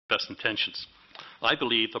best intentions. I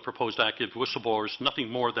believe the proposed act gives whistleblowers nothing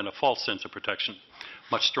more than a false sense of protection.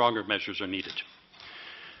 Much stronger measures are needed.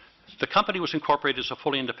 The company was incorporated as a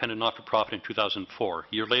fully independent not-for-profit in 2004.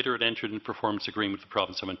 A year later, it entered into a performance agreement with the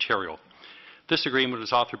province of Ontario. This agreement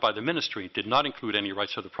was authored by the ministry and did not include any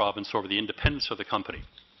rights of the province over the independence of the company.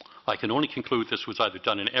 I can only conclude this was either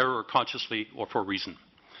done in error or consciously or for a reason.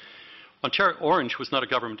 Ontario Orange was not a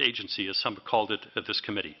government agency, as some have called it at this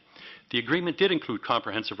committee. The agreement did include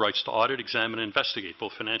comprehensive rights to audit, examine and investigate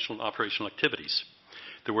both financial and operational activities.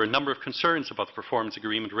 There were a number of concerns about the performance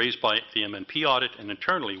agreement raised by the MNP audit and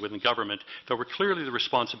internally within government that were clearly the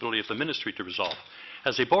responsibility of the ministry to resolve.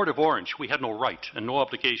 As a board of Orange, we had no right and no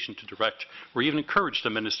obligation to direct or even encourage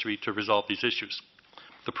the ministry to resolve these issues.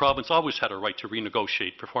 The province always had a right to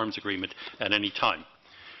renegotiate performance agreement at any time.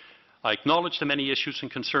 I acknowledge the many issues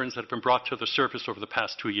and concerns that have been brought to the surface over the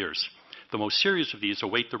past 2 years. The most serious of these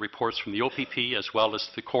await the reports from the OPP as well as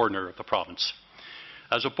the coroner of the province.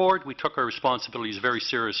 As a board, we took our responsibilities very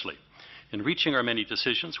seriously. In reaching our many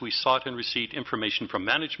decisions, we sought and received information from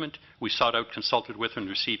management, we sought out, consulted with and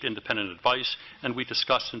received independent advice, and we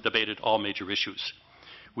discussed and debated all major issues.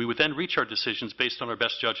 We would then reach our decisions based on our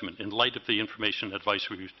best judgment in light of the information and advice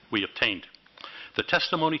we obtained. The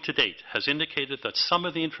testimony to date has indicated that some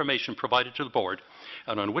of the information provided to the board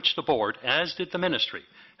and on which the board, as did the ministry,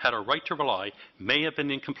 had a right to rely may have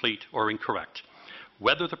been incomplete or incorrect.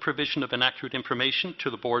 Whether the provision of inaccurate information to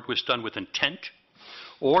the board was done with intent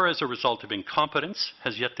or as a result of incompetence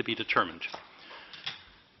has yet to be determined.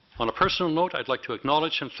 On a personal note, I'd like to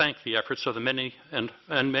acknowledge and thank the efforts of the many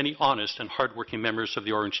honest and hardworking members of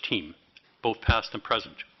the Orange team, both past and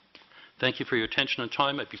present. Thank you for your attention and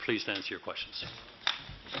time. I'd be pleased to answer your questions.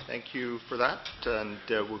 Thank you for that. And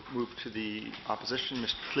we'll move to the opposition.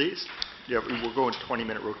 Mr. Please. Yeah, we'll go in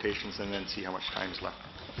 20-minute rotations and then see how much time is left.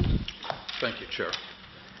 Thank you, Chair.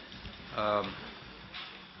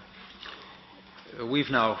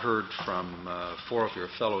 We've now heard from 4 of your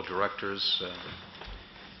fellow directors.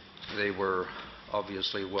 They were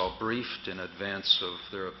obviously well briefed in advance of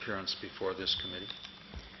their appearance before this committee.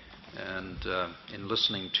 And in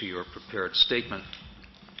listening to your prepared statement,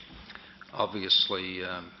 obviously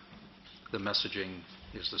the messaging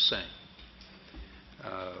is the same.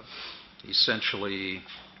 Essentially,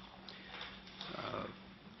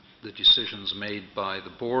 the decisions made by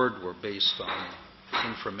the board were based on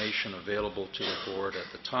information available to the board at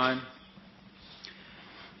the time.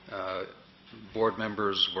 Board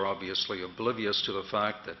members were obviously oblivious to the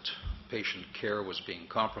fact that patient care was being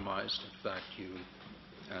compromised. In fact, you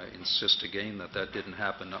insist again that that didn't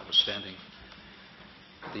happen, notwithstanding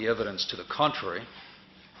the evidence to the contrary.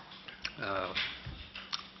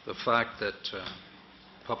 The fact that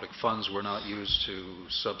public funds were not used to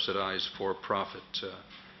subsidize for-profit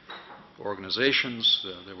organizations,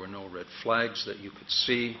 there were no red flags that you could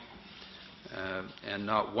see, and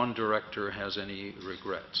not one director has any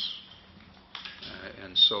regrets.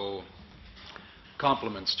 And so,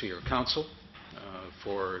 compliments to your counsel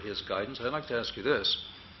for his guidance. I'd like to ask you this.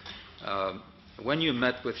 When you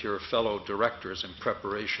met with your fellow directors in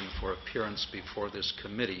preparation for appearance before this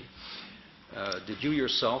committee, did you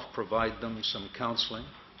yourself provide them some counseling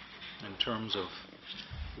in terms of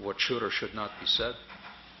what should or should not be said?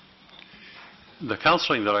 The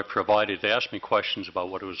counseling that I provided, they asked me questions about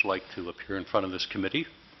what it was like to appear in front of this committee,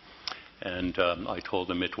 and I told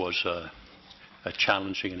them it was a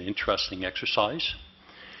challenging and interesting exercise.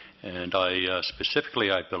 And I specifically,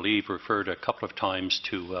 I believe, referred a couple of times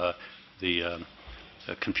to the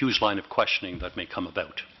confused line of questioning that may come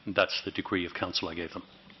about. And that's the degree of counsel I gave them.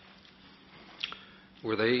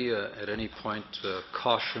 Were they at any point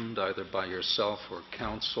cautioned either by yourself or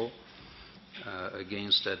counsel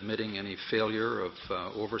against admitting any failure of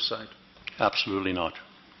oversight? Absolutely not.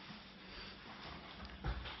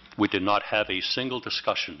 We did not have a single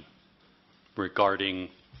discussion regarding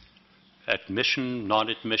admission,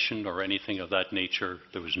 non-admission, or anything of that nature.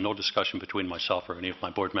 There was no discussion between myself or any of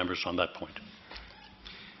my board members on that point.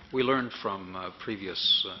 We learned from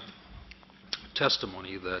previous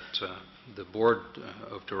testimony that the board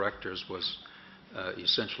of directors was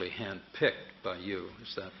essentially hand-picked by you.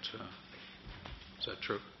 Is that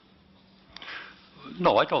true?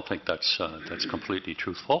 No, I don't think that's completely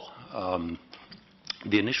truthful.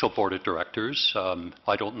 The initial board of directors,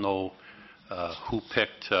 I don't know who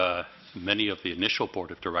picked many of the initial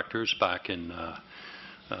board of directors back in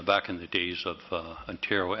the days of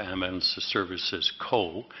Ontario Ambulance Services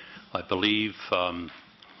Co. I believe,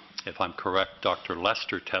 if I'm correct, Dr.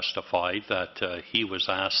 Lester testified that he was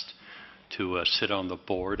asked to sit on the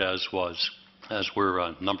board, as were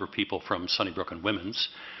a number of people from Sunnybrook and Women's.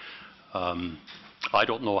 I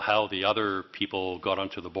don't know how the other people got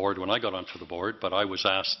onto the board when I got onto the board, but I was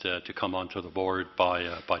asked to come onto the board by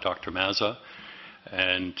Dr. Mazza.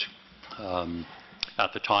 And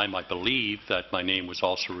at the time, I believe that my name was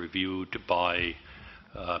also reviewed by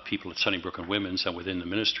people at Sunnybrook and Women's and within the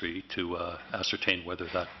ministry to ascertain whether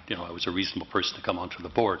that, I was a reasonable person to come onto the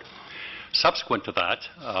board. Subsequent to that,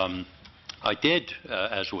 I did,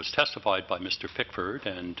 as was testified by Mr. Pickford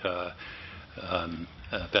and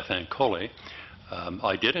Beth Ann Coley,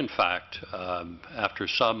 I did in fact, after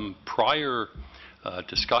some prior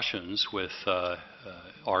discussions with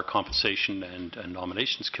our Compensation and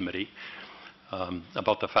Nominations Committee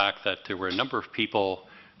about the fact that there were a number of people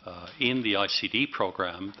in the ICD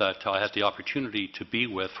program that I had the opportunity to be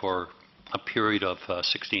with for a period of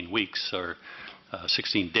 16 weeks or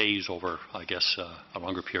 16 days over, I guess, a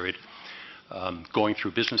longer period, going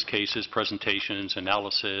through business cases, presentations,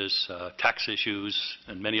 analysis, tax issues,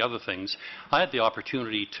 and many other things. I had the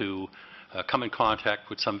opportunity to come in contact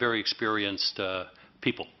with some very experienced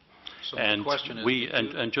people. So and the question is,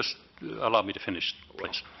 and just allow me to finish,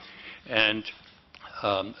 please. And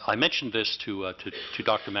I mentioned this to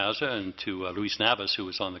Dr. Mazza and to Luis Navas, who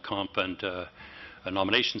was on the Comp and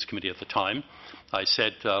Nominations Committee at the time. I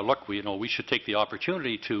said, look, we should take the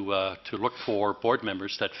opportunity to look for board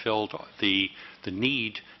members that filled the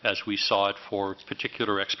need as we saw it for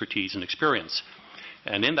particular expertise and experience.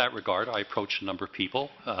 And in that regard, I approached a number of people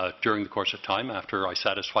during the course of time after I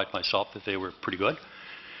satisfied myself that they were pretty good,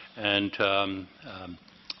 and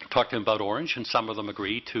talked to them about Orange, and some of them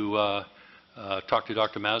agreed to talk to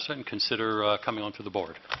Dr. Mazza and consider coming onto the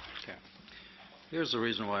board. Okay. Here's the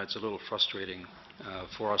reason why it's a little frustrating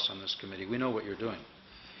for us on this committee. We know what you're doing.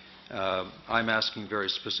 I'm asking very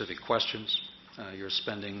specific questions. You're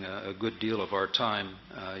spending a good deal of our time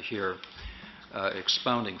here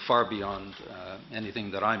expounding far beyond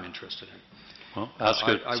anything that I'm interested in. Well, ask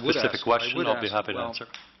a specific question. I'll be happy to answer.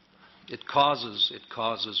 It causes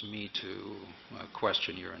me to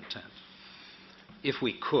question your intent. If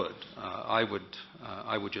we could, I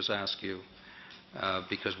would just ask you,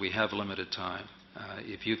 because we have limited time,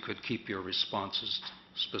 if you could keep your responses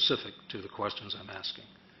specific to the questions I'm asking.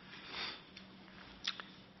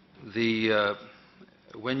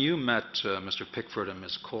 When you met Mr. Pickford and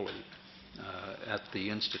Ms. Coley at the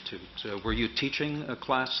Institute, were you teaching a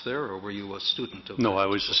class there, or were you a student of No, I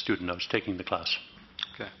was a student. I was taking the class.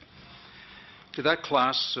 Okay. Did that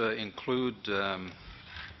class include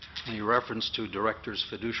any reference to directors'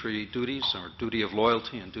 fiduciary duties, or duty of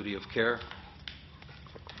loyalty and duty of care?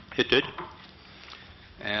 It did.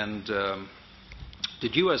 And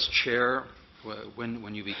did you, as chair,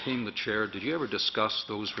 when you became the chair, did you ever discuss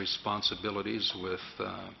those responsibilities with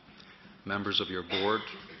members of your board?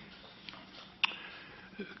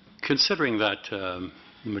 Considering that the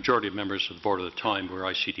majority of members of the board at the time were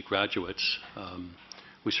ICD graduates,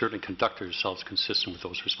 we certainly conducted ourselves consistent with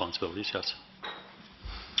those responsibilities, yes.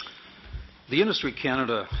 The Industry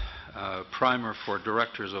Canada primer for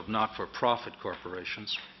directors of not-for-profit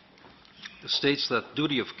corporations states that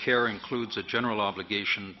duty of care includes a general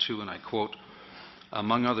obligation to, and I quote,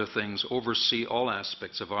 among other things, oversee all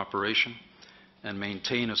aspects of operation and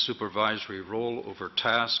maintain a supervisory role over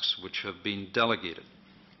tasks which have been delegated.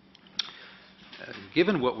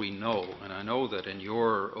 Given what we know, and I know that in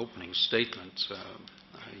your opening statement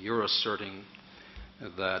you're asserting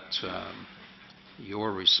that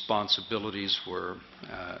your responsibilities were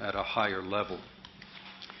at a higher level.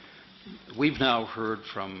 We've now heard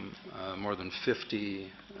from more than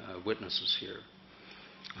 50 witnesses here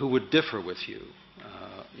who would differ with you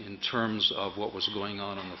in terms of what was going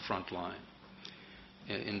on the front line,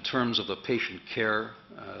 in terms of the patient care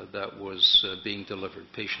that was being delivered.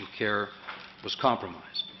 Patient care was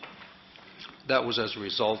compromised. That was as a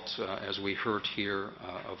result, as we heard here,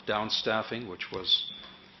 of downstaffing, which was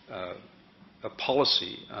a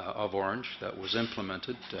policy of Orange that was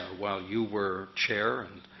implemented while you were chair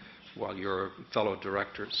and while your fellow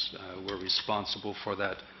directors were responsible for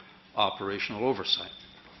that operational oversight.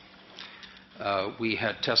 We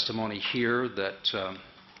had testimony here that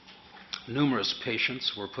numerous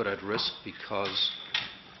patients were put at risk because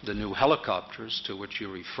the new helicopters to which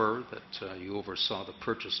you refer, that you oversaw the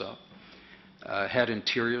purchase of, had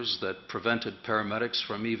interiors that prevented paramedics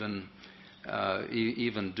from even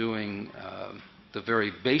doing the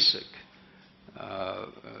very basic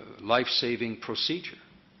life-saving procedure.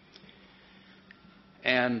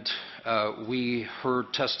 And we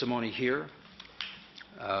heard testimony here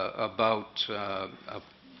about a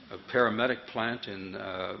paramedic plant in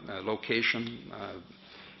a location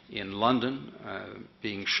in London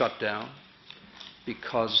being shut down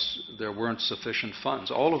because there weren't sufficient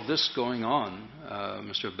funds. All of this going on,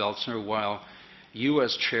 Mr. Beltzner, while you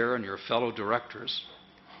as chair and your fellow directors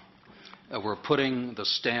were putting the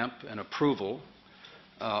stamp and approval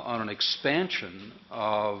on an expansion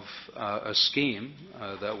of a scheme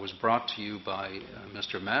that was brought to you by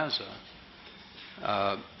Mr. Mazza.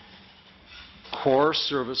 Core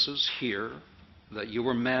services here that you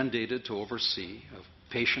were mandated to oversee of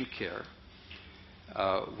patient care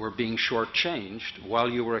were being shortchanged while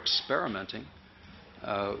you were experimenting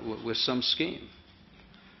with some scheme.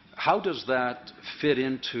 How does that fit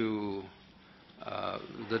into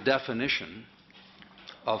the definition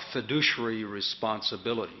of fiduciary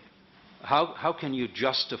responsibility? How can you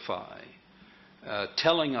justify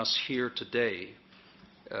telling us here today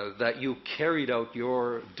that you carried out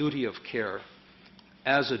your duty of care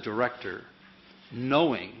as a director,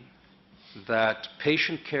 knowing that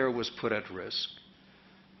patient care was put at risk?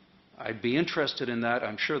 I'd be interested in that.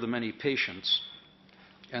 I'm sure the many patients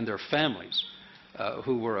and their families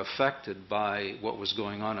who were affected by what was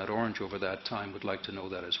going on at Orange over that time would like to know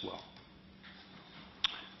that as well.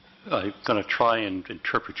 I'm going to try and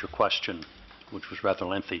interpret your question, which was rather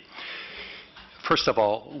lengthy. First of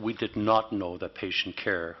all, we did not know that patient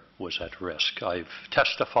care was at risk. I've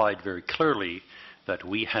testified very clearly that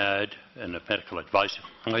we had a medical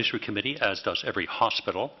advisory committee, as does every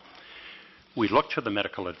hospital. We looked to the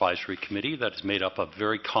medical advisory committee that is made up of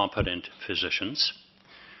very competent physicians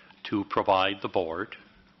to provide the board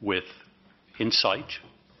with insight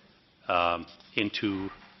into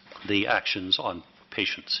the actions on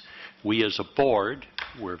patients. We as a board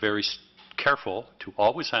were very careful to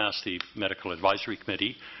always ask the medical advisory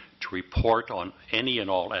committee to report on any and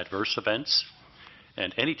all adverse events,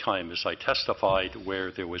 and any time, as I testified,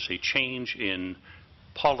 where there was a change in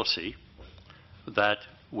policy that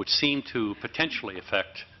would seem to potentially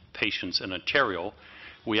affect patients in Ontario,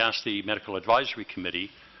 we asked the medical advisory committee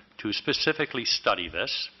to specifically study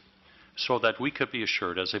this so that we could be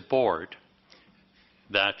assured as a board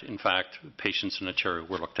that, in fact, patients in Ontario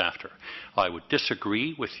were looked after. I would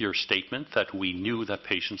disagree with your statement that we knew that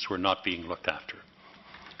patients were not being looked after.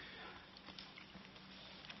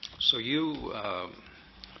 So your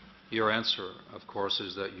answer, of course,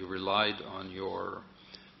 is that you relied on your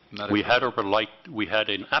medical... We had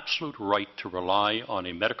an absolute right to rely on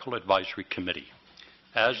a medical advisory committee,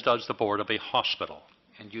 as does the board of a hospital.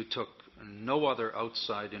 And you took no other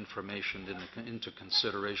outside information into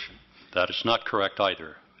consideration? That is not correct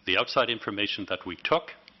either. The outside information that we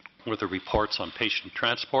took were the reports on patient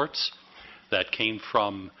transports that came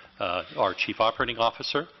from our chief operating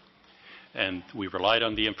officer, and we relied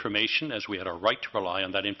on the information as we had a right to rely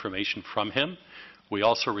on that information from him. We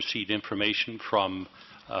also received information from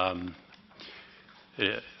our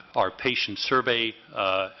patient survey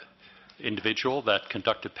individual that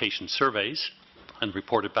conducted patient surveys and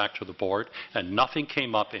reported back to the board, and nothing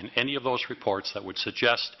came up in any of those reports that would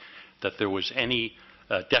suggest that there was any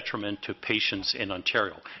detriment to patients in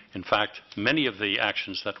Ontario. In fact, many of the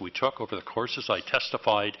actions that we took over the course, as I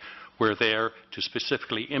testified, were there to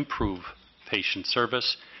specifically improve patient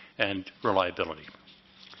service and reliability.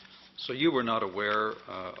 So you were not aware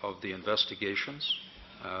of the investigations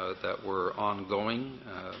that were ongoing,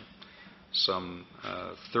 some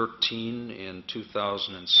 13 in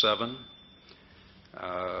 2007,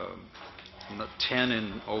 10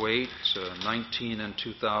 in 08, 19 in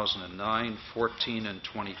 2009, 14 in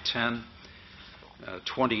 2010,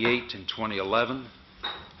 28 in 2011,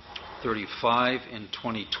 35 in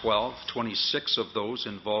 2012, 26 of those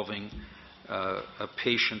involving a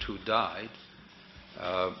patient who died.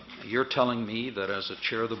 You're telling me that as a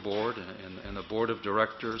chair of the board and the board of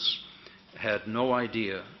directors had no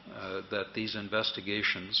idea that these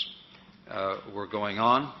investigations were going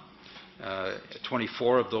on.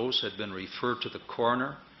 24 of those had been referred to the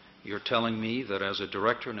coroner. You're telling me that as a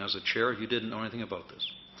director and as a chair, you didn't know anything about this?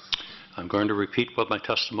 I'm going to repeat what my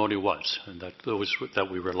testimony was, and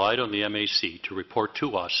that we relied on the MAC to report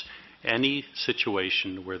to us any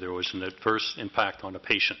situation where there was an adverse impact on a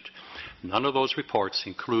patient. None of those reports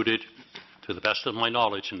included, to the best of my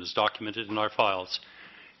knowledge and is documented in our files,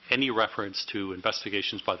 any reference to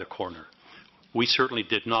investigations by the coroner. We certainly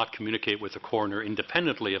did not communicate with the coroner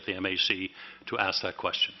independently of the MAC to ask that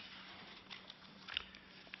question.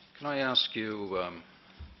 Can I ask you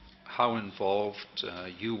how involved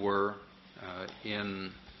you were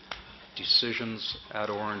in decisions at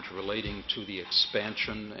Orange relating to the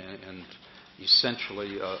expansion and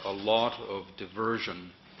essentially a lot of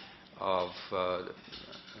diversion of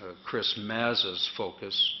Chris Mazza's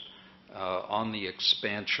focus on the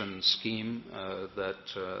expansion scheme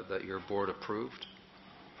that your board approved?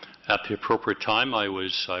 At the appropriate time, I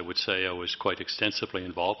would say I was quite extensively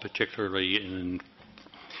involved, particularly in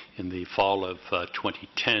the fall of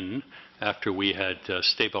 2010, after we had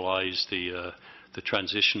stabilized the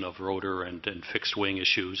transition of rotor and fixed wing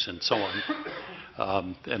issues and so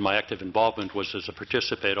on. And my active involvement was as a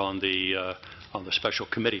participant on the special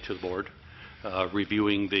committee to the board,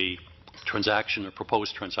 reviewing the transaction or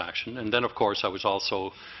proposed transaction. And then, of course, I was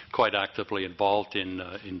also quite actively involved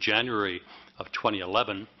in January of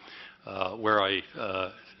 2011, where I,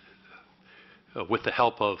 with the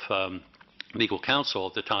help of legal counsel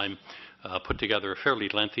at the time, put together a fairly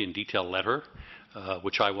lengthy and detailed letter,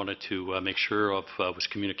 which I wanted to make sure of was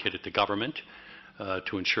communicated to government,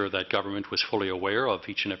 to ensure that government was fully aware of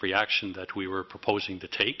each and every action that we were proposing to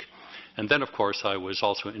take. And then, of course, I was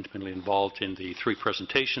also intimately involved in the 3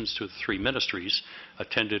 presentations to the 3 ministries,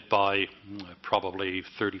 attended by probably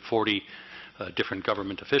 30, 40 different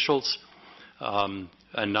government officials.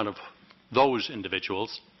 And none of those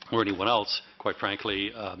individuals or anyone else, quite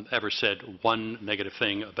frankly, ever said one negative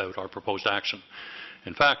thing about our proposed action.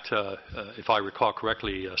 In fact, if I recall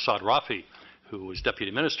correctly, Saad Rafi, who was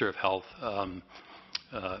Deputy Minister of Health,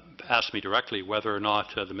 asked me directly whether or not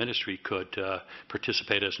the ministry could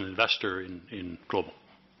participate as an investor in Global.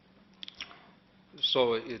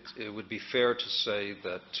 So it would be fair to say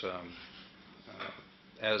that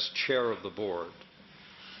as chair of the board,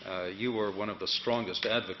 you were one of the strongest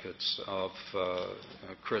advocates of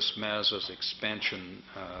Chris Mazza's expansion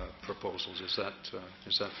proposals. Is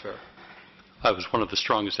that fair? I was one of the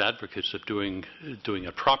strongest advocates of doing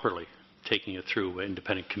it properly, taking it through an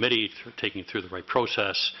independent committee, taking it through the right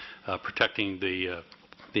process, protecting the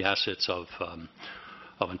assets of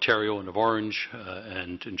Ontario and of Orange,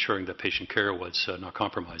 and ensuring that patient care was not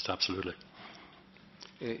compromised. Absolutely.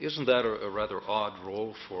 Isn't that a rather odd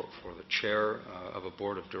role for the chair of a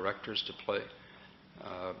board of directors to play?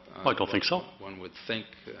 I don't think so. One would think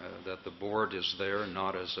that the board is there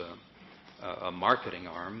not as a marketing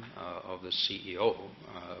arm of the CEO,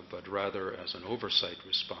 but rather as an oversight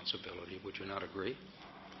responsibility. Would you not agree?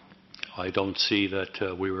 I don't see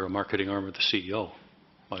that we were a marketing arm of the CEO.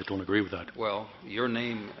 I don't agree with that. Well, your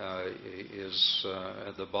name is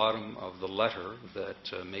at the bottom of the letter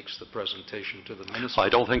that makes the presentation to the ministry. I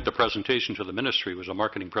don't think the presentation to the ministry was a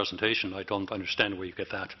marketing presentation. I don't understand where you get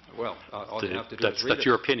that. Well, all you have to do is read That's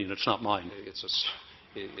your opinion. It's not mine.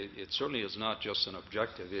 It certainly is not just an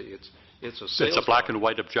objective. It's a sales. It's a black and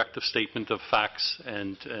white objective statement of facts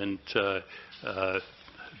and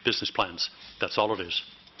business plans. That's all it is.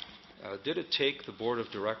 Did it take the board of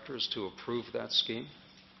directors to approve that scheme?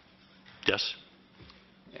 Yes.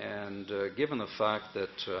 And given the fact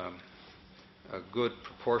that a good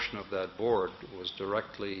proportion of that board was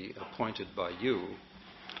directly appointed by you,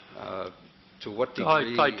 to what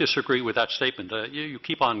degree... I disagree with that statement. You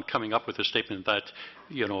keep on coming up with a statement that,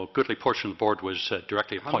 a goodly portion of the board was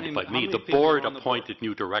directly appointed by me. The board appointed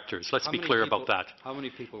new directors. Let's be clear about that. How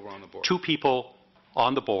many people were on the board? 2 people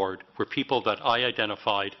on the board were people that I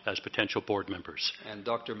identified as potential board members. And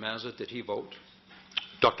Dr. Mazza, did he vote?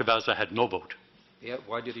 Dr. Mazza had no vote. Yeah,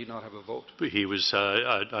 why did he not have a vote? He was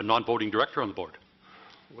a non-voting director on the board.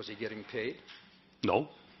 Was he getting paid? No.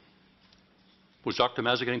 Was Dr.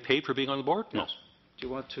 Mazza getting paid for being on the board? No. Yes. Do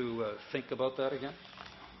you want to think about that again?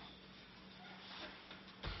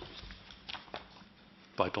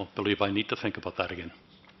 I don't believe I need to think about that again.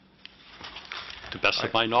 To the best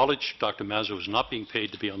of my knowledge, Dr. Mazza was not being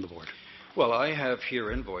paid to be on the board. Well, I have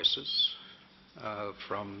here invoices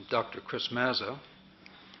from Dr. Chris Mazza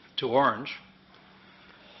to Orange.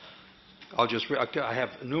 I have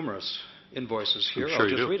numerous invoices here. I'll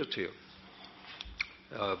just read it to you.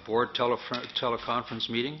 Board teleconference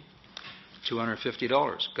meeting,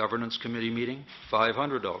 $250. Governance committee meeting,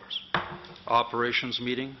 $500. Operations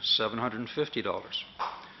meeting, $750.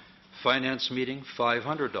 Finance meeting,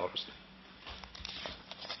 $500.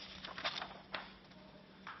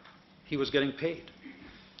 He was getting paid.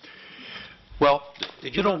 Well,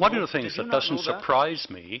 one of the things that doesn't surprise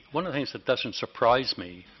me,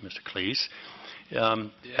 Mr. Cleese,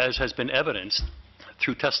 as has been evidenced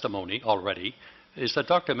through testimony already, is that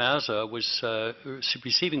Dr. Mazza was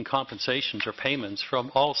receiving compensations or payments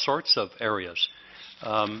from all sorts of areas.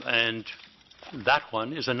 And that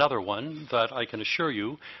one is another one that I can assure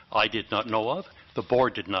you I did not know of, the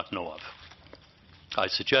board did not know of. I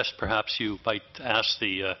suggest perhaps you might ask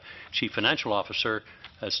the Chief Financial Officer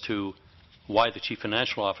as to why the Chief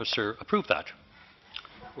Financial Officer approved that.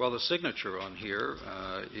 Well, the signature on here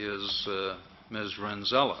is Ms.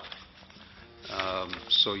 Renzella.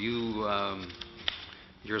 So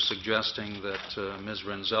you're suggesting that Ms.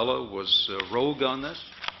 Renzella was rogue on this?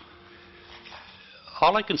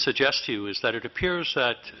 All I can suggest to you is that it appears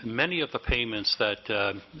that many of the payments that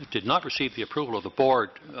did not receive the approval of the board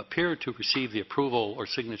appeared to receive the approval or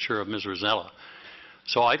signature of Ms. Rosella.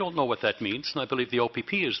 So I don't know what that means, and I believe the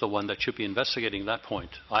OPP is the one that should be investigating that point.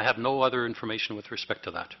 I have no other information with respect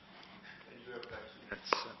to that.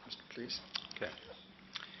 Mr. Please. Okay.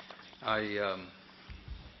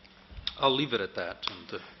 I'll leave it at that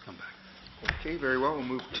and come back. Okay, very well. We'll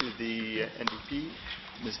move to the NDP.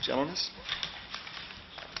 Ms. Jelinas.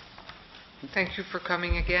 Thank you for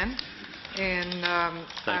coming again. And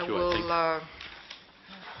Thank you,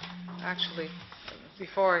 actually,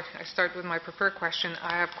 before I start with my prepared question,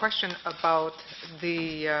 I have a question about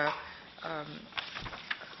the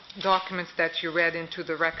documents that you read into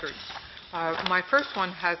the record. My first one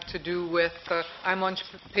has to do with, I'm on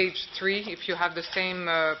page 3, if you have the same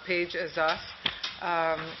page as us,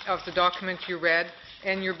 of the document you read,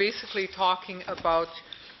 and you're basically talking about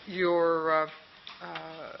your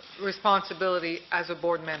responsibility as a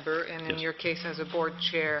board member, and in Yes. your case as a board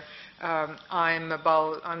chair. I'm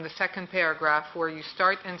on the second paragraph where you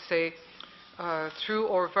start and say, through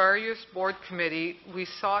our various board committee, we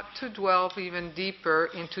sought to delve even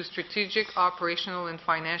deeper into strategic, operational, and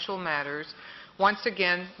financial matters, once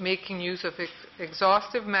again making use of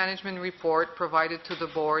exhaustive management report provided to the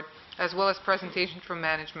board, as well as presentation from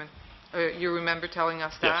management. You remember telling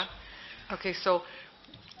us that? Yes. Okay, so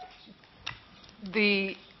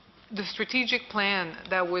the strategic plan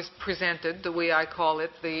that was presented, the way I call it,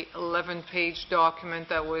 the 11-page document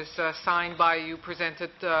that was signed by you, presented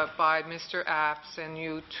by Mr. Apps and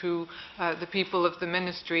you to the people of the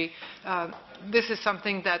ministry, this is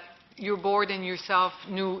something that your board and yourself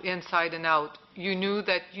knew inside and out. You knew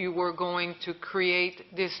that you were going to create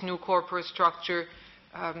this new corporate structure.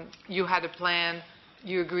 You had a plan.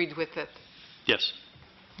 You agreed with it. Yes.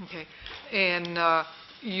 Okay. And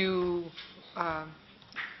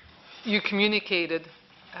you communicated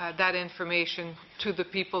that information to the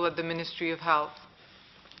people at the Ministry of Health.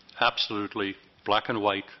 Absolutely, black and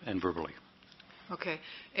white and verbally. Okay.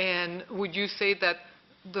 And would you say that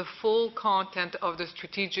the full content of the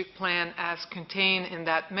strategic plan as contained in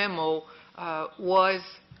that memo was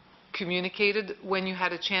communicated when you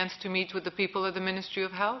had a chance to meet with the people at the Ministry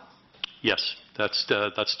of Health? Yes,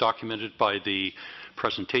 that's documented by the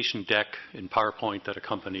presentation deck in PowerPoint that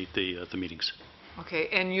accompanied the meetings. Okay,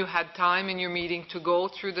 and you had time in your meeting to go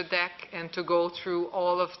through the deck and to go through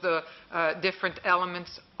all of the different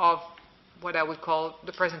elements of what I would call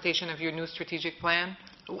the presentation of your new strategic plan?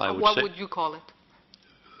 What would you call it?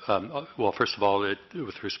 Well, first of all,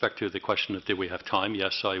 with respect to the question of did we have time,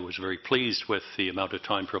 yes, I was very pleased with the amount of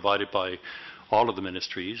time provided by all of the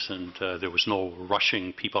ministries, and there was no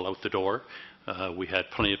rushing people out the door. We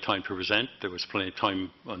had plenty of time to present. There was plenty of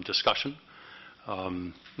time on discussion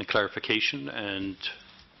and clarification, and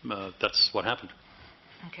that's what happened.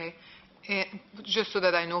 Okay. And just so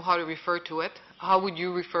that I know how to refer to it, how would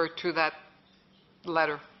you refer to that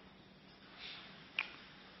letter?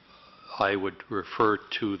 I would refer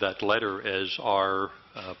to that letter as our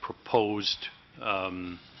proposed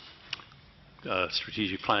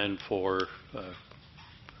strategic plan for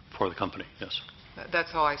the company, yes.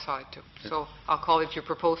 That's how I saw it too. Yeah. So I'll call it your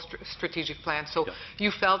proposed strategic plan. So yeah.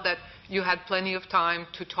 You felt that you had plenty of time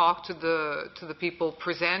to talk to the people,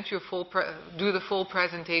 present your do the full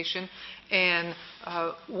presentation, and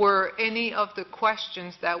were any of the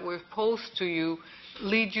questions that were posed to you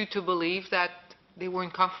lead you to believe that they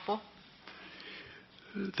weren't comfortable?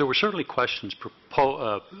 There were certainly questions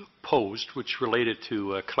posed which related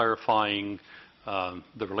to clarifying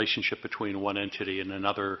the relationship between one entity and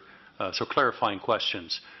another, so clarifying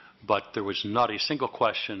questions. But there was not a single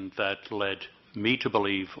question that led me to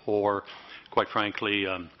believe, or quite frankly,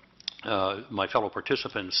 my fellow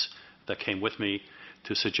participants that came with me,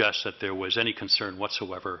 to suggest that there was any concern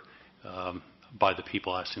whatsoever by the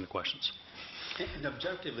people asking the questions. And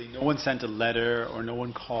objectively, no one sent a letter or no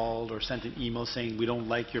one called or sent an email saying, we don't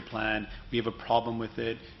like your plan, we have a problem with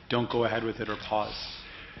it, don't go ahead with it, or pause.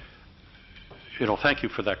 You know, thank you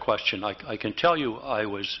for that question. I can tell you I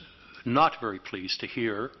was not very pleased to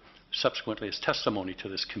hear, subsequently as testimony to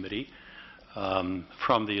this committee,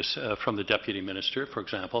 from the Deputy Minister, for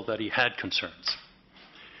example, that he had concerns.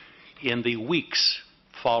 In the weeks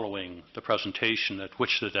following the presentation, at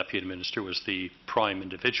which the Deputy Minister was the prime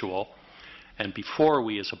individual, and before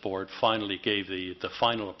we as a board finally gave the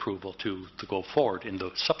final approval to go forward, in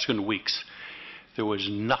the subsequent weeks, there was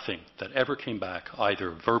nothing that ever came back,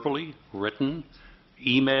 either verbally, written,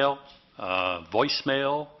 email,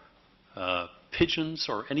 voicemail, pigeons,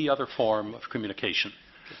 or any other form of communication.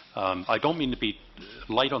 I don't mean to be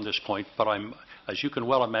light on this point, but as you can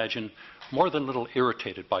well imagine, more than a little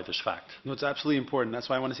irritated by this fact. No, it's absolutely important. That's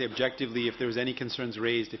why I want to say objectively, if there was any concerns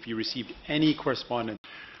raised, if you received any correspondence.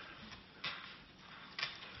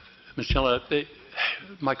 Ms. Chella,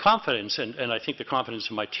 my confidence, and I think the confidence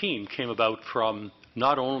in my team, came about from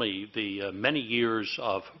not only the many years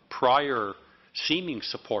of prior seeming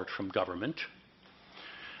support from government,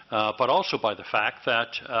 but also by the fact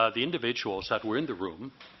that the individuals that were in the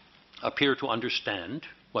room appeared to understand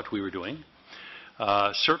what we were doing,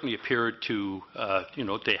 certainly appeared to,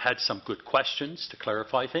 they had some good questions to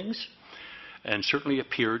clarify things, and certainly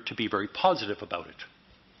appeared to be very positive about it.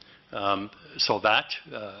 So that,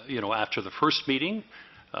 after the first meeting,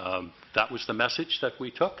 that was the message that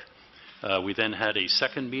we took. We then had a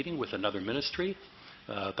second meeting with another ministry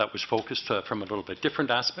that was focused from a little bit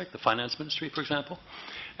different aspect, the finance ministry, for example.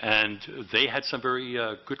 And they had some very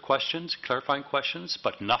good questions, clarifying questions,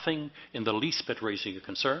 but nothing in the least bit raising a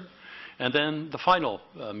concern. And then the final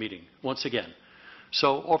meeting, once again.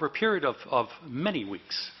 So over a period of many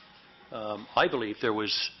weeks, I believe there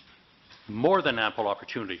was more than ample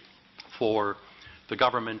opportunity for the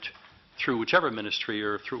government, through whichever ministry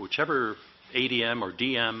or through whichever ADM or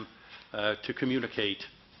DM, to communicate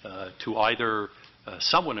to either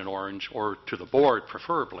someone in Orange or to the board,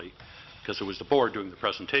 preferably, because it was the board doing the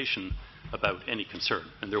presentation, about any concern,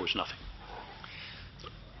 and there was nothing.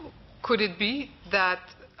 Could it be that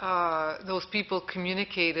those people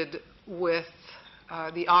communicated with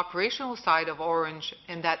the operational side of Orange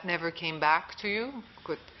and that never came back to you?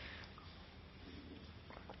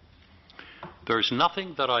 There's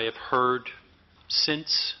nothing that I have heard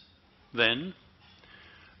since then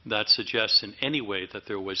that suggests in any way that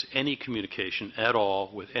there was any communication at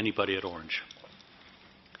all with anybody at Orange.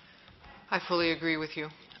 I fully agree with you.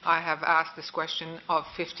 I have asked this question of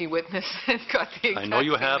 50 witnesses and got the exact I know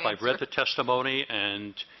you same have. answer. I've read the testimony,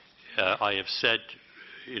 and I have said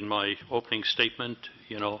in my opening statement,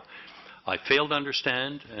 I fail to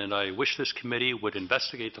understand, and I wish this committee would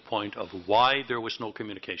investigate the point of why there was no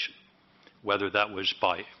communication, whether that was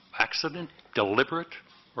by accident, deliberate,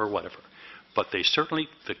 or whatever. But the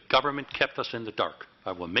government kept us in the dark.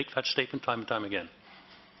 I will make that statement time and time again.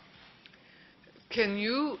 Can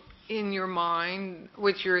you, in your mind,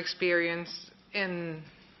 with your experience in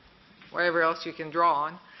wherever else you can draw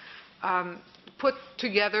on, put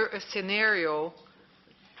together a scenario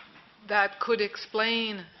that could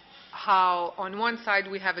explain how, on one side,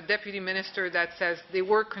 we have a deputy minister that says they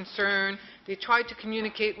were concerned, they tried to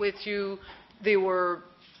communicate with you, there were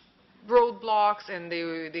roadblocks, and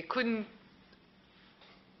they couldn't.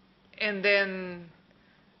 And then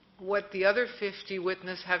what the other 50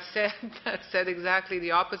 witnesses have said, that said exactly the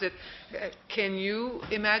opposite. Can you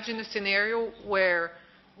imagine a scenario where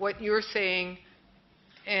what you're saying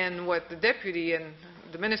and what the deputy and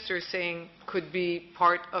the minister is saying could be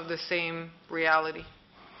part of the same reality?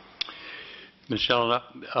 Michelle,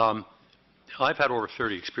 I've had over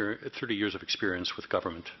 30 years of experience with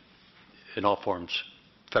government in all forms,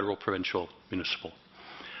 federal, provincial, municipal.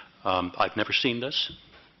 I've never seen this.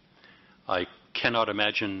 I cannot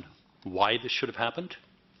imagine why this should have happened.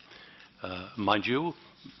 Mind you,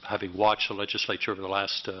 having watched the legislature over the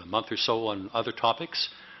last month or so on other topics,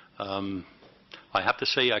 I have to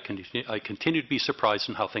say I continue to be surprised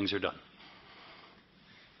in how things are done.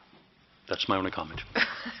 That's my only comment.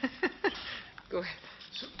 Go ahead.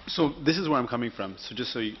 So this is where I'm coming from, so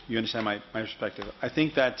just so you understand my perspective. I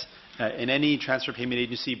think that in any transfer payment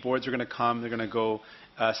agency, boards are going to come, they're going to go.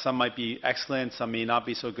 Some might be excellent, some may not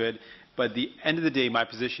be so good. But at the end of the day, my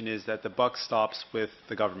position is that the buck stops with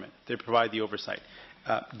the government. They provide the oversight.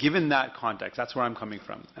 Given that context, that's where I'm coming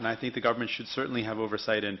from. And I think the government should certainly have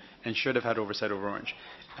oversight and should have had oversight over Orange.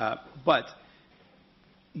 But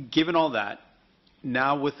given all that,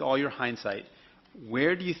 now with all your hindsight,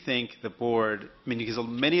 where do you think the board, because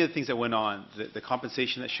many of the things that went on, the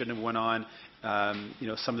compensation that shouldn't have went on,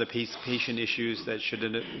 some of the patient issues that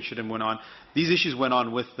shouldn't have went on, these issues went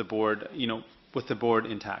on with the board, with the board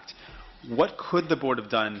intact. What could the board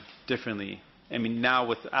have done differently? Now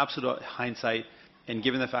with absolute hindsight, and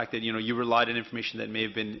given the fact that you relied on information that may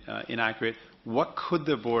have been inaccurate, what could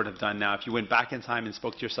the board have done now if you went back in time and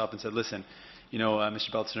spoke to yourself and said, listen,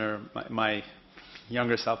 Mr. Beltzner, my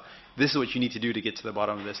younger self, this is what you need to do to get to the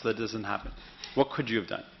bottom of this. That doesn't happen. What could you have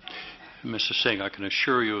done? Mr. Singh, I can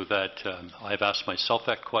assure you that I've asked myself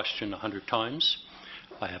that question 100 times.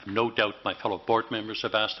 I have no doubt my fellow board members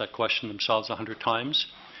have asked that question themselves 100 times.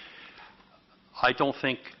 I don't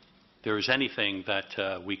think there is anything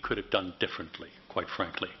that we could have done differently, quite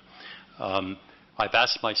frankly. I've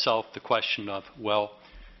asked myself the question of, well,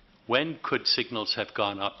 when could signals have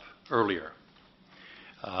gone up earlier?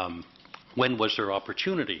 when was there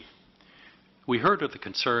opportunity? We heard of the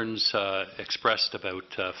concerns expressed about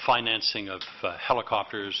financing of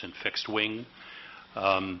helicopters and fixed wing.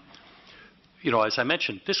 As I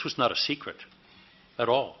mentioned, this was not a secret at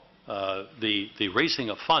all. The raising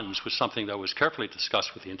of funds was something that was carefully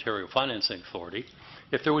discussed with the Ontario Financing Authority.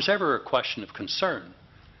 If there was ever a question of concern,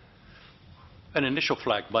 an initial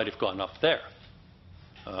flag might have gone up there,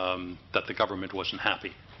 that the government wasn't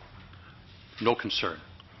happy. No concern.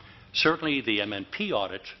 Certainly the MNP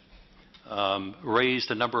audit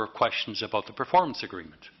raised a number of questions about the performance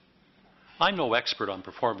agreement. I'm no expert on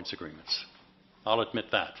performance agreements. I'll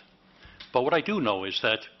admit that. But what I do know is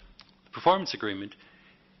that the performance agreement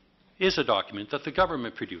is a document that the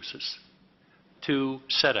government produces to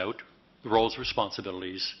set out the roles and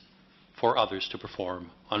responsibilities for others to perform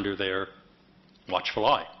under their watchful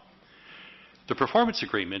eye. The performance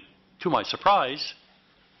agreement, to my surprise,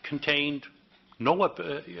 contained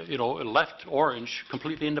left Orange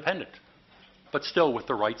completely independent, but still with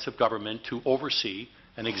the rights of government to oversee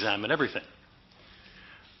and examine everything.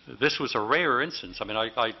 This was a rare instance. I mean,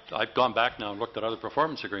 I've gone back now and looked at other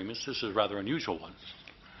performance agreements. This is a rather unusual one.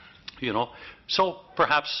 So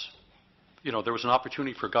perhaps, there was an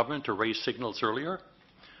opportunity for government to raise signals earlier,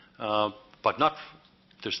 but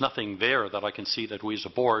there's nothing there that I can see that we as a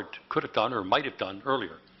board could have done or might have done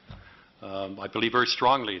earlier. I believe very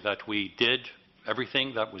strongly that we did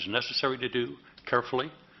everything that was necessary to do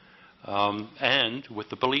carefully, and with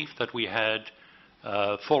the belief that we had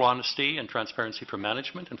full honesty and transparency from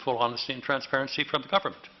management and full honesty and transparency from the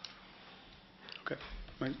government. Okay.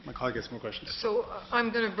 My colleague has more questions. So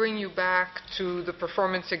I'm going to bring you back to the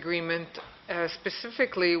performance agreement,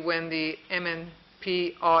 specifically when the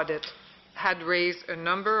MNP audit had raised a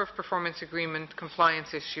number of performance agreement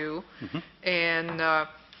compliance issues, and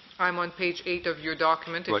I'm on page 8 of your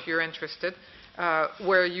document, if you're interested,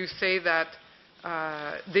 where you say that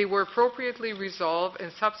they were appropriately resolved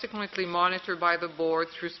and subsequently monitored by the board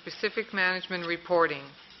through specific management reporting.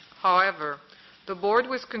 However, the board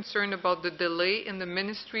was concerned about the delay in the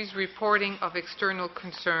ministry's reporting of external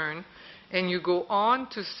concern, and you go on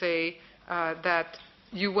to say that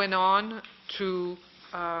you went on to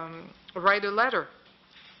write a letter.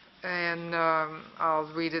 And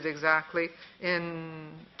I'll read it exactly. In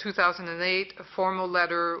 2008, a formal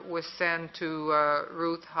letter was sent to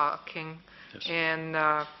Ruth Hawking, yes, and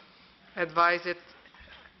advised it,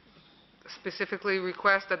 specifically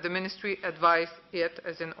request that the ministry advise it,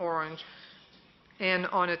 as in Orange, and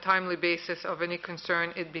on a timely basis of any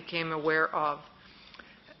concern it became aware of.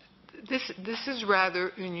 This is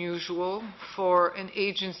rather unusual for an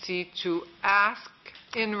agency to ask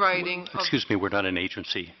in writing. Excuse me, we're not an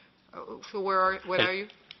agency. So what are you?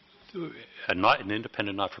 Not an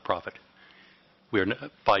independent not-for-profit. We are,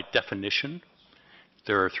 by definition,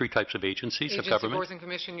 there are 3 types of agencies of government. Boards and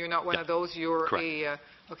Commission, you're not one of those. You're correct.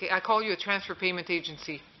 Okay, I call you a transfer payment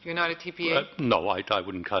agency. You're not a TPA? No, I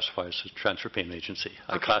wouldn't classify as a transfer payment agency.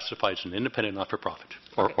 Okay. I classify as an independent not-for-profit,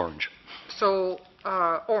 or okay. Orange. So,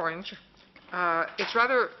 Orange, it's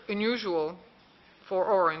rather unusual for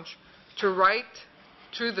Orange to write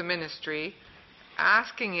to the ministry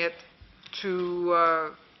asking it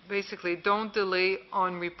to basically don't delay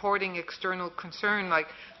on reporting external concern. Like,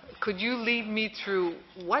 could you lead me through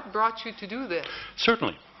what brought you to do this?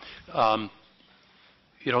 Certainly.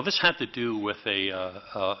 This had to do with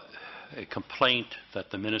a complaint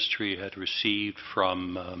that the ministry had received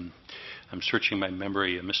from, I'm searching my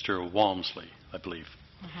memory, Mr. Walmsley, I believe,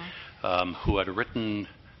 who had written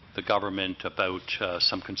the government about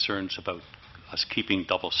some concerns about us keeping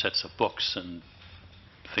double sets of books and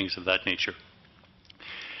things of that nature.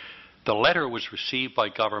 The letter was received by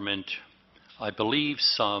government, I believe,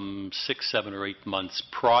 some 6, 7, or 8 months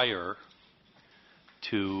prior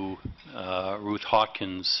to Ruth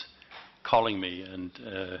Hawkins calling me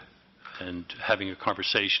and having a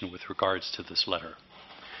conversation with regards to this letter.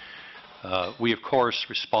 We, of course,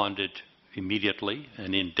 responded immediately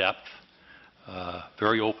and in depth,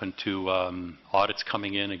 very open to audits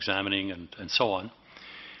coming in, examining, and so on.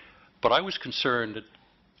 But I was concerned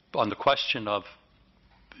on the question of,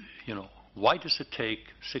 why does it take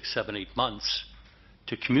 6, 7, 8 months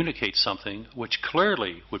to communicate something which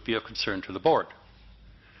clearly would be of concern to the board?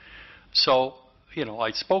 So,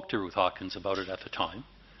 I spoke to Ruth Hawkins about it at the time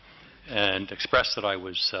and expressed that I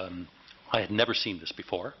had never seen this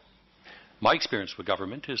before. My experience with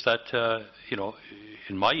government is that,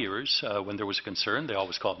 in my years, when there was a concern, they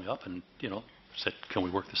always called me up and, said, can we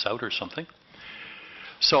work this out or something?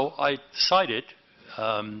 So I decided,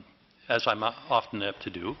 as I'm often apt to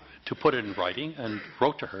do, to put it in writing and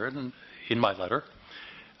wrote to her in my letter.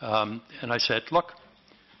 And I said, look,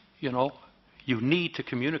 you need to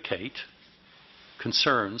communicate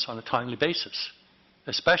concerns on a timely basis,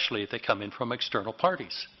 especially if they come in from external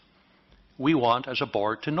parties. We want, as a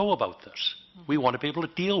board, to know about this. We want to be able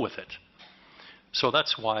to deal with it. So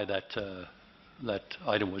that's why that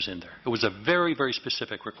item was in there. It was a very, very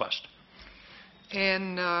specific request.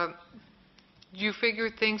 And you figure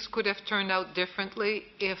things could have turned out differently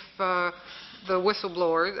if the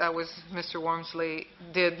whistleblower, that was Mr. Wormsley,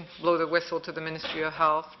 did blow the whistle to the Ministry of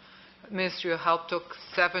Health. Ministry of Health took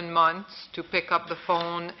 7 months to pick up the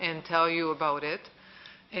phone and tell you about it,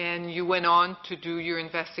 and you went on to do your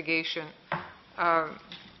investigation.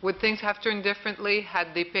 Would things have turned differently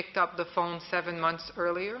had they picked up the phone 7 months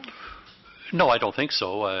earlier? No, I don't think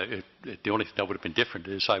so. The only thing that would have been different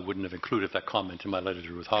is I wouldn't have included that comment in my letter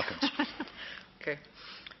to Ruth Hawkins. Okay.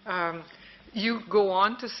 You go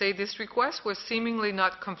on to say this request was seemingly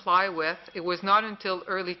not complied with. It was not until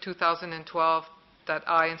early 2012 that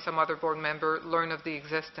I and some other board member learned of the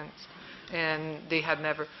existence, and they had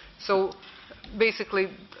never. So basically,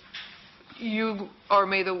 you are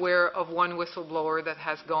made aware of one whistleblower that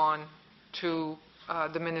has gone to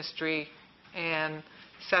the ministry, and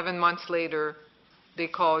 7 months later, they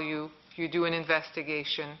call you, you do an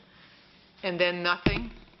investigation, and then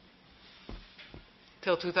nothing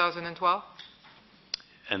till 2012?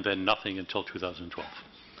 And then nothing until 2012.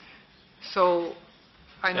 So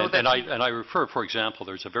I know and I refer, for example,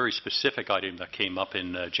 there's a very specific item that came up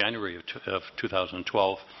in January of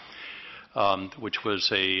 2012, which was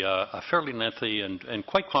a fairly lengthy and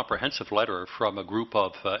quite comprehensive letter from a group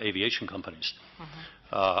of aviation companies.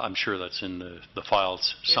 I'm sure that's in the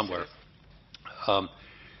files somewhere.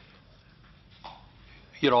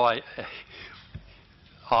 You know, I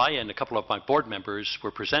and a couple of my board members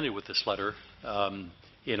were presented with this letter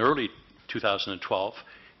in early 2012.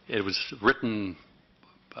 It was written,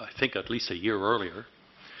 I think, at least a year earlier.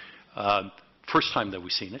 First time that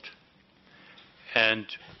we've seen it. And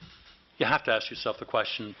you have to ask yourself the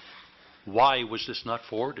question, why was this not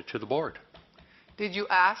forwarded to the board? Did you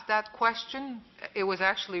ask that question? It was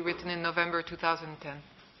actually written in November 2010.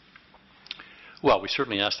 Well, we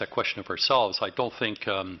certainly asked that question of ourselves. I don't think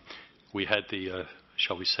we had the,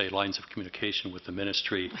 shall we say, lines of communication with the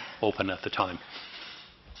ministry open at the time.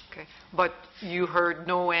 Okay. But you heard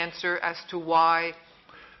no answer as to why?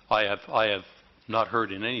 I have not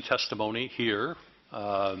heard in any testimony here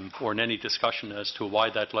or in any discussion as to why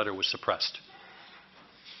that letter was suppressed.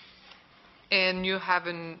 And you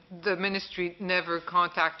haven't, the ministry never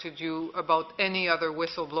contacted you about any other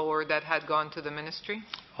whistleblower that had gone to the ministry?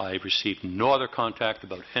 I received no other contact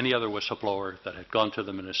about any other whistleblower that had gone to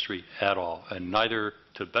the ministry at all, and neither,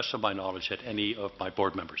 to the best of my knowledge, had any of my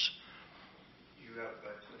board members. You have 2.5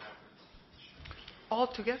 minutes. All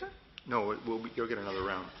together? No, you'll get another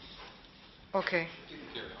round. Okay.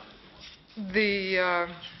 The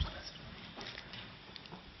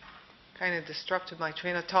kind of disrupted my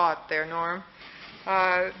train of thought there, Norm.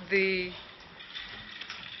 Okay,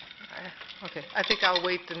 I think I'll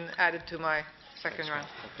wait and add it to my second round.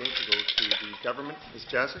 Okay, we'll go to the government. Ms.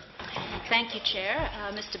 Jazzy? Thank you, Chair.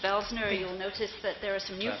 Mr. Beltzner, you'll notice that there are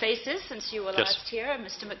some new faces since you were last here.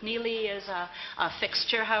 Mr. McNeely is a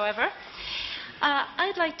fixture, however.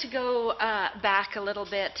 I'd like to go back a little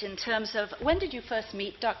bit in terms of when did you first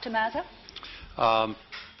meet Dr. Mazza?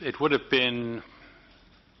 It would have been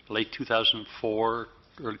late 2004,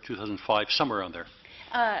 early 2005, somewhere around there.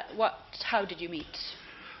 How did you meet?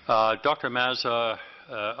 Dr. Mazza,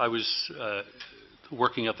 I was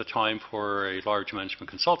working at the time for a large management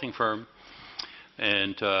consulting firm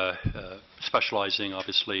and specializing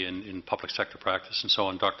obviously in public sector practice and so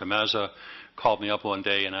on. Dr. Mazza called me up one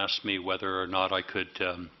day and asked me whether or not I could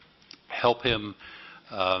help him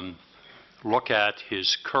look at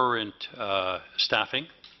his current staffing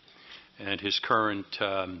and his current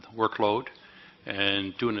workload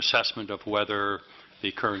and do an assessment of whether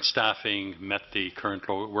the current staffing met the current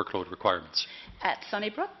workload requirements. At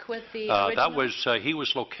Sunnybrook with the original? That was, he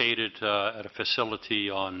was located at a facility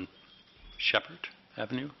on Shepherd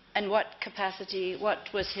Avenue. And what capacity, what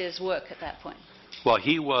was his work at that point? Well,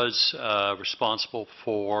 he was responsible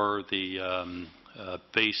for the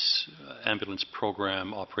base ambulance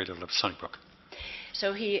program operated out of Sunnybrook.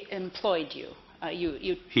 So he employed you?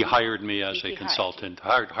 He hired me as a consultant,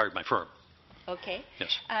 hired my firm. Okay.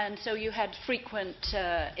 Yes. And so you had frequent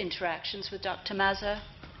interactions with Dr. Mazza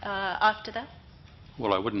after that?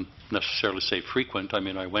 Well, I wouldn't necessarily say frequent. I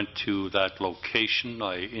mean, I went to that location.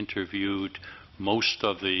 I interviewed most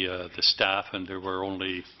of the staff, and there were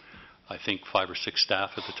only, I think, 5 or 6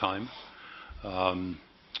 staff at the time.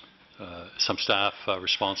 Some staff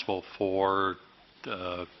responsible for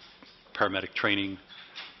paramedic training,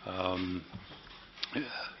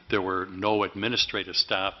 There were no administrative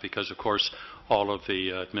staff because, of course, all of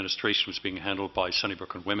the administration was being handled by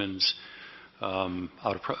Sunnybrook and Women's.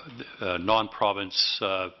 Non-province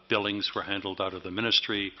billings were handled out of the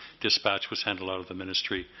ministry. Dispatch was handled out of the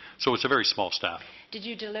ministry. So it's a very small staff. Did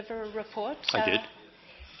you deliver a report? I did.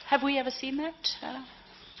 Have we ever seen that?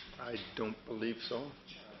 I don't believe so.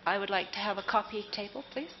 I would like to have a copy table,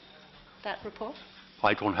 please. That report.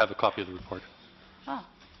 I don't have a copy of the report. Oh.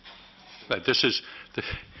 This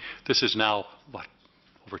is now, what,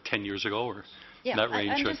 over 10 years ago or in that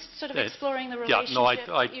range? I'm just sort of exploring the relationship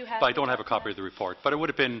that you have. I don't have a copy of the report, but it would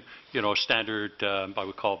have been, standard, I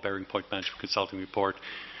would call Bearing Point Management Consulting report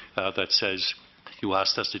that says, you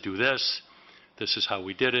asked us to do this. This is how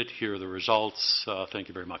we did it. Here are the results. Thank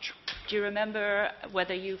you very much. Do you remember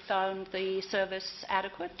whether you found the service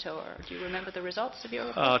adequate, or do you remember the results of your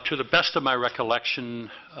report? To the best of my recollection,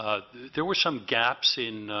 there were some gaps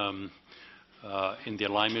in the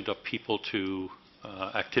alignment of people to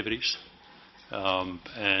activities,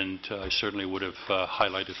 and I certainly would have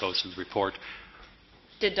highlighted those in the report.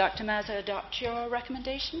 Did Dr. Mazza adopt your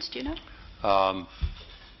recommendations? Do you know?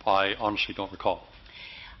 I honestly don't recall.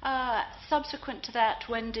 Subsequent to that,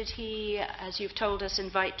 when did he, as you've told us,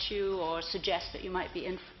 invite you or suggest that you might be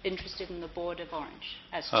interested in the board of Orange?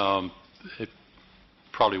 As it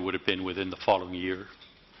probably would have been within the following year.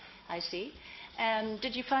 I see. And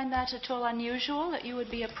did you find that at all unusual, that you would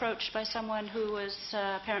be approached by someone who was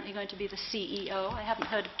apparently going to be the CEO? I haven't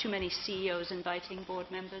heard of too many CEOs inviting board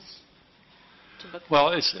members to book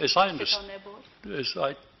as I on their board.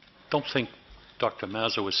 I don't think Dr.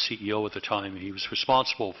 Mazza was CEO at the time. He was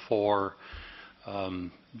responsible for the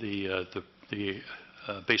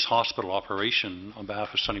base hospital operation on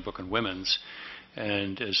behalf of Sunnybrook and Women's.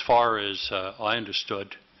 And as far as I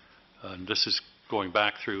understood, and this is going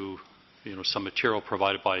back through some material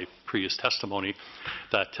provided by previous testimony,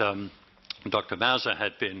 that Dr. Mazza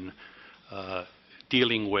had been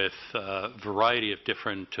dealing with a variety of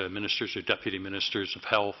different ministers or deputy ministers of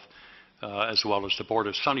health, as well as the board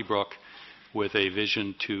of Sunnybrook, with a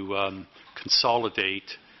vision to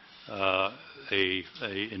consolidate I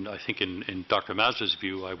think in Dr. Mazza's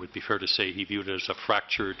view, I would be fair to say he viewed it as a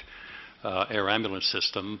fractured air ambulance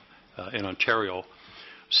system in Ontario.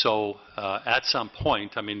 So at some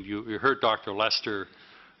point, I mean, you heard Dr. Lester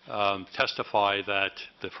testify that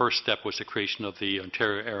the first step was the creation of the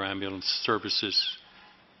Ontario Air Ambulance Services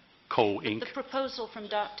Co. Inc. The proposal from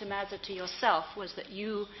Dr. Mazza to yourself was that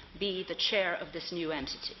you be the chair of this new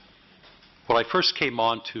entity. Well, I first came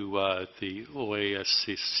on to the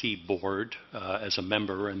OASCC board as a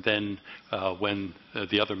member, and then when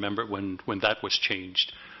the other member, when that was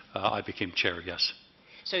changed, I became chair, yes.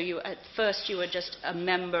 So at first you were just a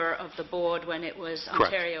member of the board when it was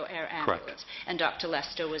Correct. Ontario Air Ambulance. Correct. And Dr.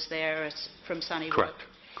 Lester was there from Sunnybrook. Correct.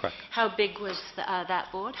 Correct. How big was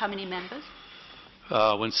that board? How many members?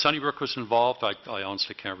 When Sunnybrook was involved, I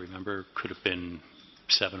honestly can't remember. Could have been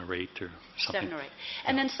 7 or 8 or something. 7 or 8.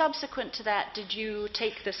 And then subsequent to that, did you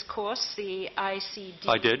take this course, the ICD?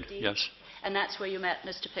 I did, yes. And that's where you met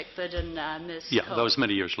Mr. Pickford and Ms. Yeah, Coe. that was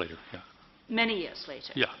many years later, yeah. Many years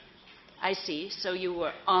later? Yeah. I see. So you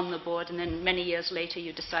were on the board, and then many years later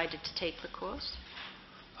you decided to take the course?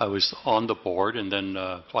 I was on the board, and then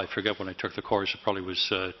I forget when I took the course. It probably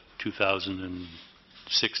was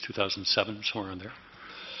 2006, 2007, somewhere in there.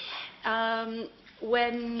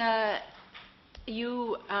 When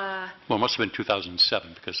you... well, it must have been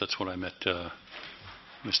 2007, because that's when I met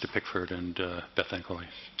Mr. Pickford and Beth Ankroy.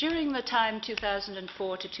 During the time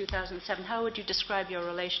 2004 to 2007, how would you describe your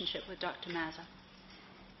relationship with Dr. Mazza?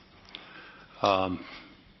 A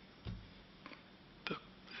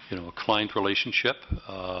client relationship,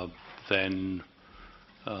 then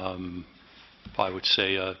I would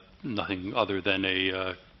say nothing other than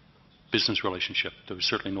a business relationship. There was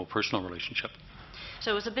certainly no personal relationship.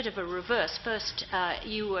 So it was a bit of a reverse. First,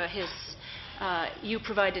 you were you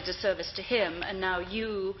provided a service to him, and now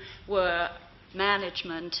you were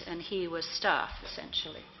management and he was staff,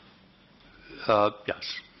 essentially.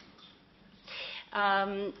 Yes.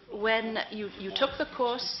 When you took the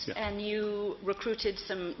course, yeah. and you recruited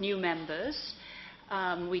some new members,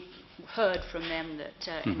 we heard from them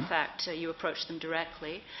that, in fact, you approached them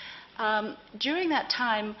directly. During that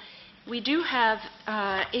time, we do have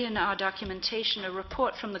in our documentation a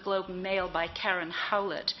report from the Globe and Mail by Karen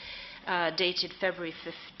Howlett, dated February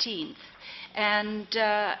 15th. And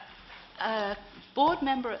a board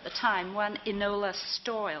member at the time, one Enola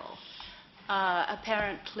Stoyle,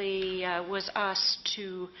 apparently was asked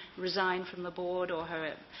to resign from the board, or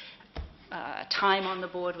her time on the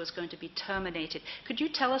board was going to be terminated. Could you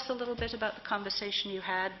tell us a little bit about the conversation you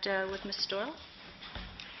had with Ms. Doyle?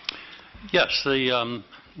 Yes,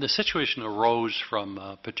 the situation arose from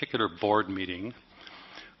a particular board meeting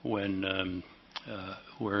when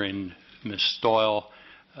wherein Ms. Doyle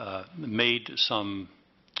made some,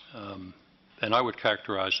 and I would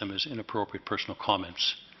characterize them as inappropriate personal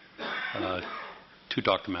comments to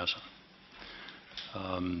Dr. Mazza,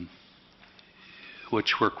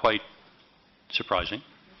 which were quite surprising.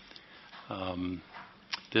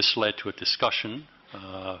 This led to a discussion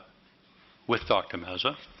with Dr.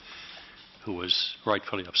 Mazza, who was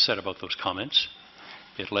rightfully upset about those comments.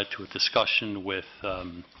 It led to a discussion with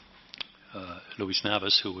Luis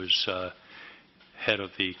Navas, who was head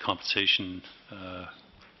of the Compensation,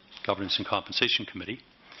 Governance and Compensation Committee.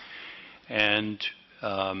 And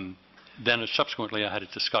then subsequently I had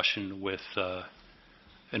a discussion with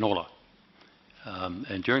Enola.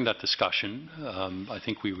 And during that discussion, I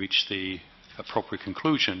think we reached the appropriate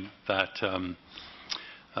conclusion that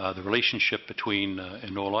the relationship between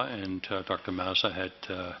Enola and Dr. Mazza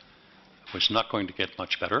was not going to get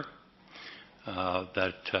much better,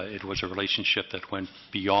 that it was a relationship that went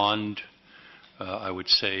beyond, I would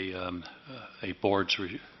say, a board's,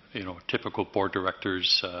 typical board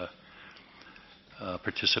director's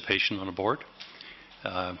participation on a board.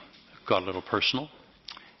 Got a little personal,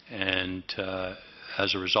 and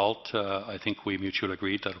as a result, I think we mutually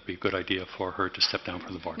agreed that it would be a good idea for her to step down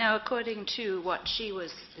from the board. Now, according to what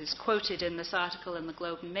is quoted in this article in the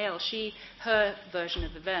Globe and Mail, her version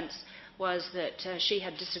of events was that she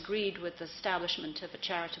had disagreed with the establishment of a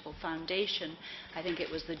charitable foundation. I think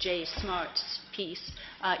it was the J. Smart's piece,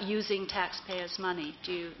 using taxpayers' money.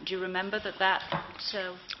 Do you remember that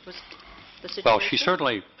was the situation? Well, she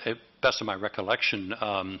certainly, best of my recollection,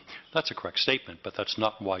 that's a correct statement, but that's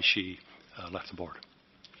not why she left the board.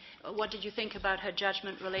 What did you think about her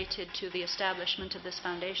judgment related to the establishment of this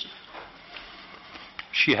foundation?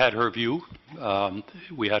 She had her view.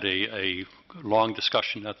 We had a long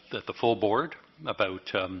discussion at the full board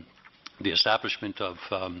about the establishment of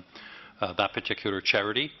that particular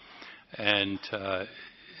charity. And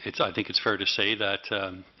I think it's fair to say that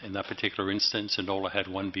in that particular instance, Enola had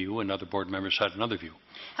one view and other board members had another view.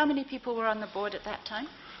 How many people were on the board at that time?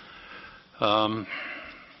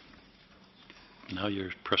 Now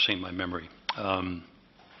you're pressing my memory.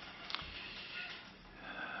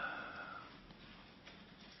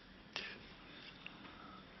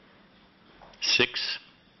 Six.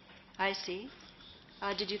 I see.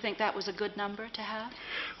 Did you think that was a good number to have?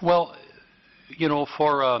 Well,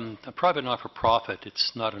 for a private not-for-profit,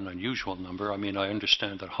 it's not an unusual number. I mean, I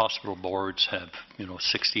understand that hospital boards have,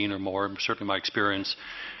 16 or more. Certainly my experience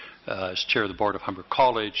as chair of the board of Humber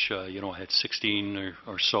College, I had 16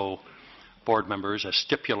 or so board members as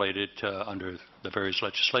stipulated under the various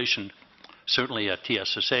legislation. Certainly at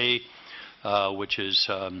TSSA, which is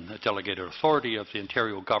a delegated authority of the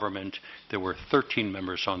Ontario government, there were 13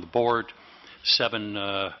 members on the board,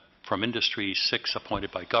 7 from industry, 6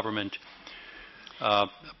 appointed by government. But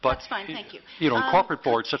that's fine, thank you. In corporate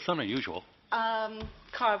boards, that's not unusual.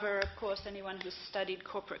 Carver, of course, anyone who's studied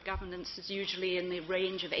corporate governance is usually in the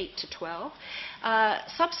range of 8 to 12.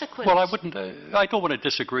 Subsequent. Well, I don't want to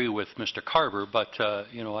disagree with Mr. Carver, but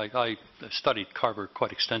I studied Carver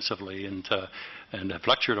quite extensively and have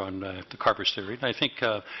lectured on the Carver's theory. And I think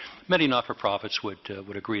many not-for-profits would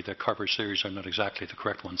agree that Carver's theories are not exactly the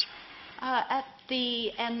correct ones. At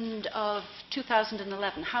the end of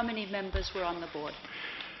 2011, how many members were on the board?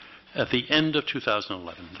 At the end of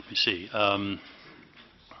 2011, let me see,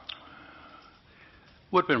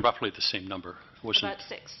 would have been roughly the same number. About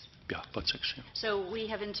 6? Yeah, about 6. Yeah. So we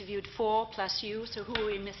have interviewed 4 plus you, so who are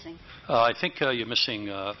we missing? I think you're missing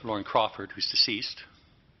Lauren Crawford, who's deceased.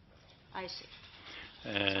 I see.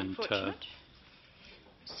 And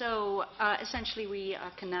so essentially we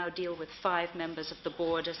can now deal with 5 members of the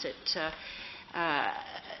board as it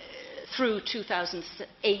through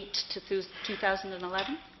 2008 to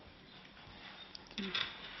 2011?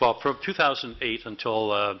 Well, from 2008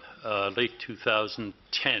 until late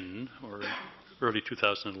 2010 or early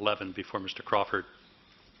 2011, before Mr. Crawford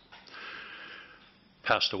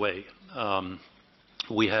passed away,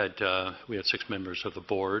 we had 6 members of the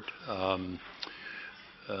board, 4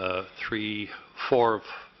 of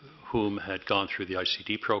whom had gone through the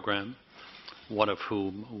ICD program, one of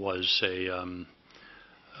whom was an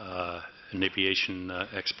aviation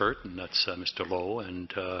expert, and that's Mr. Lowe,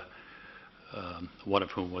 and one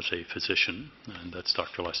of whom was a physician, and that's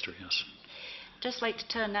Dr. Lester, yes. Just like to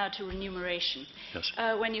turn now to remuneration. Yes.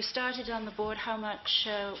 When you started on the board, how much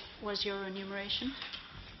was your remuneration?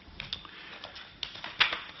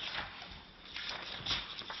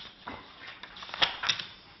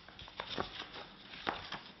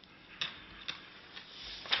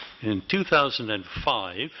 In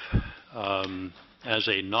 2005, as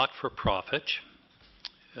a not-for-profit,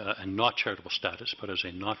 and not charitable status, but as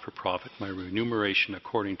a not-for-profit, my remuneration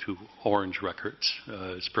according to Orange records,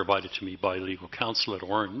 is provided to me by legal counsel at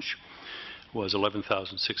Orange, was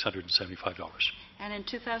 $11,675. And in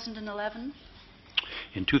 2011?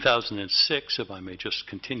 In 2006, if I may just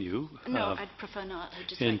continue. No, I'd prefer not. I'd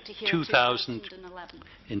just in like to hear 2011.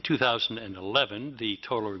 In 2011, the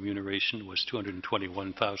total remuneration was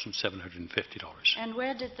 $221,750. And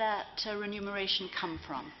where did that remuneration come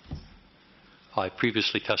from? I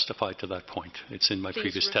previously testified to that point. It's in my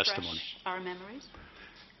previous testimony. Please refresh our memories.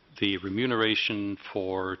 The remuneration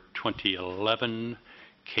for 2011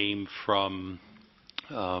 came from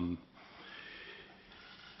the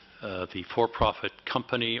for-profit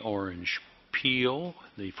company Orange Peel,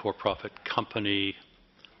 the for-profit company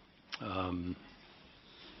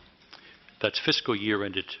that's fiscal year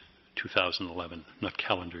ended 2011, not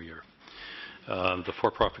calendar year. The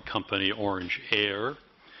for-profit company Orange Air,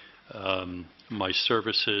 my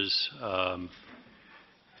services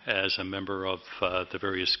as a member of the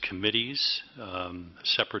various committees,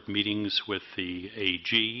 separate meetings with the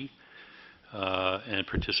AG, and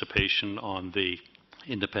participation on the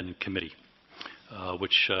independent committee,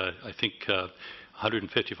 which I think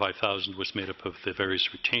 $155,000 was made up of the various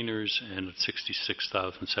retainers, and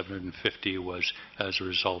 $66,750 was as a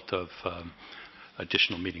result of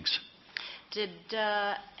additional meetings. Did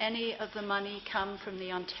any of the money come from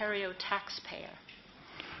the Ontario taxpayer?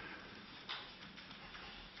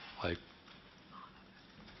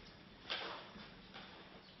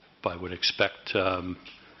 I would expect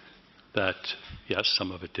that, yes,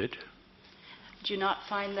 some of it did. Do you not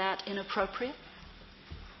find that inappropriate?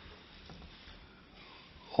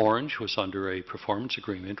 Orange was under a performance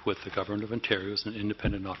agreement with the Government of Ontario as an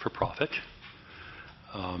independent not-for-profit.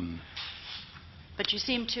 But you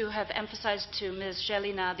seem to have emphasized to Ms.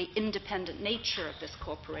 Gelina the independent nature of this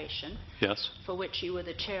corporation. Yes. For which you were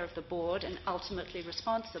the chair of the board and ultimately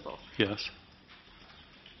responsible. Yes.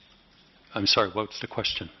 I'm sorry, what's the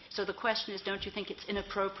question? So the question is, don't you think it's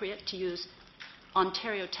inappropriate to use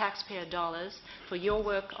Ontario taxpayer dollars for your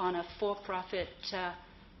work on a for-profit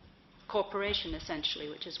corporation, essentially,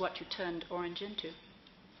 which is what you turned Orange into?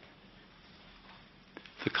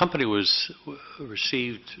 The company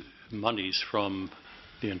received monies from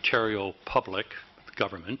the Ontario public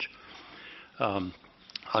government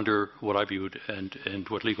under what I viewed and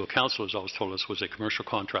what legal counsel has always told us was a commercial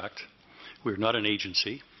contract. We're not an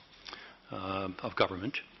agency of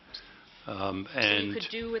government. So you could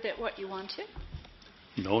do with it what you wanted?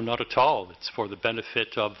 No, not at all. It's for the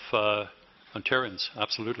benefit of Ontarians,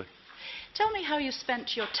 absolutely. Tell me how you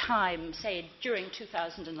spent your time, say, during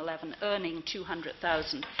 2011, earning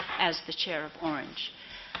 $200,000 as the chair of Orange.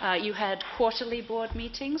 You had quarterly board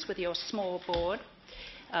meetings with your small board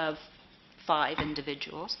of 5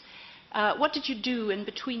 individuals. What did you do in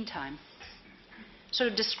between time? Sort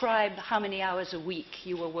of describe how many hours a week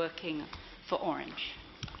you were working for Orange.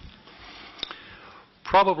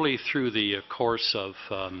 Probably through the course of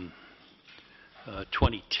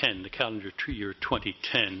 2010, the calendar year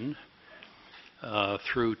 2010,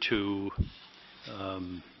 through to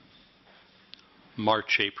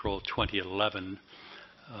March, April 2011,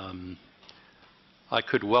 I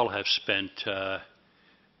could well have spent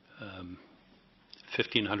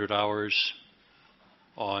 1,500 hours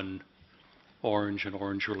on Orange and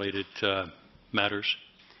Orange-related matters.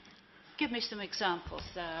 Give me some examples.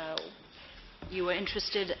 You were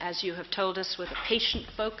interested, as you have told us, with a patient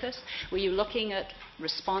focus. Were you looking at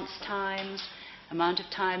response times, amount of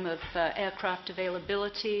time of aircraft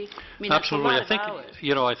availability? I mean, absolutely. That's a lot of hours.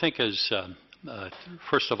 I think as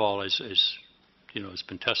first of all, as has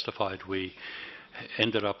been testified, we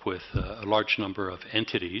ended up with a large number of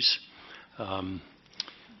entities,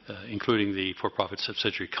 including the for-profit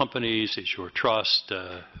subsidiary companies, Issuer Trust,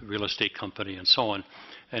 real estate company, and so on.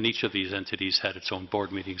 And each of these entities had its own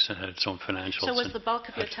board meetings and had its own financials. So was the bulk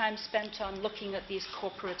of your time spent on looking at these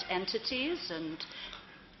corporate entities and...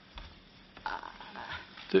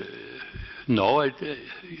 No,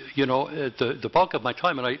 the bulk of my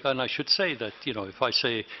time, and I should say that, if I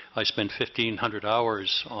say I spent 1,500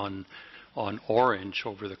 hours on Orange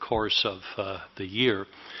over the course of the year,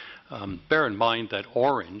 bear in mind that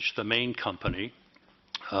Orange, the main company,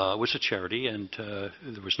 was a charity, and there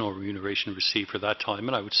was no remuneration received for that time.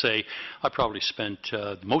 And I would say I probably spent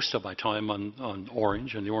most of my time on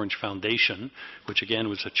Orange and the Orange Foundation, which again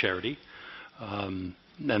was a charity, and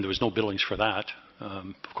there was no billings for that,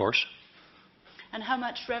 of course. And how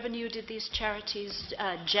much revenue did these charities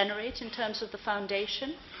generate in terms of the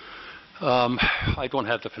foundation? I don't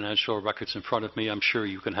have the financial records in front of me. I'm sure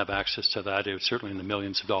you can have access to that. It was certainly in the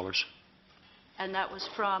millions of dollars. And that was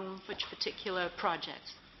from which particular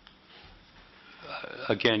projects?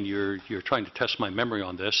 Again, you're trying to test my memory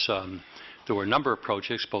on this. There were a number of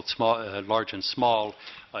projects, both small, large and small.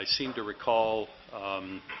 I seem to recall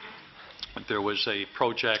there was a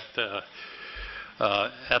project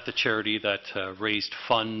at the charity that raised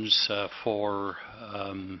funds for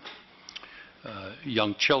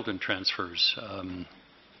young children transfers.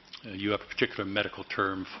 You have a particular medical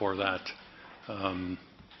term for that,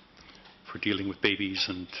 for dealing with babies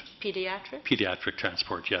and Pediatric? Pediatric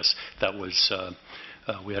transport, yes. That was,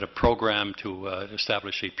 we had a program to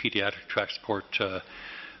establish a pediatric transport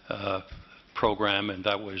program, and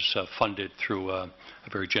that was funded through a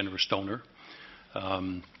very generous donor.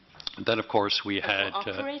 Then, of course, we had...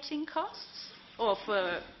 For operating costs or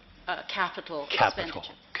for capital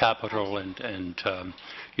Capital expenditure? and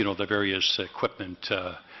you know, the various equipment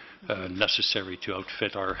necessary to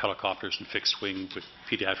outfit our helicopters and fixed wing with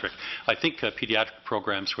pediatric. I think pediatric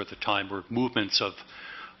programs were at the time where movements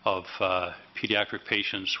of pediatric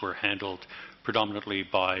patients were handled predominantly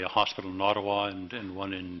by a hospital in Ottawa and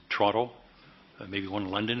one in Toronto, maybe one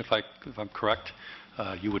in London if I'm correct.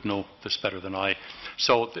 You would know this better than I.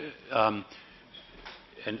 So,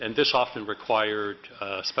 and this often required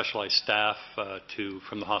specialized staff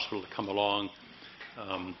from the hospital to come along.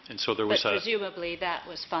 And so there was but presumably that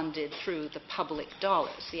was funded through the public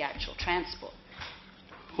dollars, the actual transport.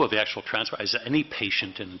 Well, the actual transport, as any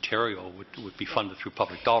patient in Ontario would be funded through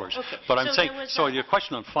public dollars. Okay. But I'm So saying, there was so your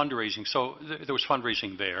question on fundraising, so there was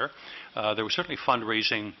fundraising there. There was certainly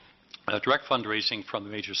fundraising, direct fundraising from the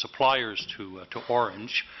major suppliers to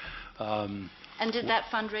Orange. And did that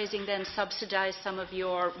fundraising then subsidize some of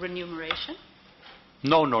your remuneration?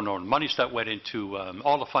 No. Monies that went into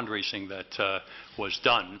all the fundraising that was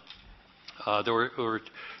done. There were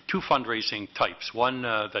two fundraising types. One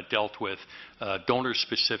that dealt with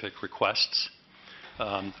donor-specific requests,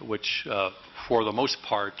 which for the most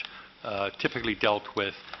part typically dealt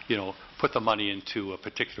with, you know, put the money into a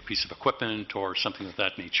particular piece of equipment or something of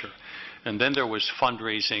that nature. And then there was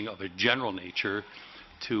fundraising of a general nature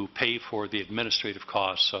to pay for the administrative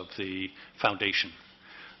costs of the foundation.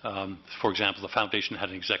 For example, the foundation had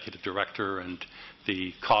an executive director, and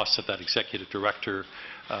the costs of that executive director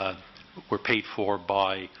were paid for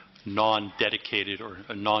by non-dedicated or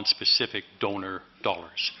non-specific donor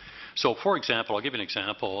dollars. So, for example, I'll give you an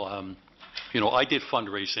example. You know, I did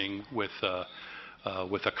fundraising with a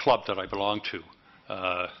club that I belonged to.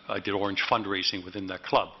 I did Orange fundraising within that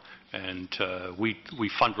club. And we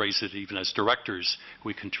fundraised it even as directors.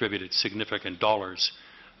 We contributed significant dollars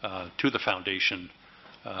to the foundation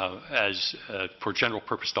as for general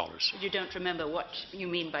purpose dollars. You don't remember what you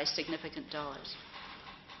mean by significant dollars?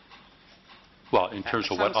 Well, in terms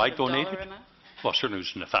of what I donated? Dollar amount? Well, certainly it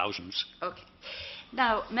was in the thousands. Okay.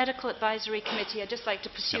 Now, Medical Advisory Committee, I'd just like to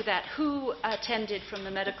pursue that. Who attended from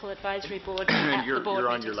the Medical Advisory Board at the board You're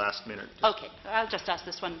on meetings? your last minute. Okay, I'll just ask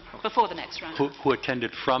this one before the next round. Who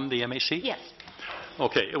attended from the MAC? Yes.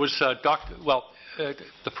 Okay, it was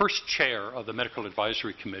the first chair of the Medical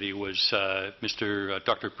Advisory Committee was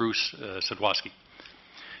Dr. Bruce Sadwowski.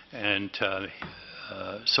 And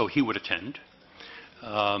so he would attend.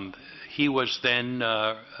 He was then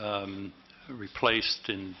replaced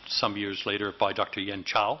in some years later by Dr. Yen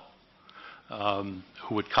Chow,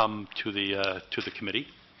 who would come to the committee.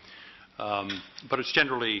 But it's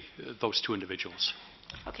generally those two individuals.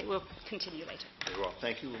 Okay, we'll continue later. Very well.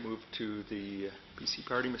 Thank you. We'll move to the PC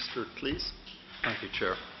party. Mr. Please. Thank you,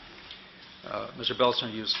 Chair. Mr.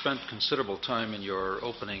 Beltzner, you spent considerable time in your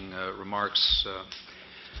opening remarks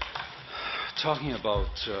talking about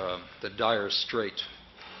the dire strait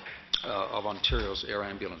of Ontario's air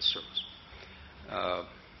ambulance service.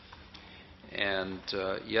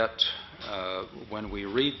 Yet, when we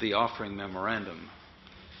read the offering memorandum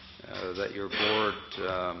that your board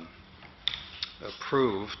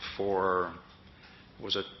approved for,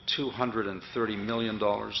 was it $230 million,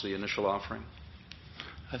 the initial offering?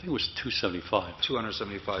 I think it was 275.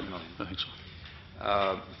 275 million. I think so.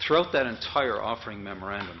 Throughout that entire offering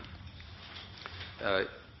memorandum,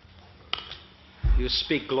 you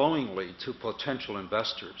speak glowingly to potential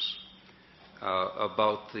investors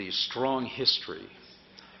about the strong history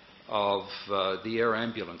of the air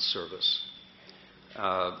ambulance service,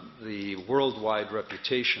 the worldwide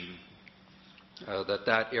reputation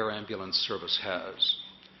that air ambulance service has.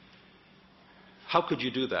 How could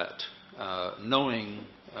you do that, knowing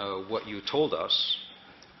what you told us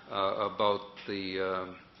about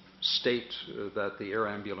the state that the air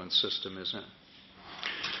ambulance system is in?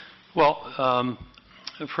 Well,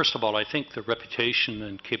 First of all, I think the reputation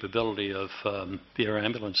and capability of the air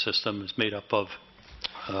ambulance system is made up of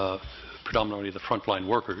predominantly the frontline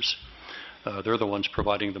workers. They're the ones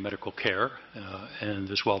providing the medical care and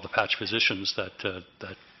as well the patch physicians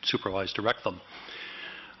that supervise, direct them.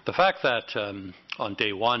 The fact that on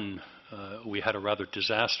day one we had a rather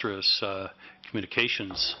disastrous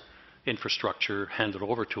communications infrastructure handed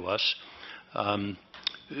over to us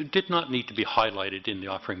did not need to be highlighted in the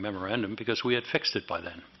offering memorandum because we had fixed it by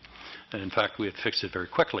then. And in fact, we had fixed it very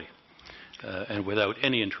quickly and without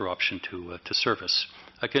any interruption to service.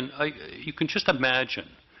 You can just imagine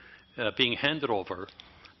being handed over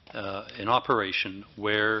an operation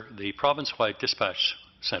where the province-wide dispatch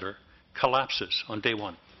center collapses on day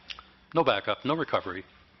one. No backup, no recovery.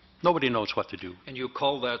 Nobody knows what to do. And you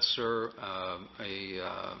call that, sir,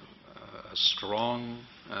 a strong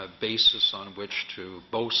basis on which to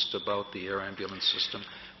boast about the air ambulance system,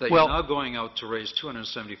 that you're now going out to raise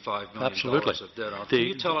 $275 million absolutely. Of debt offering. Can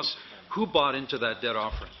you tell us who bought into that debt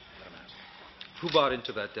offering? Who bought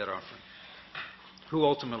into that debt offering? Who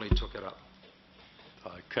ultimately took it up?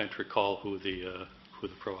 I can't recall who the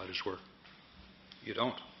providers were. You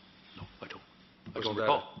don't? No, I don't. Wasn't that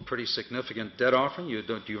a pretty significant debt offering?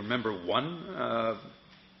 Do you remember one?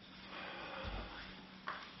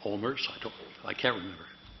 Olmers? I can't remember.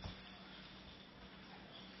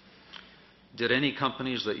 Did any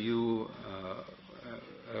companies that you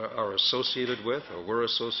are associated with or were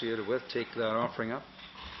associated with take that offering up?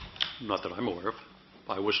 Not that I'm aware of.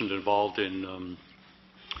 I wasn't involved in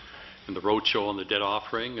the roadshow on the debt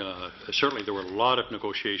offering. Certainly there were a lot of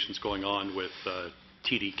negotiations going on with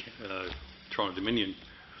TD, Toronto Dominion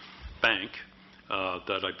Bank,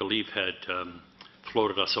 that I believe had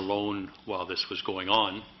floated us a loan while this was going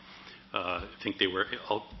on. I think they were,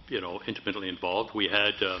 intimately involved. We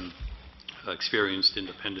had experienced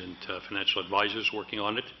independent financial advisors working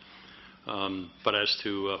on it. But as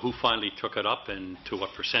to who finally took it up and to what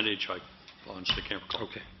percentage, I honestly can't recall.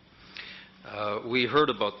 Okay. We heard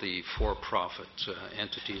about the for-profit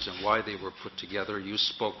entities and why they were put together. You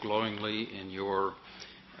spoke glowingly in your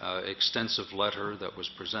extensive letter that was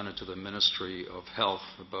presented to the Ministry of Health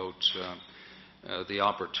about the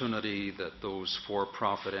opportunity that those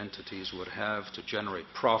for-profit entities would have to generate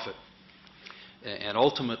profit and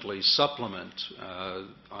ultimately supplement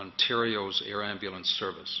Ontario's air ambulance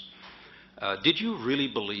service. Did you really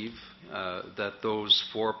believe that those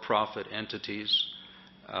for-profit entities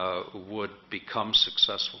would become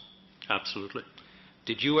successful? Absolutely.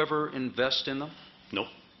 Did you ever invest in them? No.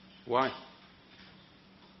 Why?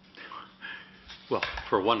 Well,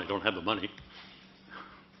 for one, I don't have the money.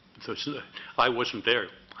 So I wasn't there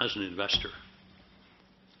as an investor.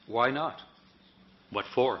 Why not? What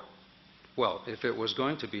for? Well, if it was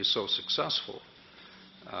going to be so successful,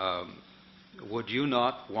 would you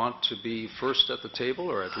not want to be first at the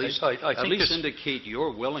table, or at least indicate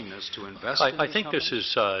your willingness to invest in I think this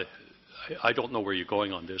is, I don't know where you're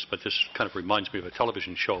going on this, but this kind of reminds me of a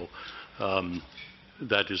television show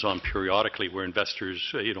that is on periodically where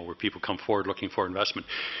investors, where people come forward looking for investment.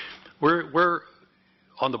 We're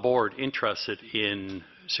on the board interested in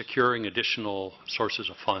securing additional sources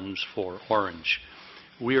of funds for Orange.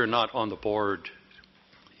 We are not on the board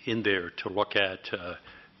in there to look at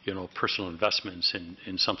personal investments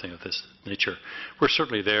in something of this nature. We're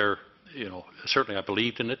certainly there, certainly I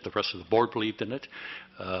believed in it, the rest of the board believed in it.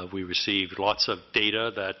 We received lots of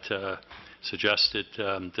data that suggested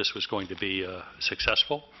this was going to be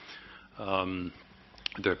successful.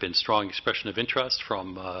 There have been strong expression of interest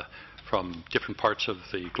from different parts of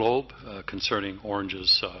the globe concerning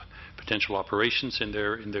Orange's potential operations in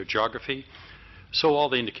their geography. So all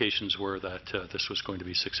the indications were that this was going to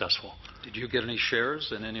be successful. Did you get any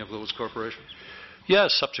shares in any of those corporations?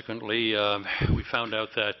 Yes, subsequently we found out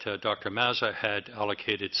that Dr. Mazza had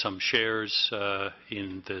allocated some shares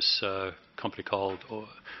in this company called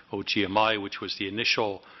OGMI, which was the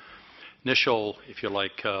initial, if you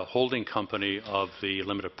like, holding company of the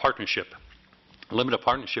limited partnership. A limited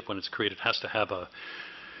partnership, when it's created, has to have a,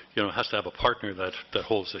 partner that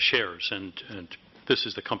holds the shares, and this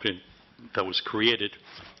is the company that was created,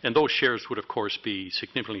 and those shares would of course be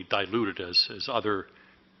significantly diluted as other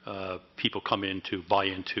people come in to buy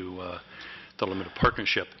into the limited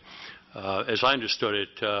partnership. As I understood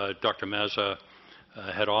it, Dr. Mazza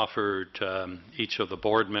had offered each of the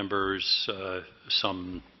board members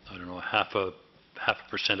some, half a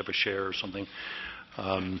percent of a share or something.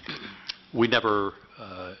 We never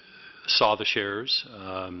saw the shares.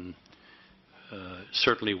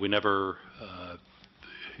 Certainly we never,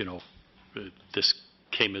 this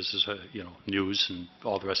came as news and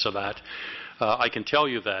all the rest of that. I can tell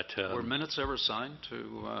you that... Were minutes ever signed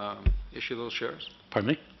to issue those shares?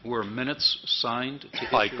 Pardon me? Were minutes signed to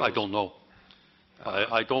issue I those? don't know.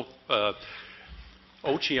 I don't...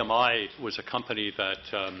 OGMI was a company that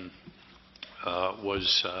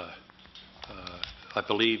was, I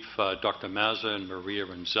believe, Dr. Mazza and Maria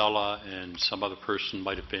Renzella and some other person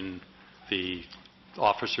might have been the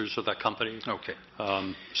officers of that company. Okay.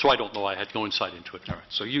 So I don't know. I had no insight into it. All right.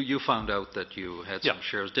 So you found out that you had some Yeah.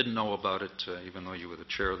 shares, didn't know about it, even though you were the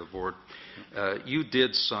chair of the board. You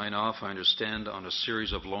did sign off, I understand, on a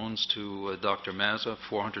series of loans to Dr. Mazza,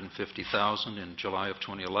 $450,000 in July of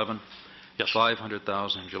 2011. Yes.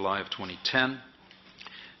 $500,000 in July of 2010.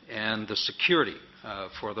 And the security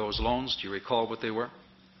for those loans, do you recall what they were?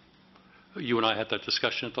 You and I had that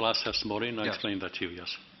discussion at the last testimony, and I Yes. explained that to you,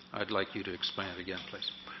 yes. I'd like you to explain it again,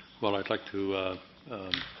 please. Well, I'd like to,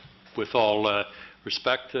 with all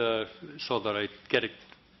respect, so that I get it.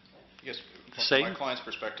 Yes, Say? from my client's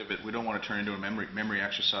perspective, we don't want to turn into a memory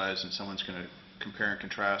exercise and someone's going to compare and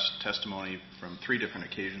contrast testimony from 3 different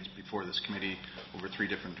occasions before this committee over 3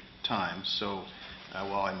 different times. So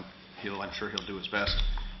while I'm sure he'll do his best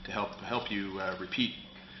to help you repeat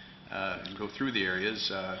and go through the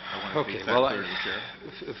areas, I want to make that clear to the chair.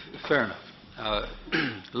 Fair enough.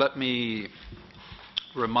 Let me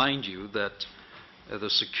remind you that the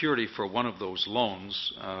security for one of those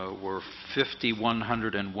loans were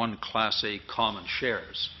 5,101 Class A common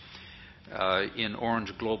shares in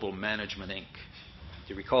Orange Global Management, Inc.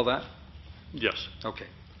 Do you recall that? Yes. Okay.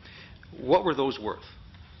 What were those worth?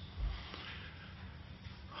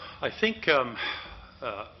 I think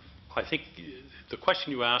the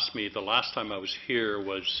question you asked me the last time I was here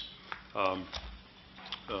was,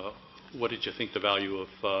 what did you think the value of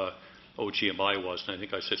OGMI was? And I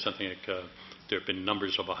think I said something like there have been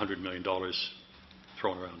numbers of $100 million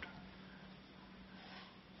thrown around.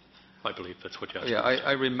 I believe that's what you asked me. Yeah,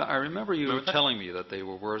 I remember you Remember that? telling me that they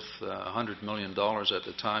were worth $100 million at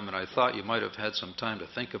the time, and I thought you might have had some time to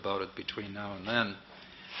think about it between now and then,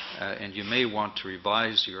 and you may want to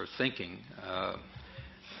revise your thinking.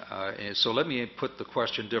 So let me put the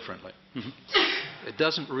question differently. Mm-hmm. It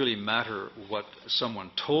doesn't really matter what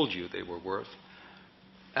someone told you they were worth.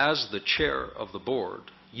 As the chair of the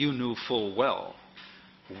board, you knew full well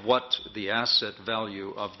what the asset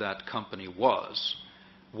value of that company was.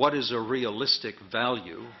 What is a realistic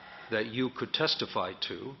value that you could testify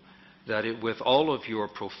to that with all of your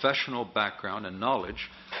professional background and knowledge,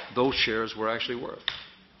 those shares were actually worth?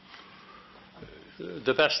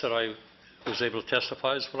 The best that I was able to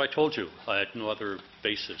testify is what I told you. I had no other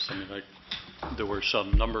basis. I mean, there were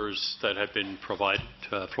some numbers that had been provided,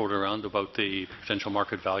 floated around about the potential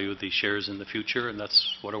market value of these shares in the future, and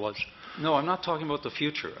that's what it was. No, I'm not talking about the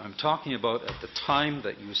future. I'm talking about at the time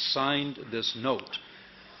that you signed this note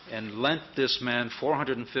and lent this man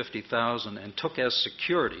 $450,000 and took as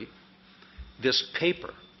security this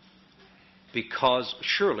paper, because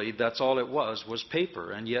surely that's all it was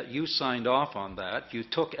paper, and yet you signed off on that. You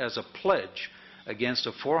took as a pledge against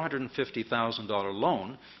a $450,000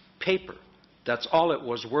 loan paper. That's all it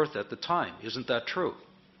was worth at the time. Isn't that true?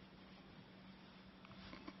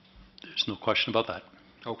 There's no question about that.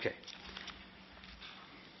 Okay.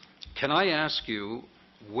 Can I ask you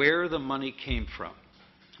where the money came from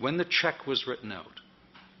when the check was written out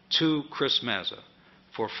to Chris Mazza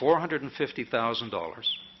for $450,000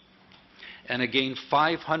 and again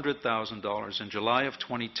 $500,000 in July of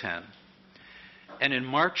 2010, and in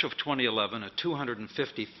March of 2011 a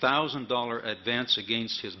 $250,000 advance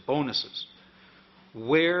against his bonuses?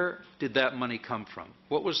 Where did that money come from?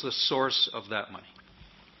 What was the source of that money?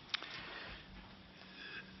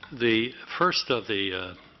 The first of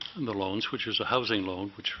the loans, which was a housing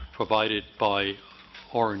loan, which was provided by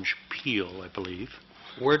Orange Peel, I believe.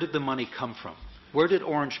 Where did the money come from? Where did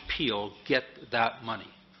Orange Peel get that money?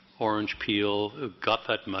 Orange Peel got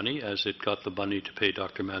that money as it got the money to pay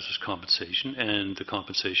Dr. Mazza's compensation, and the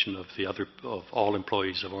compensation of all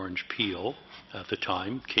employees of Orange Peel at the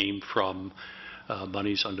time came from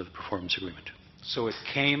monies under the performance agreement. So it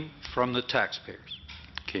came from the taxpayers?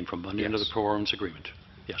 Came from money Yes. under the performance agreement,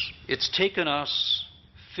 yes. It's taken us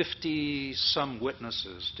 50-some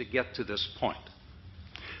witnesses to get to this point.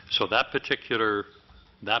 So that particular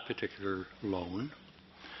loan,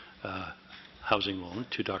 housing loan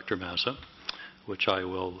to Dr. Mazza, which I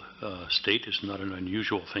will state is not an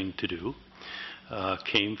unusual thing to do,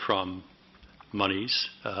 came from monies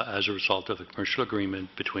as a result of the commercial agreement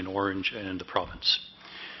between Orange and the province.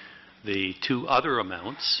 The 2 other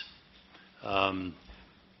amounts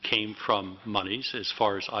came from monies, as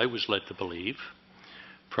far as I was led to believe,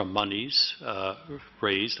 from monies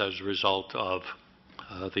raised as a result of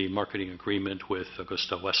the marketing agreement with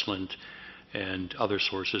Augusta Westland and other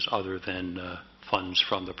sources other than funds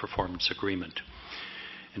from the performance agreement.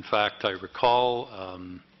 In fact, I recall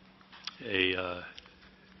a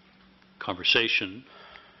conversation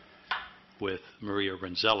with Maria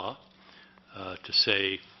Renzella to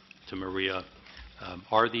say to Maria,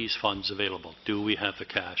 are these funds available? Do we have the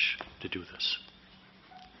cash to do this?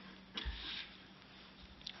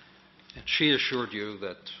 And she assured you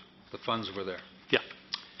that the funds were there. Yeah.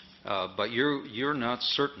 But you're not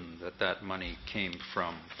certain that that money came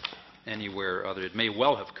from anywhere other. It may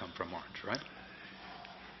well have come from Orange, right?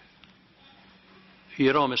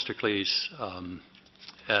 You know, Mr. Cleese,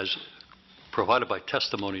 as provided by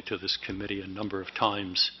testimony to this committee a number of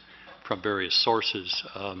times from various sources,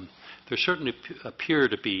 there certainly appear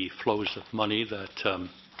to be flows of money that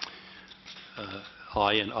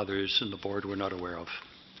I and others in the board were not aware of.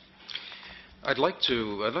 I'd like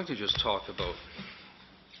to just talk about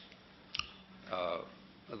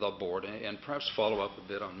the board and perhaps follow up a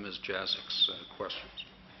bit on Ms. Jaczyk's questions.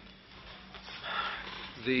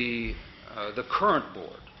 The current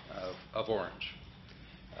board of Orange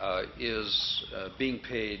is being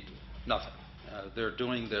paid nothing. They're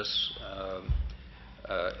doing this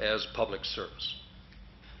as public service.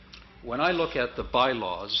 When I look at the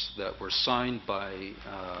bylaws that were signed by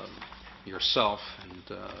yourself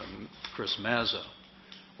and Chris Mazza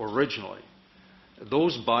originally,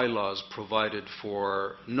 those bylaws provided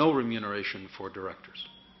for no remuneration for directors.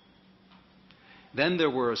 Then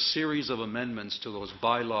there were a series of amendments to those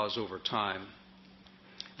bylaws over time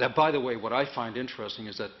that, by the way, what I find interesting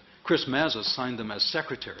is that Chris Mazza signed them as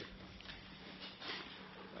secretary.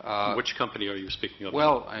 Which company are you speaking of?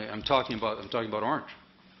 Well, I'm talking about Orange.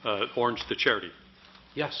 Orange, the charity.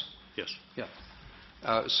 Yes. Yes. Yeah.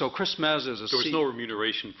 So Chris Mazza is a There was no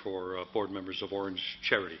remuneration for board members of Orange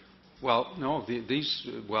Charity. Well, no.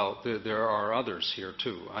 There are others here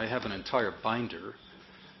too. I have an entire binder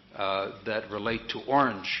that relate to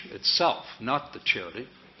Orange itself, not the charity,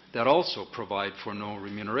 that also provide for no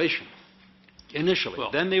remuneration initially.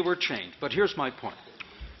 Well, then they were changed. But here's my point.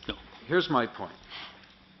 No. Here's my point.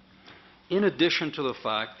 In addition to the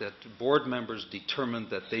fact that board members determined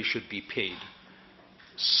that they should be paid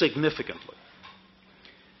significantly,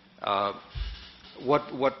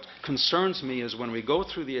 what concerns me is when we go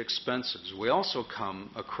through the expenses, we also come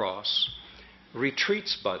across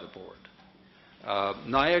retreats by the board.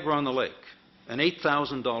 Niagara on the Lake, an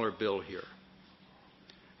 $8,000 bill here.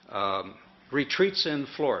 Retreats in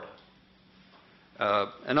Florida,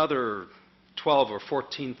 another $12,000 or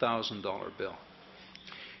 $14,000 bill.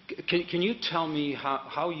 Can you tell me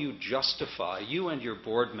how you justify, you and your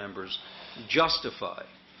board members justify,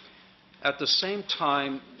 at the same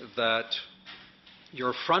time that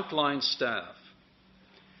your frontline staff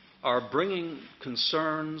are bringing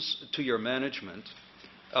concerns to your management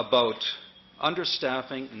about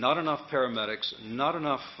understaffing, not enough paramedics, not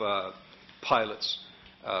enough pilots,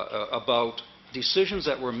 about decisions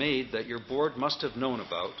that were made that your board must have known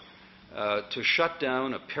about, to shut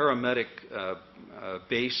down a paramedic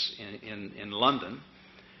base in London,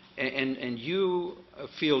 and you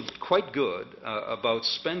feel quite good about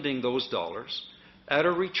spending those dollars at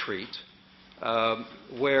a retreat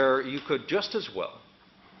where you could just as well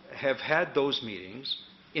have had those meetings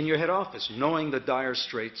in your head office, knowing the dire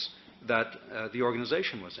straits that the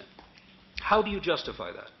organization was in. How do you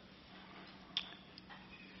justify that?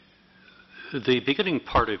 The beginning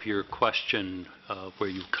part of your question, where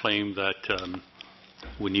you claim that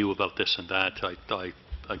we knew about this and that, I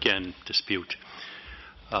again dispute.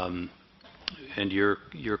 And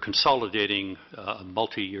you're consolidating a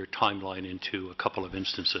multi-year timeline into a couple of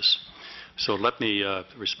instances. So let me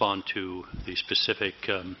respond to the specific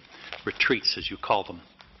retreats, as you call them.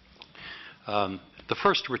 The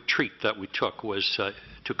first retreat that we took was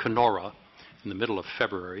to Kenora in the middle of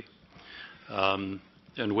February,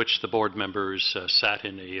 in which the board members sat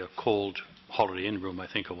in a cold Holiday Inn room, I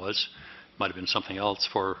think it was. Might have been something else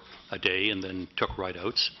for a day, and then took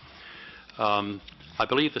ride-outs. I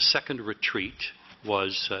believe the second retreat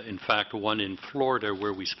was, in fact, one in Florida,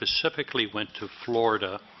 where we specifically went to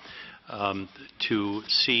Florida to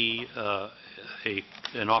see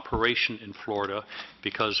an operation in Florida,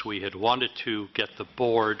 because we had wanted to get the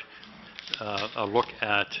board a look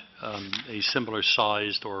at a similar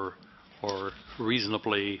sized or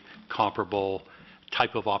reasonably comparable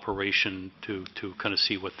type of operation to kind of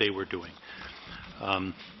see what they were doing.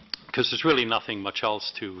 Because there's really nothing much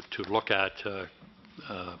else to look at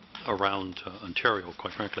around Ontario,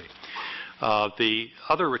 quite frankly. The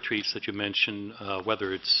other retreats that you mentioned,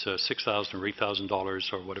 whether it's $6,000 or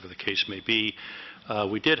 $8,000 or whatever the case may be,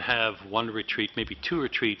 we did have one retreat, maybe two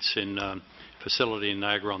retreats in facility in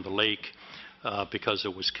Niagara-on-the-Lake because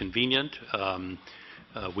it was convenient.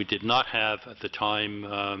 We did not have at the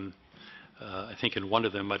time, I think in one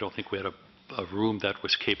of them, I don't think we had a room that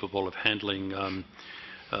was capable of handling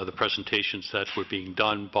the presentations that were being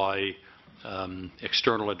done by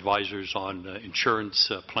external advisors on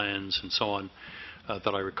insurance plans and so on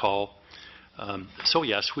that I recall. So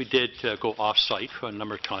yes, we did go off-site a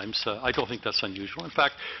number of times. I don't think that's unusual. In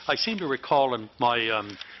fact, I seem to recall in my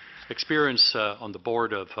experience on the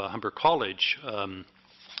board of Humber College,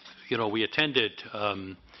 we attended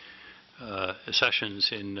sessions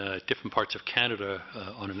in different parts of Canada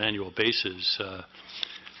on an annual basis,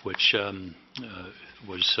 which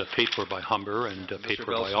was paid for by Humber and paid for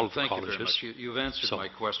by all of the colleges. Thank you very much. You've answered my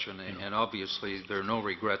question, and obviously there are no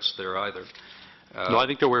regrets there either. No, I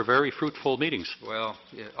think there were very fruitful meetings. Well,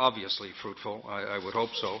 yeah, obviously fruitful. I would hope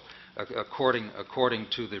so. According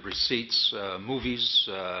to the receipts, movies,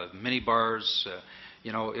 mini bars,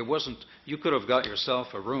 it wasn't. You could have got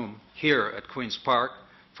yourself a room here at Queen's Park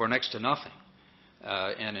for next to nothing.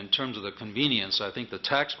 And in terms of the convenience, I think the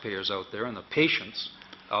taxpayers out there and the patients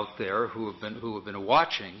out there who have been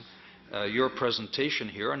watching your presentation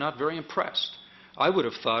here are not very impressed. I would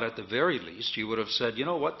have thought at the very least you would have said, you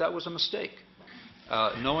know what, that was a mistake.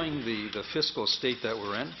 Knowing the fiscal state that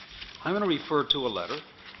we're in, I'm going to refer to a letter.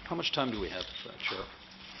 How much time do we have, Chair?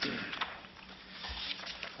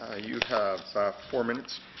 You have 4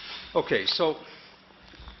 minutes. Okay, so,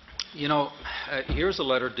 here's a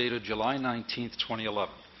letter dated July 19th,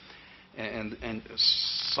 2011. And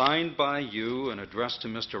signed by you and addressed to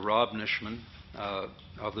Mr. Rob Nishman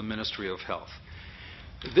of the Ministry of Health.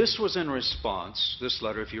 This was in response, this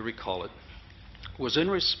letter, if you recall it, was in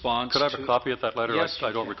response to... Could I have a copy of that letter? Yes,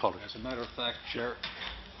 I don't recall it. As a matter of fact, Chair,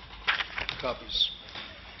 copies.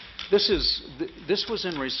 This was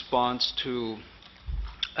in response to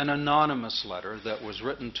an anonymous letter that was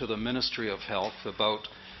written to the Ministry of Health about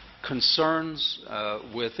concerns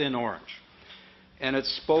within Orange. And it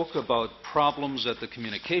spoke about problems at the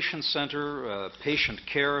communication center, patient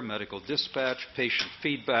care, medical dispatch, patient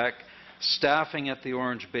feedback, staffing at the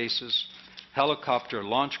Orange bases, helicopter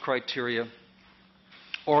launch criteria,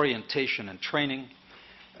 orientation and training,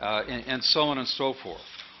 and so on and so forth.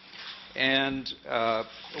 And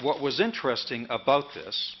what was interesting about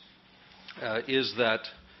this is that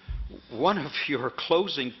one of your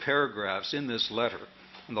closing paragraphs in this letter,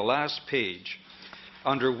 on the last page,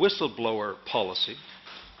 under whistleblower policy,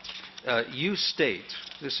 you state,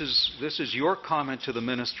 this is your comment to the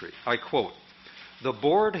ministry, I quote, "The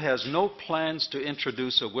board has no plans to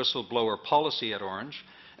introduce a whistleblower policy at Orange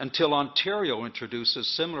until Ontario introduces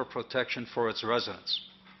similar protection for its residents.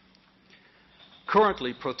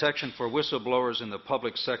 Currently, protection for whistleblowers in the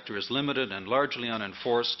public sector is limited and largely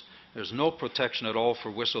unenforced. There's no protection at all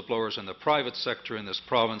for whistleblowers in the private sector in this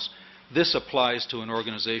province. This applies to an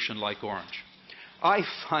organization like Orange." I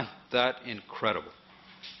find that incredible.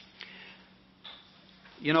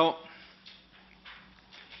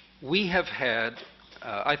 We have had,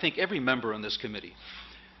 I think every member on this committee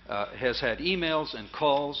has had emails and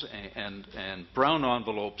calls and brown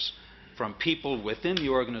envelopes from people within the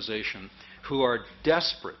organization who are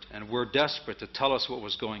desperate, and were desperate, to tell us what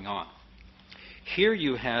was going on. Here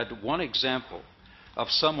you had one example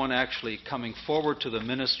of someone actually coming forward to the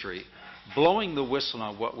ministry, blowing the whistle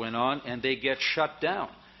on what went on, and they get shut down.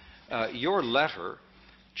 Your letter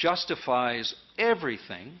justifies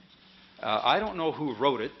everything. I don't know who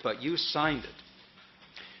wrote it, but you signed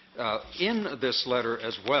it. In this letter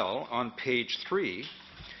as well, on page 3,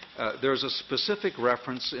 there's a specific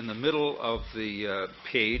reference in the middle of the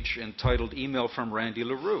page entitled Email from Randy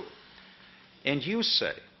LaRue. And you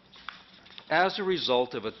say, "As a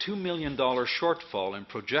result of a $2 million shortfall in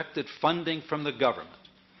projected funding from the government,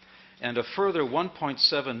 and a further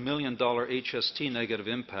 $1.7 million HST negative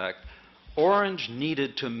impact, Orange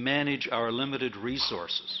needed to manage our limited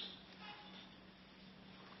resources."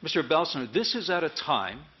 Mr. Beltzner, this is at a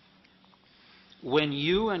time when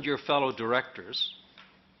you and your fellow directors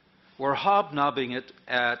were hobnobbing it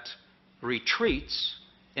at retreats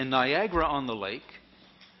in Niagara-on-the-Lake,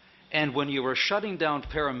 and when you were shutting down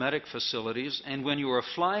paramedic facilities, and when you were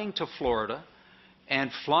flying to Florida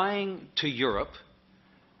and flying to Europe,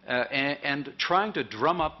 and trying to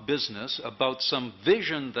drum up business about some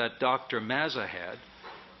vision that Dr. Mazza had,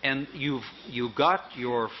 and you got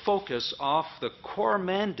your focus off the core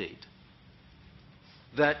mandate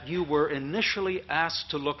that you were initially asked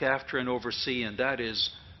to look after and oversee, and that is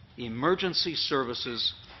emergency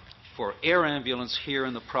services for air ambulance here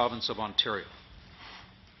in the province of Ontario.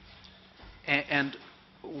 And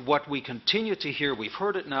what we continue to hear, we've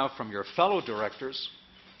heard it now from your fellow directors,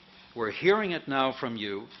 we're hearing it now from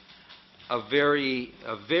you, a very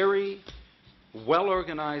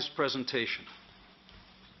well-organized presentation.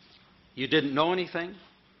 You didn't know anything.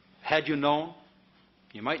 Had you known,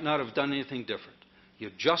 you might not have done anything different. You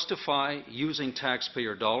justify using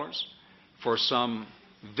taxpayer dollars for some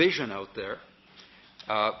vision out there.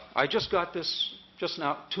 I just got this just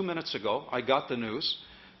now, 2 minutes ago, I got the news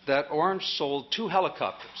that Orange sold 2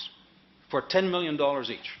 helicopters for $10 million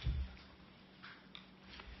each.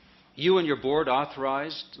 You and your board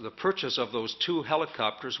authorized the purchase of those 2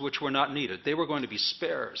 helicopters, which were not needed. They were going to be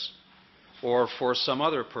spares or for some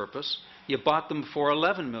other purpose. You bought them for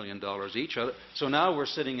 $11 million each. So now we're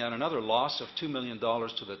sitting at another loss of $2 million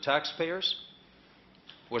to the taxpayers.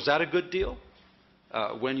 Was that a good deal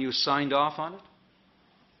when you signed off on it?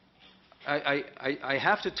 I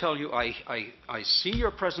have to tell you, I see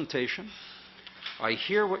your presentation. I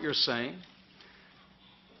hear what you're saying.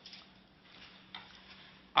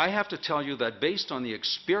 I have to tell you that based on the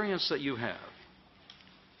experience that you have,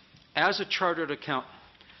 as a chartered accountant,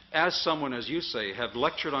 as someone, as you say, have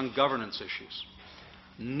lectured on governance issues,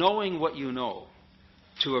 knowing what you know,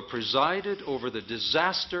 to have presided over the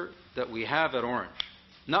disaster that we have at Orange,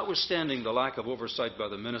 notwithstanding the lack of oversight by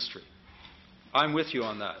the ministry. I'm with you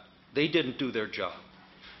on that. They didn't do their job.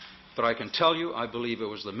 But I can tell you, I believe it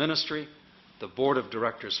was the ministry. The board of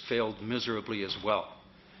directors failed miserably as well.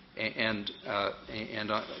 You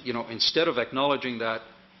know, instead of acknowledging that,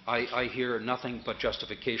 I hear nothing but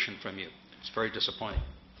justification from you. It's very disappointing.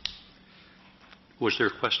 Was there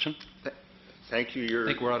a question? Thank you. I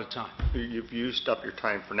think we're out of time. You've used up your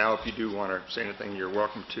time for now. If you do want to say anything, you're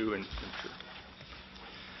welcome to.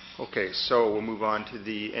 Okay, so we'll move on to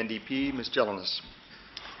the NDP. Ms. Jelinek.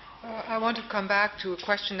 I want to come back to a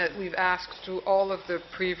question that we've asked to all of the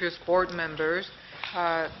previous board members.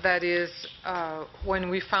 That is,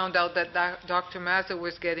 when we found out that Dr. Mazza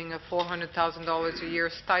was getting a $400,000 a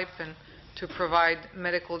year stipend to provide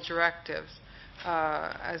medical directives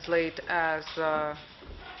as late as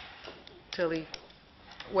till he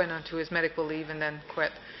went onto his medical leave and then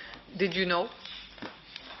quit. Did you know?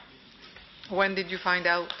 When did you find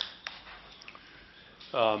out?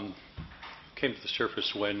 Came to the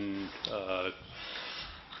surface when,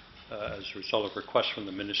 as a result of a request from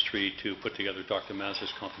the ministry to put together Dr.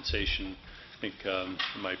 Mazza's compensation. I think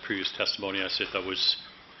in my previous testimony I said that was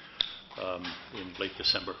in late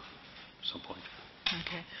December at some point.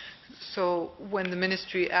 Okay. So when the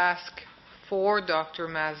ministry asked for Dr.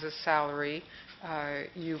 Mazza's salary,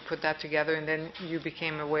 you put that together and then you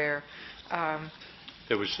became aware.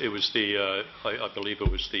 It was the I believe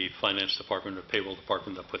it was the finance department or payroll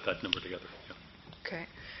department that put that number together. Yeah. Okay.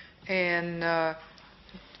 And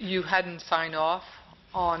you hadn't signed off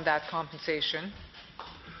on that compensation?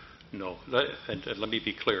 No. And let me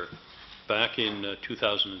be clear. Back in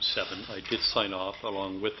 2007, I did sign off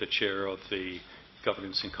along with the chair of the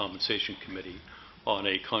Governance and Compensation Committee on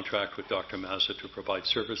a contract with Dr. Mazza to provide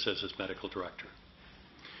services as medical director.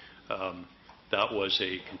 That was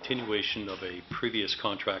a continuation of a previous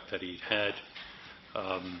contract that he had,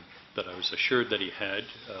 that I was assured that he had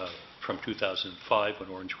from 2005 when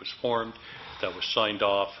Orange was formed. That was signed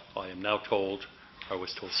off, I am now told, I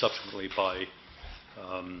was told subsequently by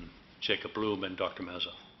Jacob Bloom and Dr.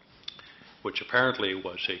 Mazza, which apparently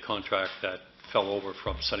was a contract that fell over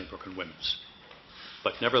from Sunnybrook and Women's.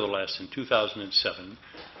 But nevertheless, in 2007,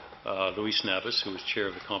 Luis Navas, who was chair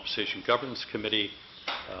of the Compensation Governance Committee,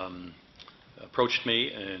 approached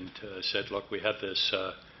me and said, look, we have this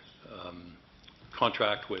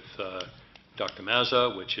contract with Dr.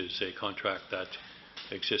 Mazza, which is a contract that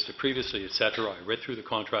existed previously, etc. I read through the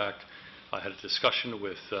contract. I had a discussion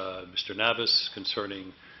with Mr. Navas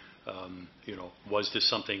concerning, was this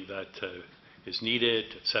something that is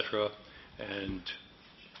needed, etc. And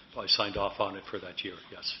I signed off on it for that year,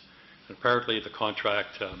 yes. And apparently the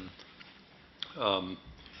contract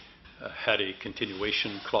had a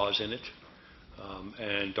continuation clause in it,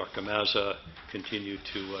 and Dr. Mazza continued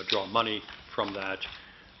to draw money from that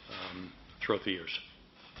throughout the years,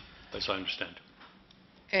 as I understand.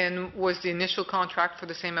 And was the initial contract for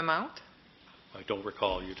the same amount? I don't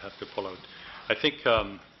recall. You'd have to pull out. I think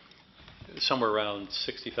somewhere around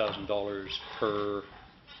 $60,000 per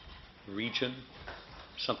region,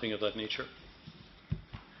 something of that nature.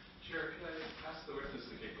 Chair, can I ask the witness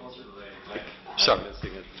to get closer to the mic? Sorry.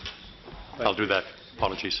 I'll do that.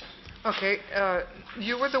 Apologies. Okay.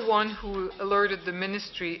 You were the one who alerted the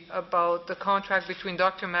ministry about the contract between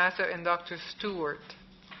Dr. Mazza and Dr. Stewart.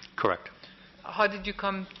 Correct. How did you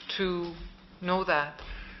come to know that?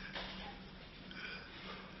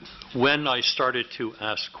 When I started to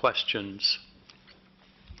ask questions,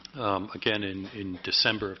 again in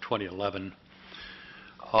December of 2011,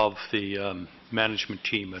 of the management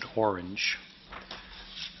team at Orange,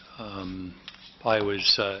 I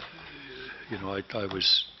was, I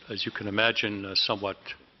was, as you can imagine, somewhat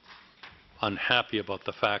unhappy about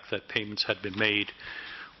the fact that payments had been made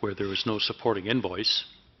where there was no supporting invoice.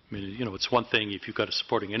 I mean, it's one thing if you've got a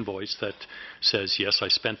supporting invoice that says, yes, I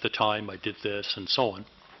spent the time, I did this, and so on,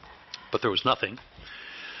 but there was nothing.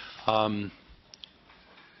 I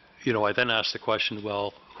then asked the question,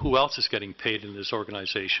 well, who else is getting paid in this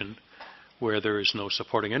organization where there is no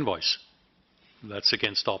supporting invoice? That's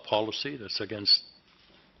against all policy, that's against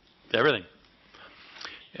everything.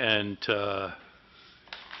 And there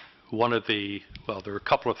were a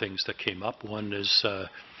couple of things that came up. One is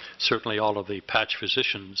certainly all of the patch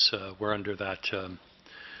physicians were under that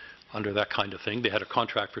kind of thing. They had a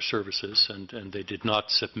contract for services, and they did not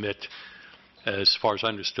submit, as far as I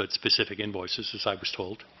understood, specific invoices, as I was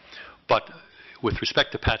told. But with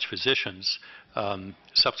respect to patch physicians,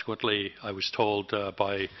 subsequently I was told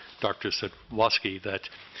by Dr. Sadwowski that,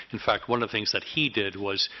 in fact, one of the things that he did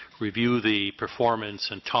was review the performance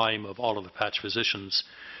and time of all of the patch physicians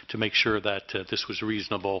to make sure that this was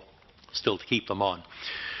reasonable still to keep them on.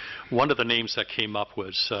 One of the names that came up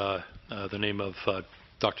was the name of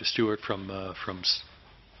Dr. Stewart from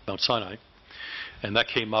Mount Sinai, and that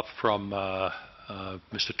came up from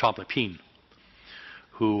Mr. Tom Lepine,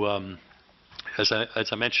 who, as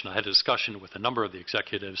I mentioned, I had a discussion with a number of the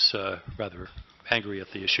executives, rather angry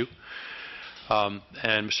at the issue. And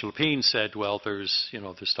Mr. Lepine said, well, there's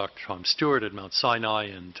Dr. Tom Stewart at Mount Sinai,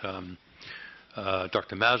 and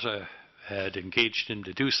Dr. Mazza had engaged him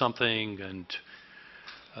to do something, and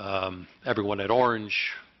everyone at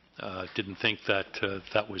Orange didn't think that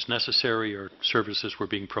that was necessary or services were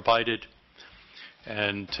being provided.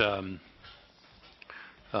 And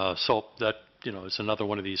so that, it's another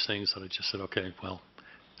one of these things that I just said, okay, well,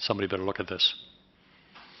 somebody better look at this.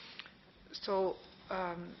 So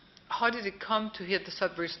how did it come to hit the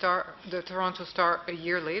Sudbury Star, the Toronto Star, a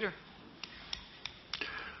year later?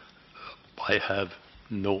 I have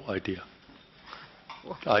no idea.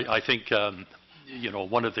 I think,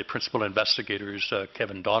 one of the principal investigators,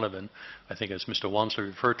 Kevin Donovan, I think as Mr. Wansley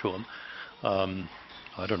referred to him,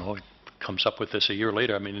 I don't know, comes up with this a year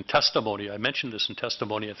later. I mean, in testimony, I mentioned this in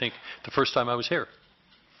testimony, I think, the first time I was here,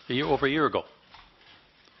 over a year ago.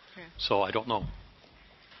 Okay. So I don't know.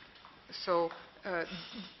 So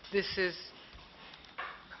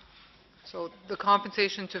so the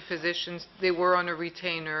compensation to physicians, they were on a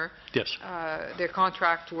retainer. Yes. Their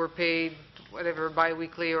contracts were paid, whatever,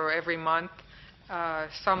 biweekly or every month.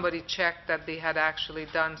 Somebody checked that they had actually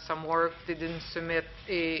done some work. They didn't submit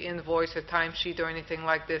an invoice, a timesheet, or anything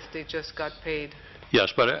like this. They just got paid.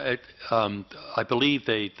 Yes, but I believe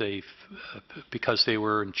they because they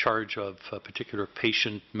were in charge of particular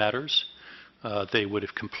patient matters, they would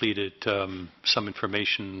have completed some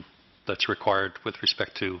information that's required with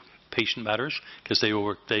respect to patient matters, because they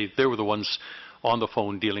were the ones on the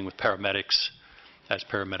phone dealing with paramedics, as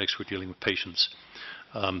paramedics were dealing with patients.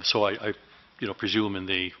 So I presume in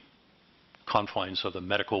the confines of the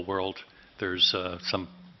medical world, there's some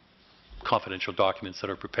confidential documents that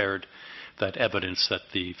are prepared that evidence that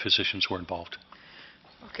the physicians were involved.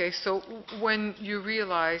 Okay, so when you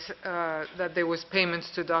realize that there was payments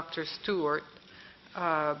to Dr. Stewart,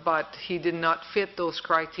 but he did not fit those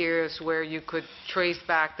criteria where you could trace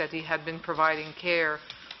back that he had been providing care,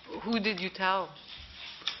 who did you tell?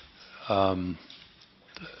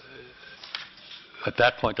 At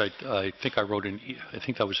that point, I think I wrote I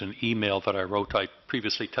think that was an email that I wrote. I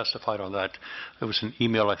previously testified on that. It was an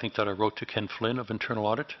email, I think, that I wrote to Ken Flynn of Internal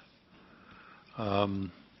Audit,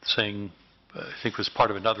 saying, I think it was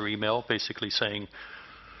part of another email, basically saying,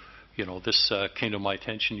 this came to my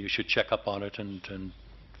attention, you should check up on it and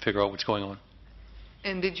figure out what's going on.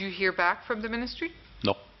 And did you hear back from the ministry?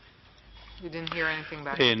 No. You didn't hear anything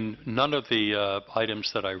back? In none of the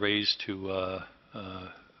items that I raised to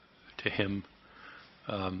him,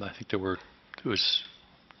 I think there was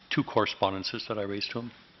 2 correspondences that I raised to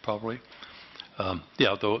him, probably.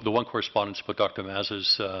 The one correspondence about Dr.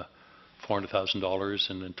 Mazza's $400,000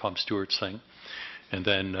 and then Tom Stewart's thing. And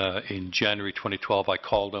then in January 2012, I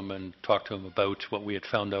called him and talked to him about what we had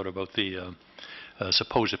found out about the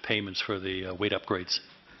supposed payments for the weight upgrades.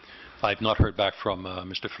 I've not heard back from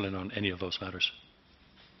Mr. Flynn on any of those matters.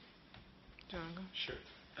 Sure.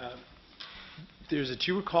 Do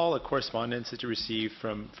you recall a correspondence that you received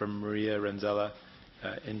from Maria Renzella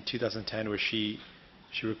in 2010 where she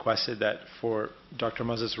she requested that for Dr.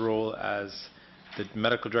 Mazza's role as the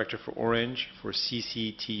medical director for Orange, for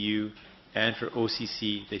CCTU, and for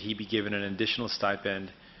OCC, that he be given an additional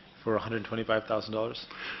stipend for $125,000?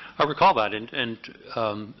 I recall that, and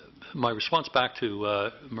my response back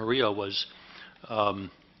to Maria was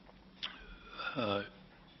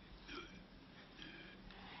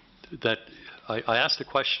that I asked the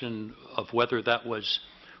question of whether that was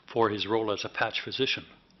for his role as a patch physician,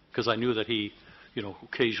 because I knew that he,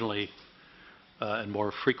 occasionally and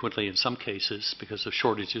more frequently in some cases, because of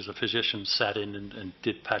shortages of physicians, sat in and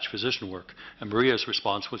did patch physician work. And Maria's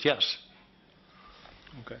response was yes.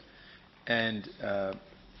 Okay. And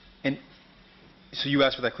so you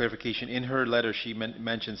asked for that clarification. In her letter, she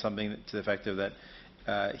mentioned something to the effect of that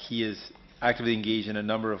he is actively engaged in a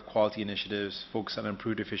number of quality initiatives focused on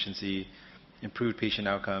improved efficiency, improved patient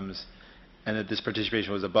outcomes, and that this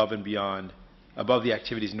participation was above and beyond, above the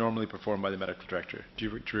activities normally performed by the medical director. Do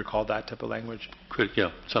you recall that type of language?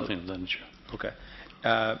 Yeah, something of that nature. Okay.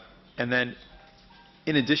 And then,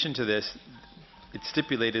 in addition to this, it's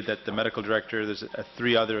stipulated that the medical director, there's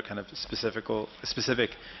three other kind of specific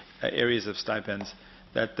areas of stipends,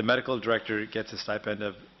 that the medical director gets a stipend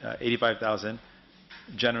of $85,000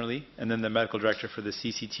 generally, and then the medical director for the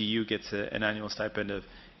CCTU gets an annual stipend of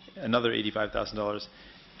another $85,000,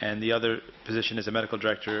 and the other position as a medical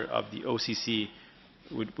director of the OCC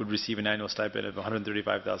would receive an annual stipend of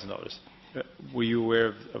 $135,000. Were you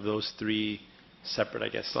aware of those three separate, I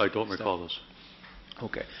guess? I don't recall those.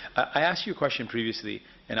 Okay. I asked you a question previously,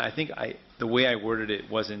 and I think the way I worded it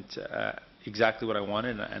wasn't exactly what I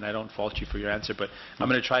wanted, and I don't fault you for your answer, but I'm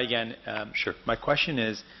going to try again. Sure. My question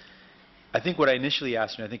is, I think what I initially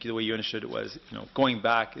asked you, and I think the way you understood it was, going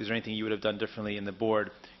back, is there anything you would have done differently in the board?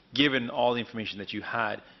 Given all the information that you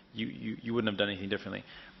had, you wouldn't have done anything differently.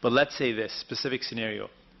 But let's say this specific scenario.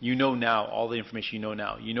 You know now, all the information you know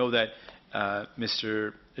now. You know that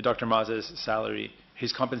Dr. Mazza's salary,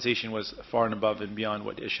 his compensation was far and above and beyond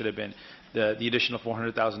what it should have been. The additional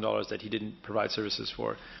 $400,000 that he didn't provide services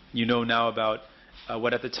for. You know now about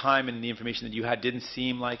what at the time and the information that you had didn't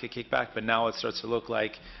seem like a kickback, but now it starts to look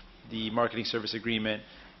like the marketing service agreement,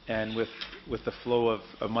 and with the flow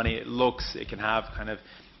of money, it can have kind of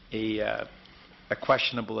a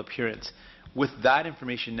questionable appearance. With that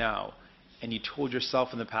information now, and you told yourself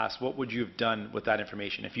in the past, what would you have done with that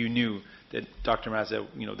information? If you knew that Dr. Mazza,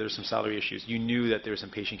 there's some salary issues, you knew that there were some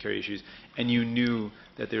patient care issues, and you knew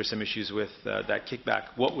that there were some issues with that kickback,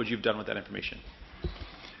 what would you have done with that information?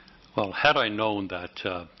 Well, had I known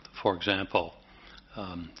that, for example,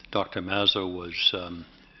 Dr. Mazza was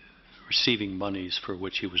receiving monies for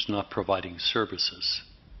which he was not providing services,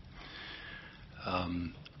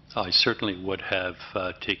 I certainly would have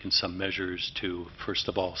taken some measures to, first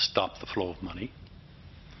of all, stop the flow of money,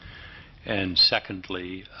 and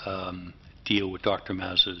secondly, deal with Dr.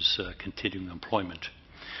 Mazza's continuing employment.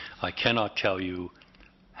 I cannot tell you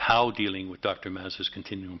how dealing with Dr. Mazza's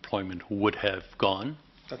continuing employment would have gone.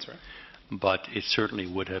 That's right. But it certainly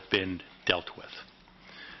would have been dealt with.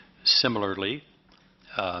 Similarly,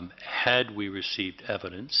 had we received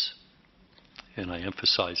evidence, and I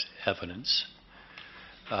emphasize evidence,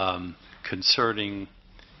 concerning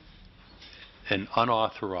an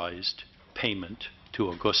unauthorized payment to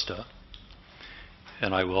Augusta,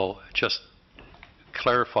 and I will just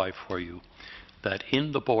clarify for you that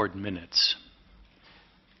in the board minutes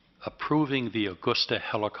approving the Augusta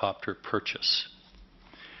helicopter purchase,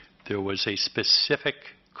 there was a specific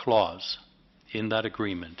clause in that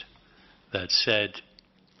agreement that said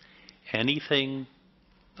anything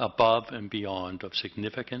above and beyond of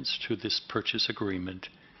significance to this purchase agreement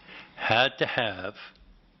had to have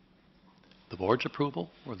the board's approval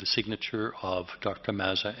or the signature of Dr.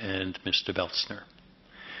 Mazza and Mr. Beltzner.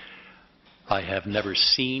 I have never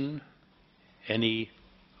seen any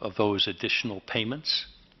of those additional payments.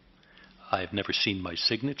 I have never seen my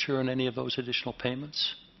signature on any of those additional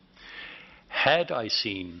payments. Had I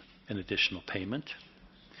seen an additional payment,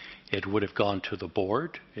 it would have gone to the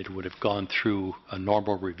board, it would have gone through a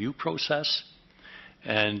normal review process,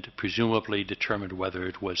 and presumably determined whether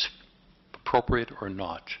it was appropriate or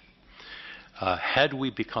not. Had we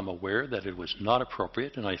become aware that it was not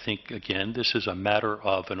appropriate, and I think, again, this is a matter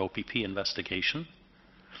of an OPP investigation,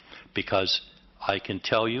 because I can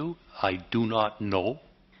tell you I do not know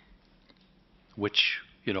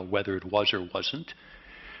whether it was or wasn't.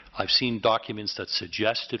 I've seen documents that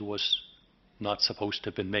suggest it was not supposed to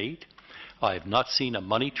have been made. I have not seen a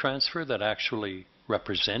money transfer that actually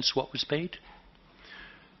represents what was paid.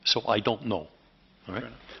 So I don't know. All right?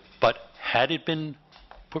 But had it been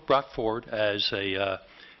brought forward as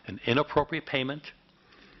an inappropriate payment,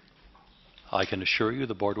 I can assure you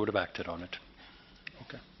the board would have acted on it.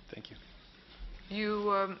 Okay, thank you.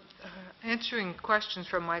 You, answering questions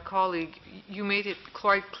from my colleague, you made it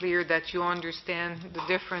quite clear that you understand the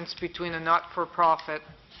difference between a not-for-profit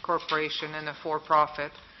corporation and a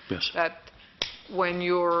for-profit. Yes. That when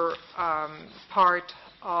you're part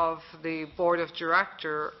of the board of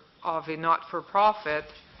director of a not-for-profit,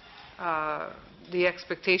 the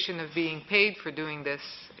expectation of being paid for doing this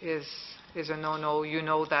is a no-no. You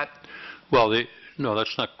know that. Well, no,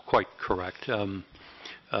 that's not quite correct.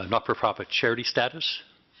 Not-for-profit charity status,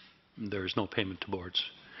 there is no payment to boards.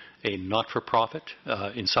 A not-for-profit,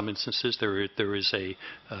 in some instances, there is a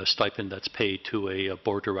stipend that's paid to a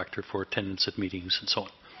board director for attendance at meetings and so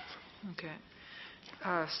on. Okay.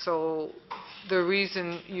 So the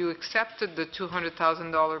reason you accepted the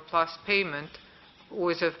 $200,000 plus payment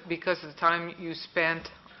was because of the time you spent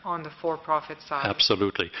on the for-profit side?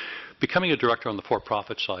 Absolutely. Becoming a director on the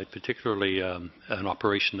for-profit side, particularly an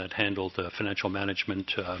operation that handled financial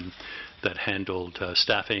management, that handled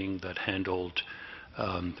staffing, that handled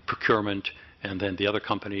procurement, and then the other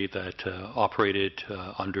company that operated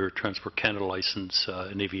under Transport Canada license,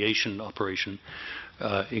 an aviation operation,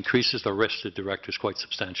 increases the risk to directors quite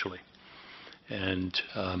substantially. And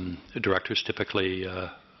the directors typically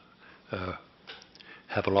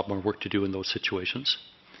have a lot more work to do in those situations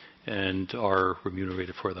and are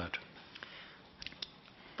remunerated for that.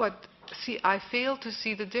 But see, I fail to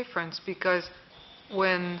see the difference, because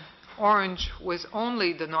when Orange was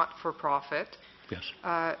only the not-for-profit, Yes.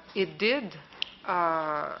 It did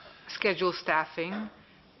schedule staffing.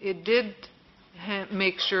 It did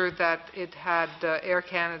make sure that it had Air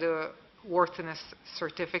Canada worthiness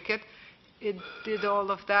certificate. It did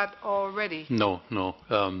all of that already. No.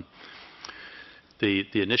 The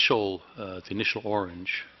initial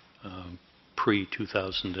Orange,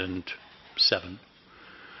 pre-2007,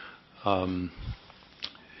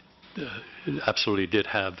 absolutely did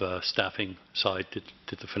have staffing side,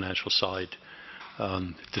 did the financial side,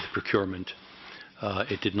 did the procurement.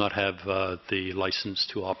 It did not have the license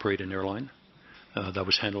to operate an airline. That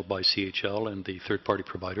was handled by CHL and the third-party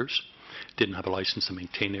providers. Didn't have a license to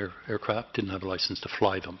maintain aircraft, didn't have a license to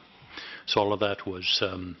fly them. So all of that was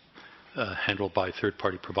handled by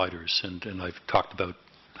third-party providers, and I've talked about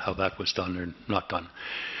how that was done or not done.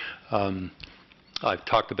 I've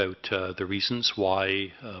talked about the reasons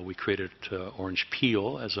why we created Orange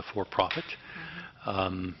Peel as a for-profit,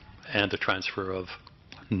 and the transfer of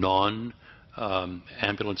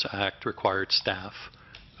non-Ambulance Act required staff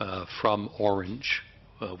from Orange,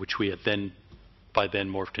 which we had by then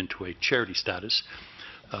morphed into a charity status,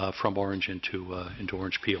 from Orange into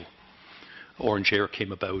Orange Peel. Orange Air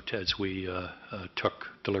came about as we took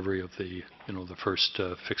delivery of the first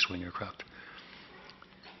fixed-wing aircraft.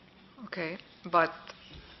 Okay, but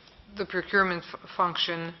the procurement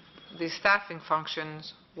function, the staffing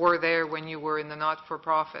functions were there when you were in the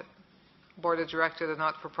not-for-profit. Board of director of the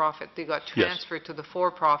not-for-profit, they got transferred to the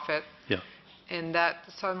for-profit, and that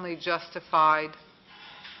suddenly justified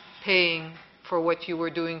paying for what you were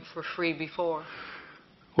doing for free before.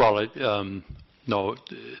 Well, no,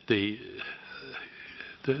 the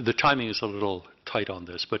timing is a little tight on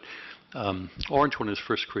this, but Orange, when it was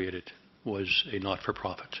first created, was a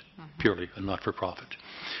not-for-profit, purely a not-for-profit.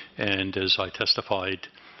 And as I testified,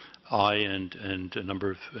 I and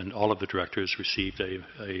all of the directors received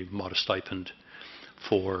a modest stipend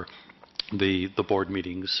for the board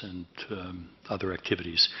meetings and other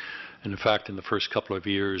activities. And in fact, in the first couple of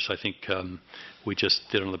years, I think we just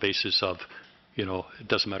did on the basis of, it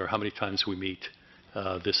doesn't matter how many times we meet,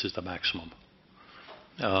 this is the maximum.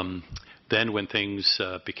 Then when things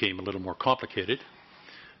became a little more complicated,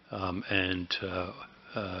 and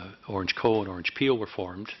Orange Co. and Orange Peel were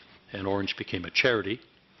formed, and Orange became a charity,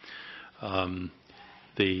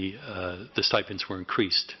 the stipends were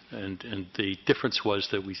increased. And the difference was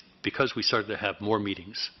that because we started to have more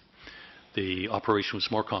meetings, the operation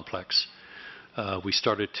was more complex, we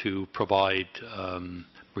started to provide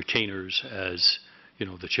retainers as,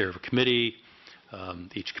 the chair of a committee,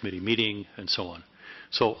 each committee meeting, and so on.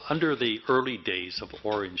 So under the early days of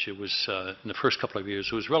Orange, it was, in the first couple of years,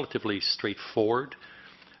 it was relatively straightforward.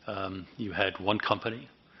 You had one company,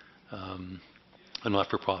 a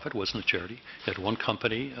not-for-profit, wasn't a charity. You had one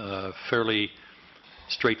company, fairly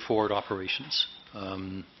straightforward operations.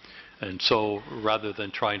 And so rather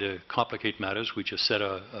than trying to complicate matters, we just set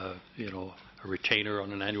a retainer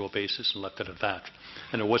on an annual basis and left it at that.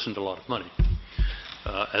 And it wasn't a lot of money.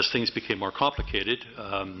 As things became more complicated,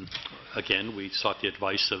 again, we sought the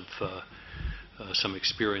advice of some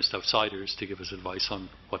experienced outsiders to give us advice on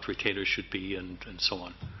what retainers should be and so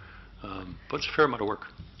on. But it's a fair amount of work.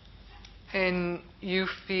 And you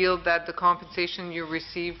feel that the compensation you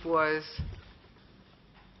received was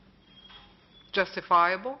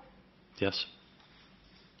justifiable? Yes.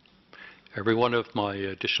 Every one of my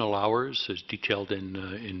additional hours is detailed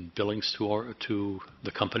in billings to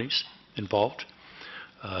the companies involved,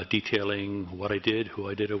 detailing what I did, who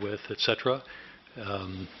I did it with, etc.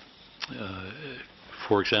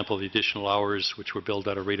 For example, the additional hours which were billed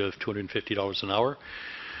at a rate of $250 an hour,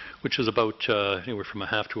 which is about anywhere from a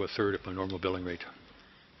half to a third of my normal billing rate.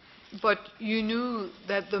 But you knew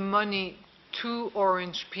that the money to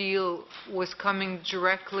Orange Peel was coming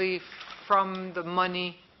directly from the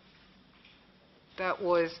money that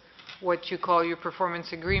was what you call your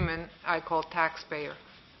performance agreement, I call taxpayer.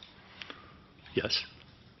 Yes.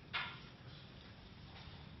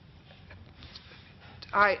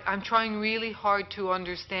 I'm trying really hard to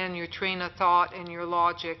understand your train of thought and your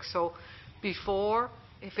logic. So before,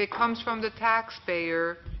 if it comes from the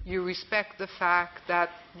taxpayer, you respect the fact that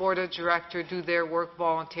board of directors do their work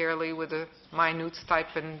voluntarily with a minute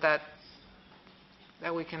stipend that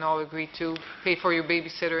we can all agree to, pay for your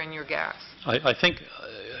babysitter and your gas. I think,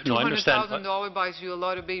 no, I understand. $200,000 buys you a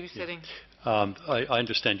lot of babysitting. I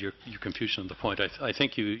understand your confusion on the point. I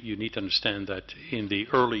think you need to understand that in the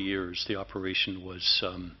early years, the operation was,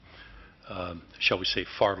 shall we say,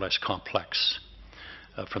 far less complex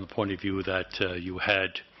from the point of view that you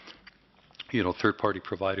had, third-party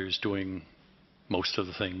providers doing most of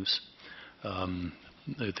the things.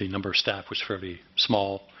 The number of staff was fairly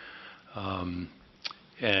small,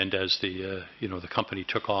 and as the company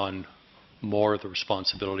took on more of the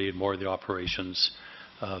responsibility and more of the operations,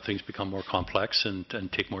 things become more complex and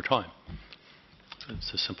take more time.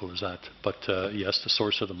 It's as simple as that. But yes, the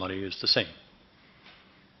source of the money is the same.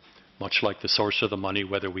 Much like the source of the money,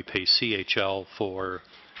 whether we pay CHL for,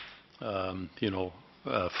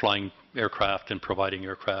 flying aircraft and providing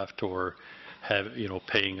aircraft, or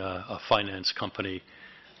paying a finance company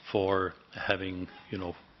for having,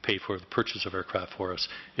 pay for the purchase of aircraft for us.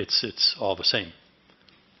 It's all the same.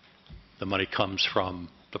 The money comes from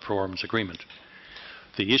the performance agreement.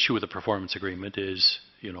 The issue with the performance agreement is,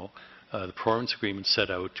 the performance agreement set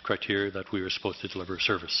out criteria that we were supposed to deliver a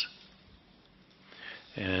service.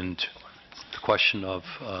 And the question of,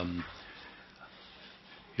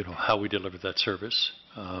 how we delivered that service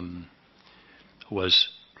was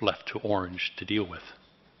left to Orange to deal with.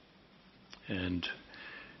 And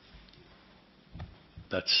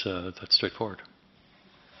that's straightforward.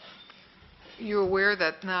 You're aware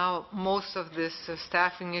that now most of this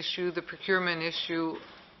staffing issue, the procurement issue,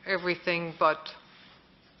 everything but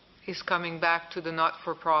is coming back to the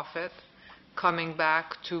not-for-profit, coming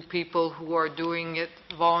back to people who are doing it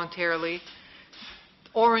voluntarily.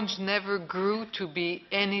 Orange never grew to be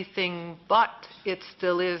anything but it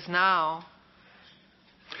still is now.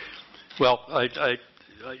 Well, I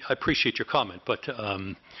appreciate your comment, but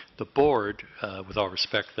the board, with all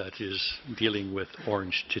respect, that is dealing with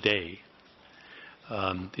Orange today,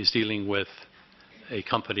 is dealing with a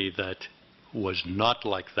company that was not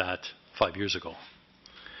like that 5 years ago.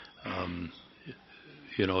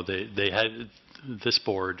 They had this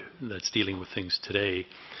board that's dealing with things today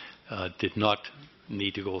did not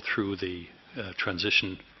need to go through the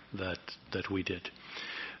transition that we did,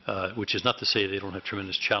 which is not to say they don't have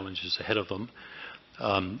tremendous challenges ahead of them.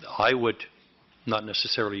 I would not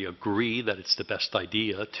necessarily agree that it's the best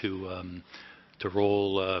idea to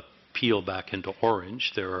roll Peel back into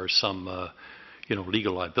Orange. There are some,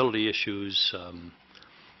 legal liability issues,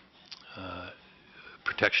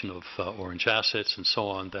 protection of Orange assets, and so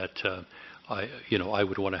on that I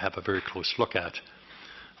would want to have a very close look at.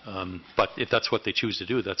 But if that's what they choose to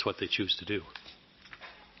do, that's what they choose to do.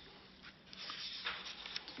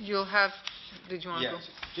 You'll have. Did you want to go?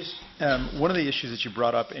 Just one of the issues that you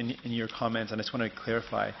brought up in your comments, and I just want to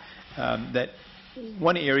clarify that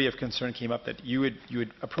one area of concern came up, that you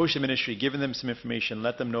would approach the ministry, give them some information,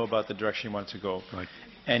 let them know about the direction you want to go, right,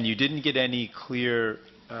 and you didn't get any clear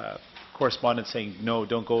correspondence saying no,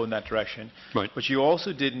 don't go in that direction. Right. But you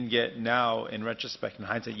also didn't get, now in retrospect, in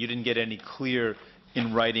hindsight, you didn't get any clear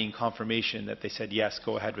in writing confirmation that they said yes,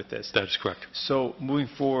 go ahead with this. That is correct. So moving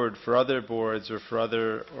forward, for other boards or for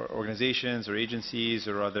other organizations or agencies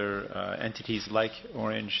or other entities like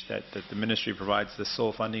Orange that the ministry provides the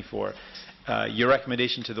sole funding for, your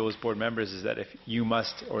recommendation to those board members is that if you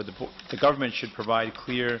must, or the government should provide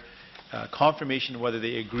clear confirmation whether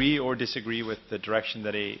they agree or disagree with the direction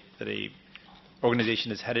that a organization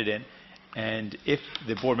is headed in, and if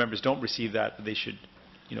the board members don't receive that, they should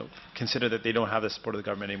consider that they don't have the support of the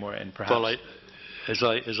government anymore, and perhaps. Well,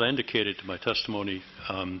 as I indicated to my testimony,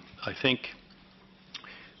 I think,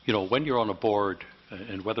 when you're on a board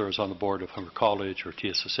and whether I was on the board of Humber College or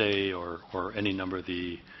TSSA or any number of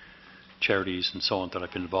the charities and so on that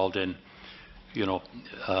I've been involved in,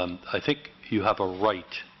 I think you have a right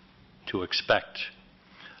to expect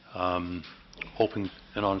open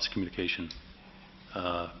and honest communication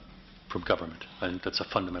from government. I think that's a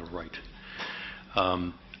fundamental right.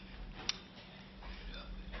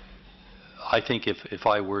 I think if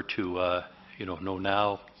I were to, know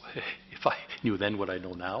now, if I knew then what I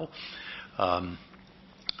know now,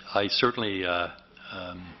 I certainly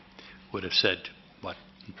would have said,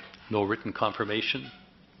 no written confirmation,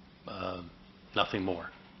 nothing more.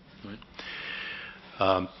 Right?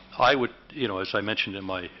 I would, as I mentioned in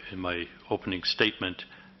my opening statement,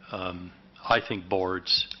 I think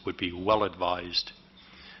boards would be well advised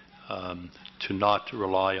to not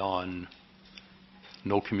rely on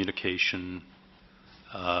no communication,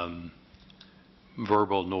 no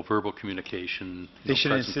verbal communication. They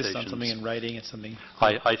should insist on something in writing and something.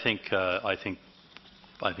 I think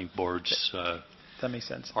boards that makes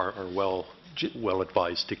sense. Are well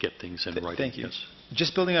advised to get things in writing. Thank you. Yes.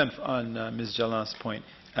 Just building on Ms. Jallan's point,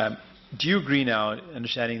 do you agree now,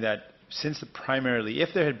 understanding that since primarily,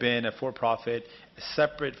 if there had been a for-profit, a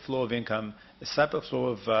separate flow of income, a separate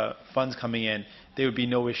flow of funds coming in, there would be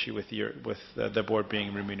no issue with the board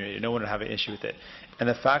being remunerated. No one would have an issue with it. And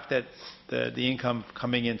the fact that the income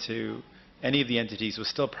coming into any of the entities was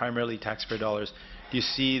still primarily taxpayer dollars, do you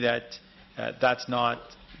see that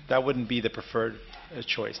that wouldn't be the preferred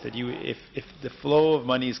choice? That if the flow of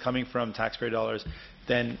money is coming from taxpayer dollars,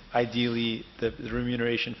 then ideally the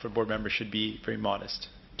remuneration for board members should be very modest.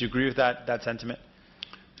 Do you agree with that sentiment?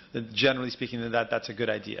 That generally speaking, that's a good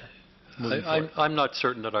idea. I'm not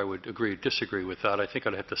certain that I would disagree with that. I think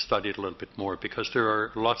I'd have to study it a little bit more because there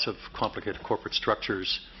are lots of complicated corporate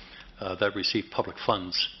structures that receive public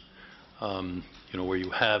funds, where you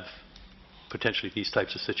have potentially these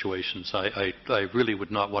types of situations. I really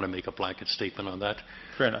would not want to make a blanket statement on that.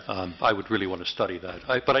 Fair enough. I would really want to study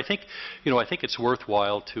that. But I think, I think it's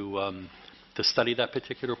worthwhile to study that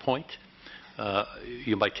particular point.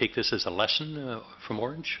 You might take this as a lesson from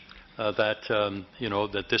Orange,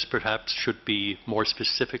 that this perhaps should be more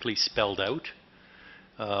specifically spelled out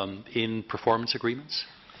in performance agreements.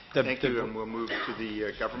 Thank you, and we'll move to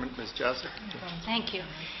the government. Ms. Jazek. Thank you.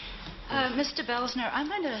 Mr. Beltzner, I'm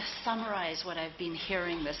going to summarize what I've been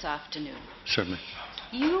hearing this afternoon. Certainly.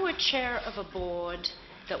 You were chair of a board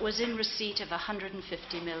that was in receipt of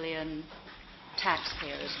 $150 million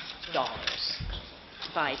taxpayers' dollars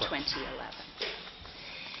by 2011.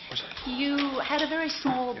 You had a very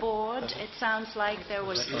small board. It sounds like there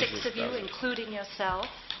were 6 of you, including yourself,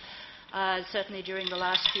 certainly during the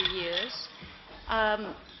last few years.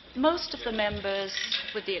 Most of the members,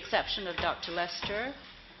 with the exception of Dr. Lester,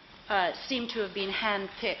 seem to have been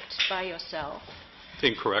handpicked by yourself.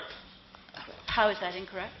 Incorrect. How is that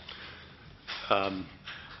incorrect?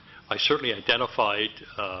 I certainly identified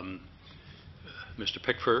Mr.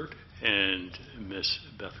 Pickford and Ms.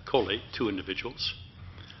 Beth Coley, 2 individuals.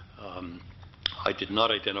 I did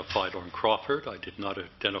not identify Lauren Crawford. I did not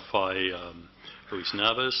identify Luis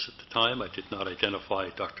Navas at the time. I did not identify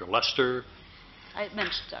Dr. Lester. I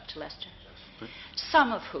mentioned Dr. Lester. Right.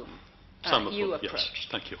 Some of whom you approached. Yes,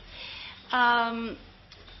 thank you.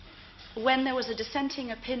 When there was a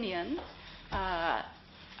dissenting opinion,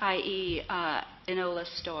 i.e. Enola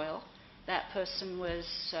Stoyle, that person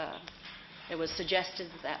was, it was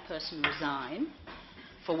suggested that person resign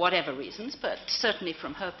for whatever reasons, but certainly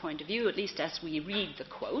from her point of view, at least as we read the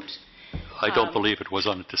quote. I don't believe it was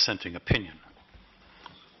on a dissenting opinion.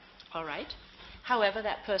 All right. However,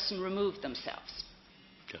 that person removed themselves.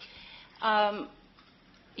 Yes.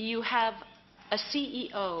 You have a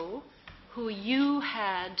CEO who you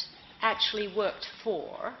had actually worked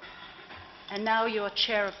for, and now you're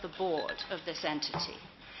chair of the board of this entity.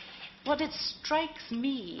 What it strikes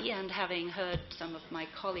me, and having heard some of my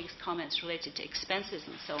colleagues' comments related to expenses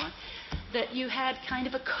and so on, that you had kind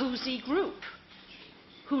of a cozy group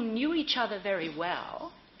who knew each other very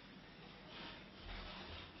well.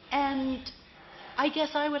 And I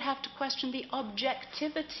guess I would have to question the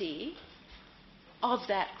objectivity of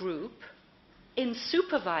that group in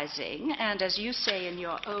supervising, and as you say in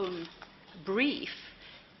your own brief,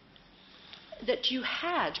 that you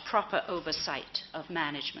had proper oversight of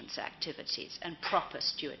management's activities and proper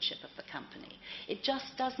stewardship of the company. It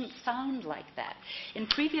just doesn't sound like that. In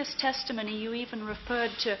previous testimony, you even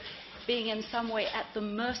referred to being in some way at the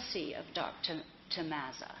mercy of Dr.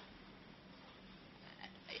 Tamaza.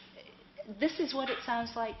 This is what it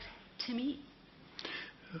sounds like to me.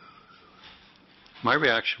 My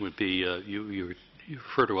reaction would be, you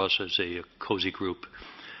refer to us as a cozy group.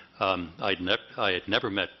 I had never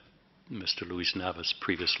met Mr. Luis Navas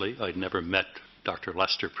previously. I'd never met Dr.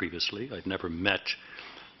 Lester previously. I'd never met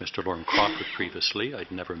Mr. Lauren Crawford previously.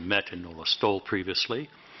 I'd never met Enola Stoll previously.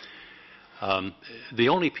 The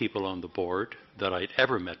only people on the board that I'd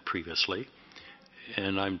ever met previously,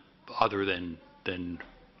 and I'm other than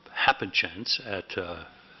happen chance at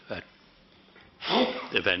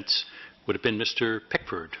events, would have been Mr.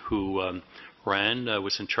 Pickford, who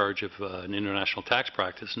was in charge of an international tax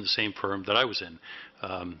practice in the same firm that I was in.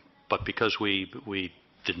 But because we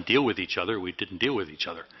didn't deal with each other, we didn't deal with each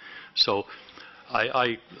other. So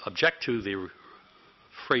I object to the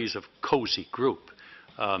phrase of cozy group.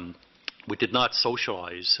 We did not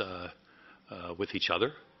socialize with each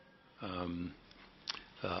other,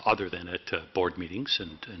 other than at board meetings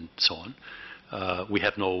and so on. We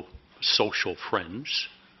have no social friends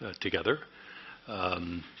together.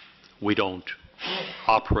 We don't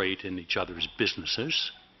operate in each other's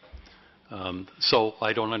businesses. So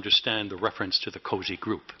I don't understand the reference to the cozy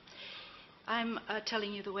group. I'm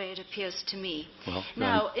telling you the way it appears to me. Well,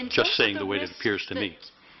 now, I'm just saying the way it appears to me.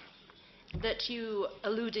 That you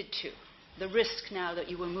alluded to, the risk now that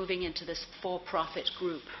you were moving into this for-profit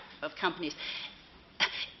group of companies.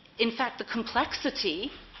 In fact, the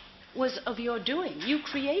complexity was of your doing. You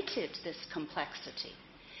created this complexity.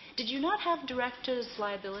 Did you not have director's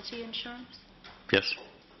liability insurance? Yes.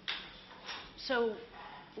 So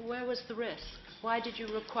where was the risk? Why did you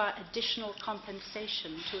require additional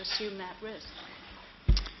compensation to assume that risk?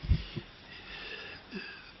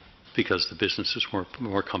 Because the business is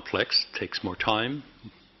more complex, takes more time,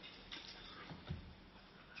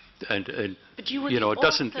 and but you were it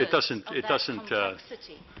doesn't.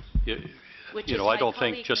 Complexity, which I don't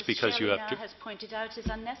think just Ms. because Shelley you have to. has pointed out is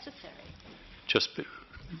unnecessary.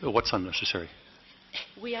 What's unnecessary?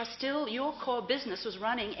 We are still. Your core business was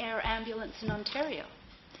running air ambulance in Ontario.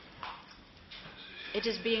 It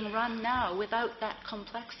is being run now without that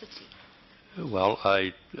complexity. Well,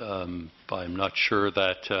 I'm not sure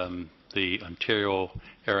that the Ontario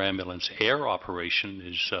Air Ambulance air operation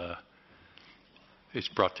is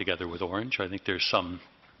brought together with Orange. I think there's some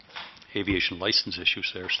aviation license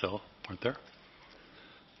issues there still, aren't there?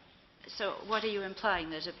 So what are you implying?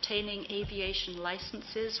 That obtaining aviation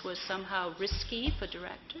licenses was somehow risky for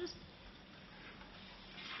directors?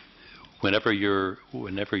 Whenever you're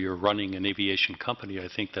running an aviation company, I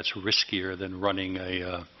think that's riskier than running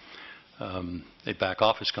a back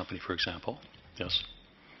office company, for example. Yes.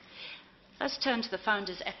 Let's turn to the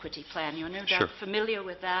Founders' Equity Plan. You're no doubt familiar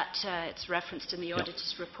with that. It's referenced in the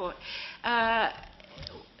auditor's report.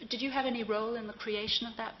 Did you have any role in the creation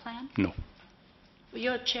of that plan? No. Well,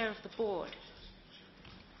 you're chair of the board.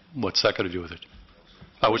 What's that got to do with it?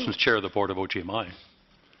 I wasn't the chair of the board of OGMI.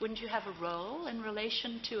 Wouldn't you have a role in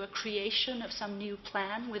relation to a creation of some new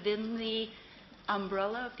plan within the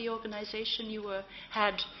umbrella of the organization you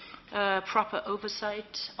had proper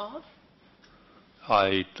oversight of?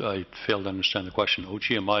 I failed to understand the question.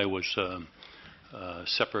 OGMI was a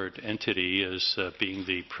separate entity as being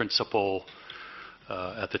the principal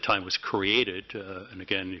at the time was created. And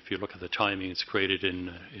again, if you look at the timing, it's created in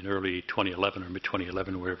early 2011 or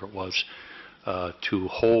mid-2011, wherever it was, to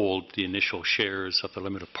hold the initial shares of the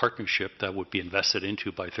limited partnership that would be invested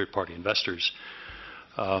into by third-party investors.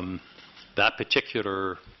 That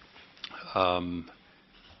particular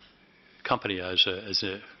company, as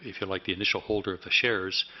if you like, the initial holder of the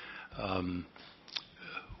shares,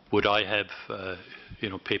 would I have,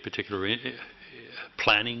 pay particular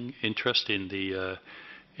planning interest in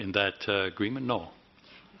that agreement? No.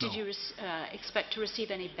 Did you expect to receive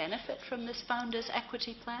any benefit from this Founders'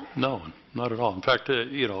 Equity Plan? No, not at all. In fact,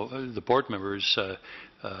 the board members,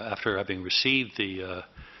 after having received the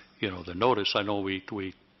notice, I know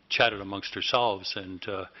we chatted amongst ourselves, and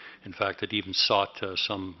in fact, it even sought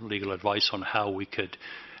some legal advice on how we could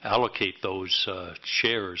allocate those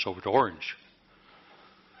shares over to Orange,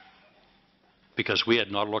 because we had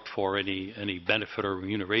not looked for any benefit or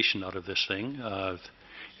remuneration out of this thing,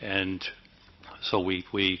 and so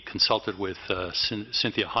we consulted with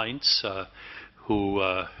Cynthia Heinz, who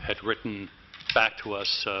had written back to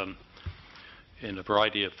us in a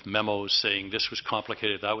variety of memos saying this was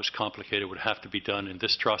complicated, that was complicated, would have to be done in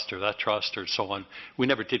this trust or that trust or so on. We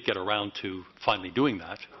never did get around to finally doing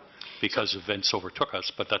that because events overtook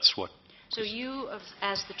us, but that's what... So you,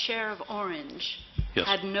 as the chair of Orange, Yes.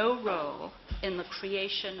 had no role in the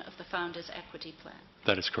creation of the Founders' Equity Plan?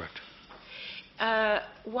 That is correct.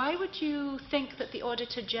 Why would you think that the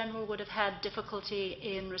Auditor General would have had difficulty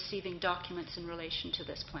in receiving documents in relation to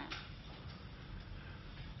this plan?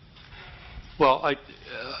 Well,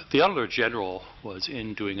 the Auditor General was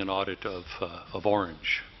in doing an audit of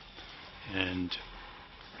Orange, And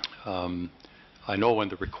I know when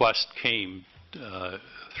the request came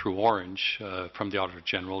through Orange from the Auditor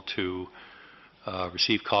General to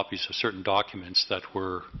receive copies of certain documents that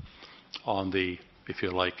were on the, if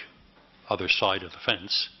you like, other side of the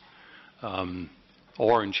fence,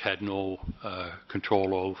 Orange had no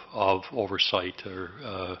control of oversight,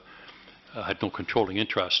 or had no controlling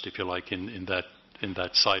interest, if you like, in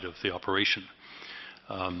that side of the operation.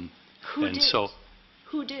 Who and did? So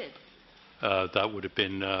Who did? that would have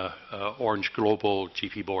been Orange Global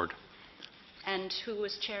GP Board. And who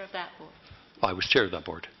was chair of that board? I was chair of that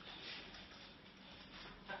board.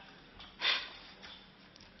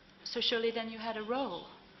 So surely then you had a role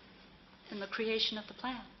in the creation of the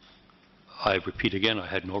plan. I repeat again, I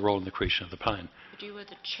had no role in the creation of the plan. But you were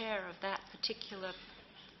the chair of that particular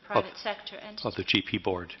private sector entity. Of the GP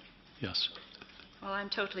Board, yes. Well, I'm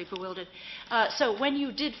totally bewildered. So when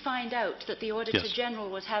you did find out that the Auditor Yes. General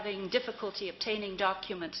was having difficulty obtaining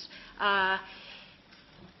documents,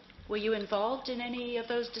 were you involved in any of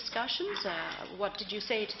those discussions? What did you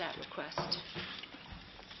say to that request?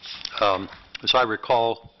 As I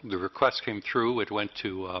recall, the request came through. It went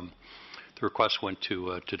to the request went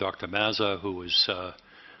to Dr. Mazza, who was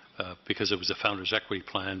because it was a Founders Equity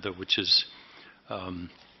Plan, which is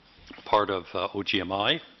part of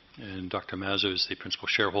OGMI, and Dr. Mazza is the principal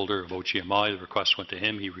shareholder of OGMI. The request went to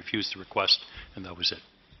him. He refused the request, and that was it.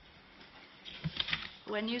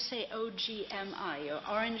 When you say OGMI, or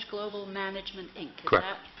Orange Global Management Inc., is Correct.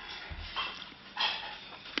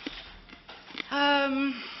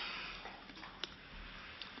 that?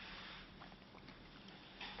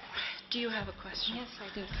 Do you have a question? Yes, I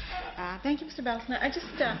do. Thank you, Mr. Beltzner.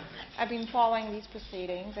 I've been following these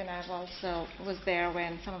proceedings, and I've also was there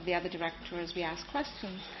when some of the other directors, we asked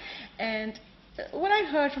questions. And what I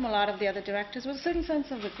heard from a lot of the other directors was a certain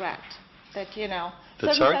sense of regret that,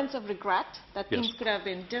 sense of regret that Yes. things could have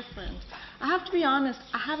been different. I have to be honest,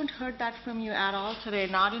 I haven't heard that from you at all today,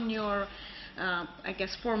 not in your,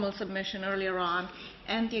 formal submission earlier on,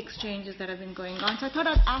 and the exchanges that have been going on. So I thought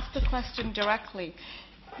I'd ask the question directly.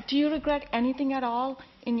 Do you regret anything at all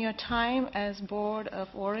in your time as board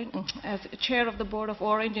of Orange, as chair of the board of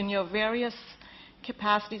Orange, in your various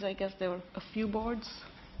capacities? I guess there were a few boards.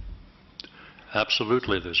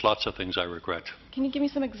 Absolutely. There's lots of things I regret. Can you give me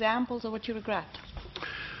some examples of what you regret?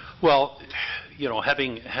 Well,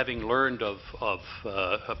 having learned of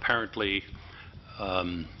apparently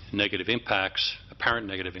negative impacts, apparent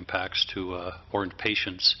negative impacts to Orange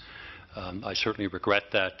patients, I certainly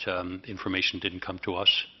regret that information didn't come to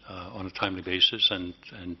us on a timely basis and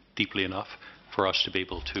deeply enough for us to be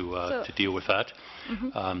able to deal with that.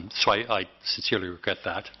 So I sincerely regret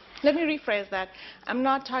that. Let me rephrase that. I'm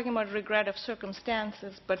not talking about regret of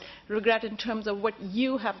circumstances, but regret in terms of what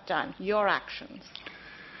you have done, your actions.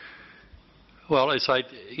 Well, as I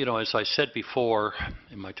said before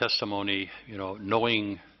in my testimony,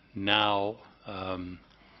 knowing now, some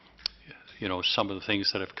of the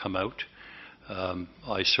things that have come out,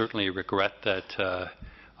 I certainly regret that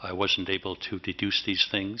I wasn't able to deduce these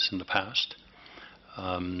things in the past.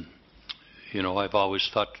 I've always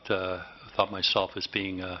thought myself as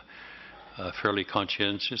being fairly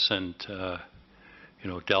conscientious and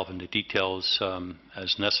delve into details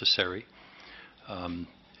as necessary.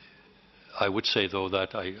 I would say, though,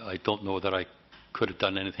 that I don't know that I could have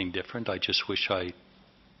done anything different. I just wish I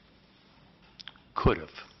could have.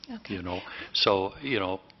 Okay. So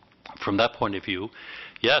from that point of view,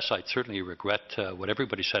 yes, I certainly regret what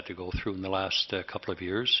everybody's had to go through in the last couple of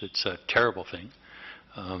years. It's a terrible thing.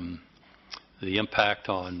 The impact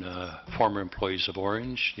on former employees of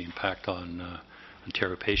Orange, the impact on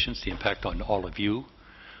Ontario patients, the impact on all of you,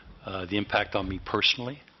 the impact on me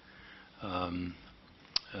personally,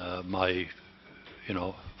 my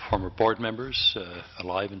former board members,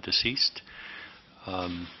 alive and deceased.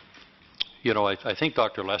 I think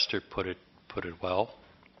Dr. Lester put it well.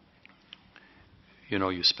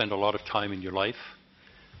 You spend a lot of time in your life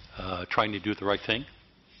trying to do the right thing,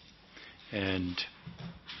 and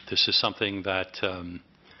this is something that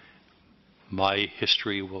my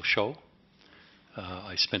history will show.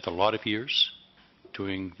 I spent a lot of years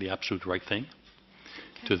doing the absolute right thing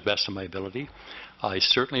to the best of my ability. I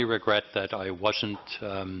certainly regret that I wasn't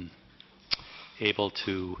able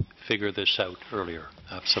to figure this out earlier.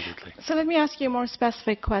 Absolutely. So let me ask you a more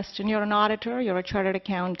specific question. You're an auditor, you're a chartered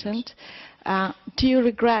accountant. Do you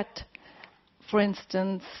regret, for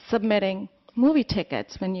instance, submitting movie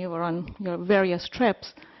tickets when you were on your various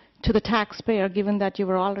trips to the taxpayer, given that you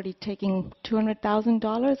were already taking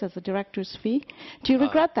 $200,000 as a director's fee? Do you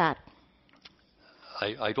regret that?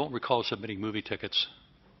 I don't recall submitting movie tickets.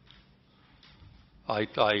 I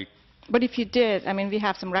But if you did, I mean, we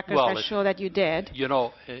have some records that show that you did. You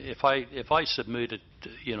know, if I submitted,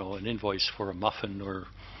 you know, an invoice for a muffin or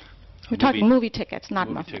We're talking movie tickets, not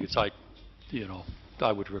movie muffins. tickets, you know,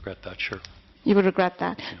 I would regret that, sure. You would regret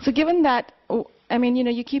that. Yeah. So given that, I mean, you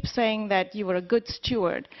know, you keep saying that you were a good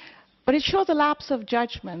steward, but it shows a lapse of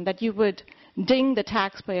judgment that you would ding the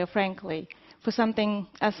taxpayer, frankly, for something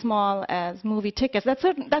as small as movie tickets. That's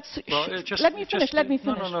certain. That's. Well, let me finish. Let me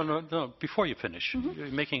finish. No. Before you finish,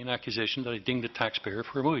 you're making an accusation that I dinged the taxpayer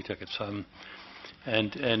for movie tickets.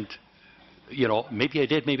 And you know, maybe I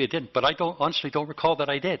did, maybe I didn't, but I honestly don't recall that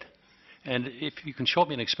I did. And if you can show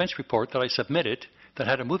me an expense report that I submitted that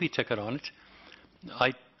had a movie ticket on it,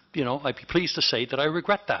 I'd be pleased to say that I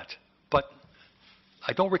regret that. But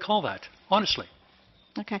I don't recall that, honestly.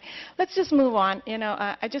 Okay, let's just move on. You know,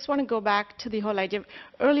 I just want to go back to the whole idea.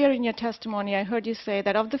 Earlier in your testimony, I heard you say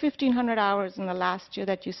that of the 1,500 hours in the last year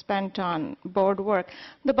that you spent on board work,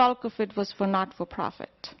 the bulk of it was for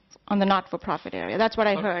not-for-profit, on the not-for-profit area. That's what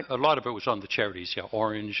I heard. A lot of it was on the charities, yeah,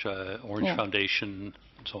 Orange Foundation,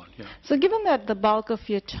 and so on, yeah. So given that the bulk of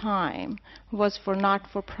your time was for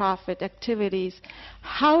not-for-profit activities,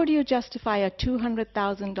 how do you justify a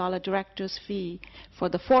 $200,000 director's fee for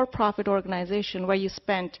the for-profit organization where you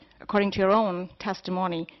spent, according to your own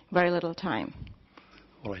testimony, very little time?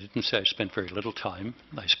 Well, I didn't say I spent very little time.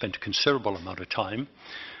 I spent a considerable amount of time.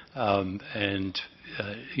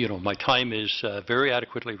 You know, my time is very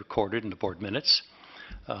adequately recorded in the board minutes,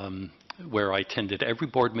 where I attended every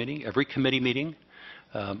board meeting, every committee meeting.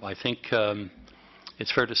 I think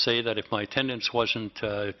it's fair to say that if my attendance wasn't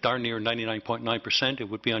darn near 99.9%, it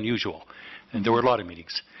would be unusual. And there were a lot of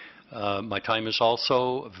meetings. My time is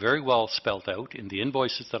also very well spelled out in the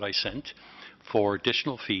invoices that I sent for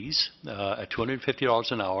additional fees at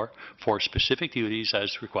 $250 an hour for specific duties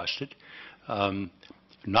as requested.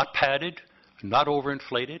 Not padded, not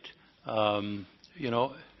overinflated, you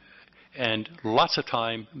know, and lots of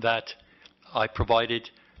time that I provided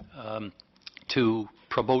to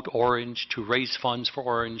promote Orange, to raise funds for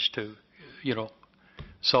Orange, to, you know,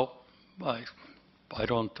 so I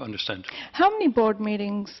don't understand. How many board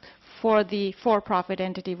meetings for the for-profit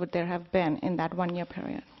entity would there have been in that one-year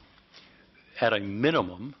period? At a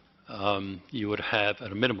minimum, you would have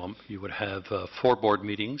 4 board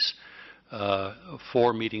meetings,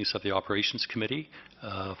 4 meetings of the Operations Committee,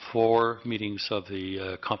 4 meetings of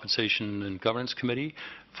the Compensation and Governance Committee,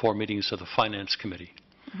 4 meetings of the Finance Committee.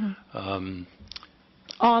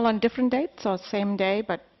 All on different dates or same day,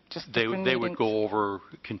 but just different They meetings? would go over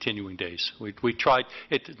continuing days. We tried.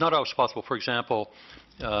 It's not always possible. For example,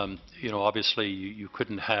 you know, obviously you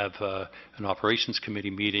couldn't have an Operations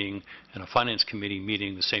Committee meeting and a Finance Committee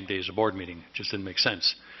meeting the same day as a board meeting. It just didn't make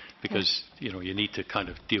sense because, you know, you need to kind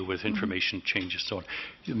of deal with information changes and so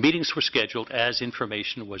on. Meetings were scheduled as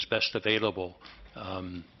information was best available,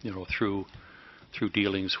 you know, through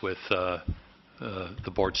dealings with the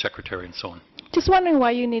board secretary and so on. Just wondering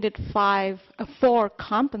why you needed 4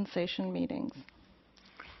 compensation meetings.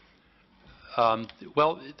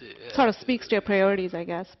 Well, Sort of speaks to your priorities, I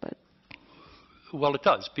guess, but. Well, it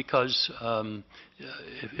does, because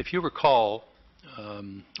if you recall,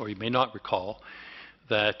 or you may not recall,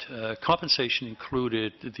 that compensation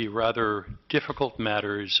included the rather difficult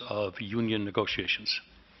matters of union negotiations.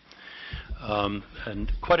 And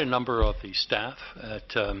quite a number of the staff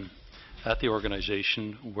at the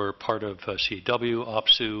organization were part of CAW,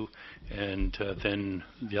 OPSU, and then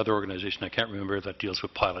the other organization I can't remember that deals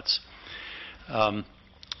with pilots.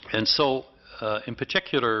 And so, in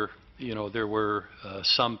particular, you know, there were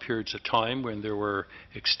some periods of time when there were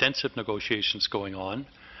extensive negotiations going on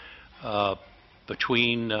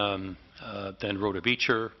between then Rhoda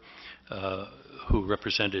Beecher, who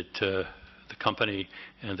represented the company,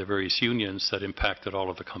 and the various unions that impacted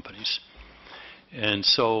all of the companies. And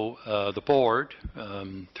so the board,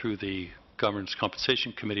 through the Governance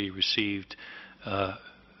Compensation Committee, received,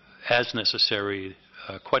 as necessary,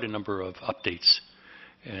 quite a number of updates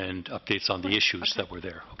and updates on the issues that were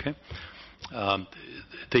there. Okay.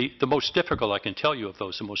 The most difficult, I can tell you of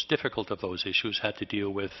those, the most difficult of those issues had to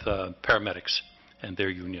deal with paramedics and their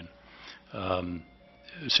union.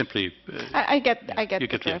 Simply, I get you the get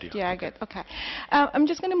the drift. idea. Yeah, I get. Okay. I'm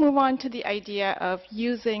just going to move on to the idea of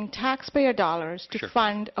using taxpayer dollars to Sure.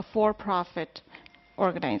 fund a for-profit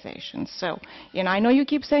organization. So, you know, I know you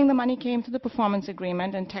keep saying the money came through the performance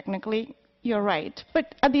agreement, and technically you're right.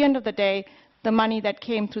 But at the end of the day, the money that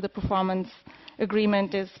came through the performance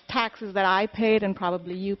agreement is taxes that I paid and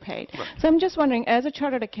probably you paid. Right. So I'm just wondering, as a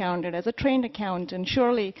chartered accountant, as a trained accountant,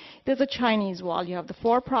 surely there's a Chinese wall. You have the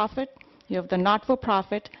for-profit, You have the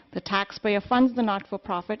not-for-profit, the taxpayer funds the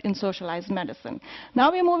not-for-profit in socialized medicine. Now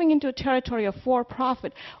we're moving into a territory of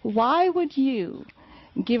for-profit. Why would you,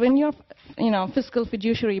 given your fiscal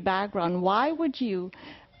fiduciary background, why would you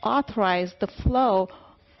authorize the flow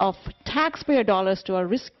of taxpayer dollars to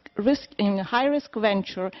a high-risk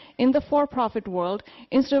venture in the for-profit world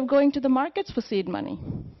instead of going to the markets for seed money?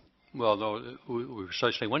 Well, no, we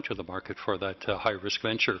precisely went to the market for that high-risk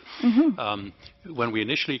venture. When we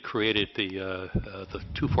initially created the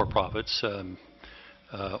two for-profits,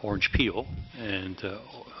 Orange Peel and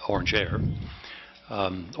Orange Air,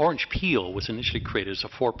 Orange Peel was initially created as a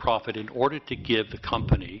for-profit in order to give the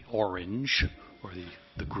company, Orange, or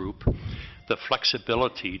the group, the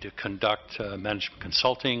flexibility to conduct management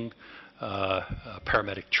consulting,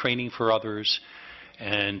 paramedic training for others,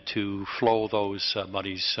 and to flow those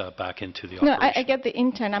monies back into the operation. No, I get the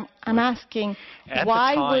intent. I'm asking,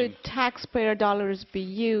 why would taxpayer dollars be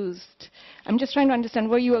used? I'm just trying to understand,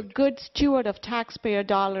 were you a good steward of taxpayer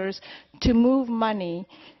dollars to move money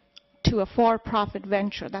to a for-profit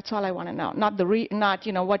venture? That's all I want to know. Not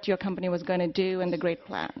what your company was going to do and the great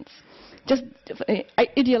plans. Just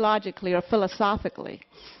ideologically or philosophically.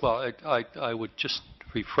 Well, I would just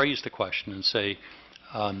rephrase the question and say,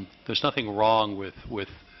 there's nothing wrong with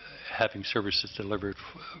having services delivered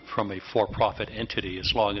from a for-profit entity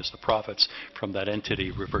as long as the profits from that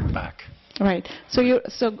entity revert back. Right.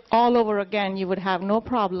 So all over again, you would have no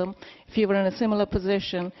problem if you were in a similar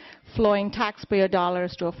position flowing taxpayer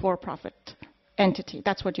dollars to a for-profit entity.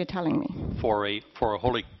 That's what you're telling me. For a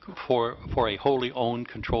wholly owned,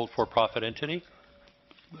 controlled for-profit entity?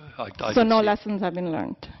 So no lessons have been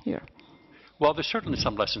learned here. Well, there's certainly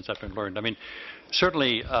some lessons that have been learned. I mean,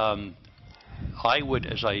 certainly, I would,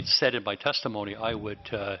 as I said in my testimony, I would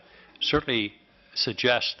certainly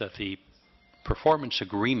suggest that the performance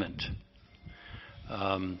agreement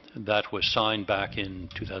that was signed back in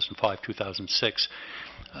 2005, 2006,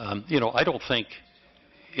 I don't think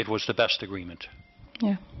it was the best agreement.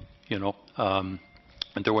 Yeah. And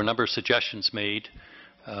there were a number of suggestions made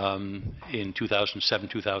in 2007,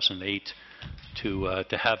 2008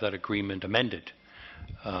 to have that agreement amended.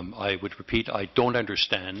 I would repeat, I don't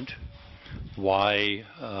understand why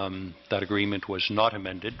that agreement was not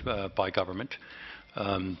amended by government.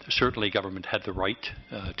 Certainly government had the right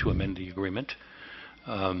to amend the agreement.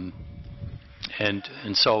 And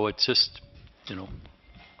so it's just,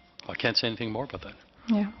 I can't say anything more about that.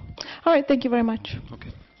 Yeah. All right, thank you very much.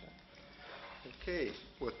 Okay. Okay.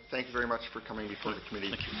 Well, thank you very much for coming before the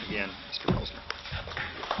committee again, Mr. Beltzner.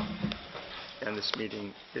 And this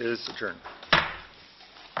meeting is adjourned.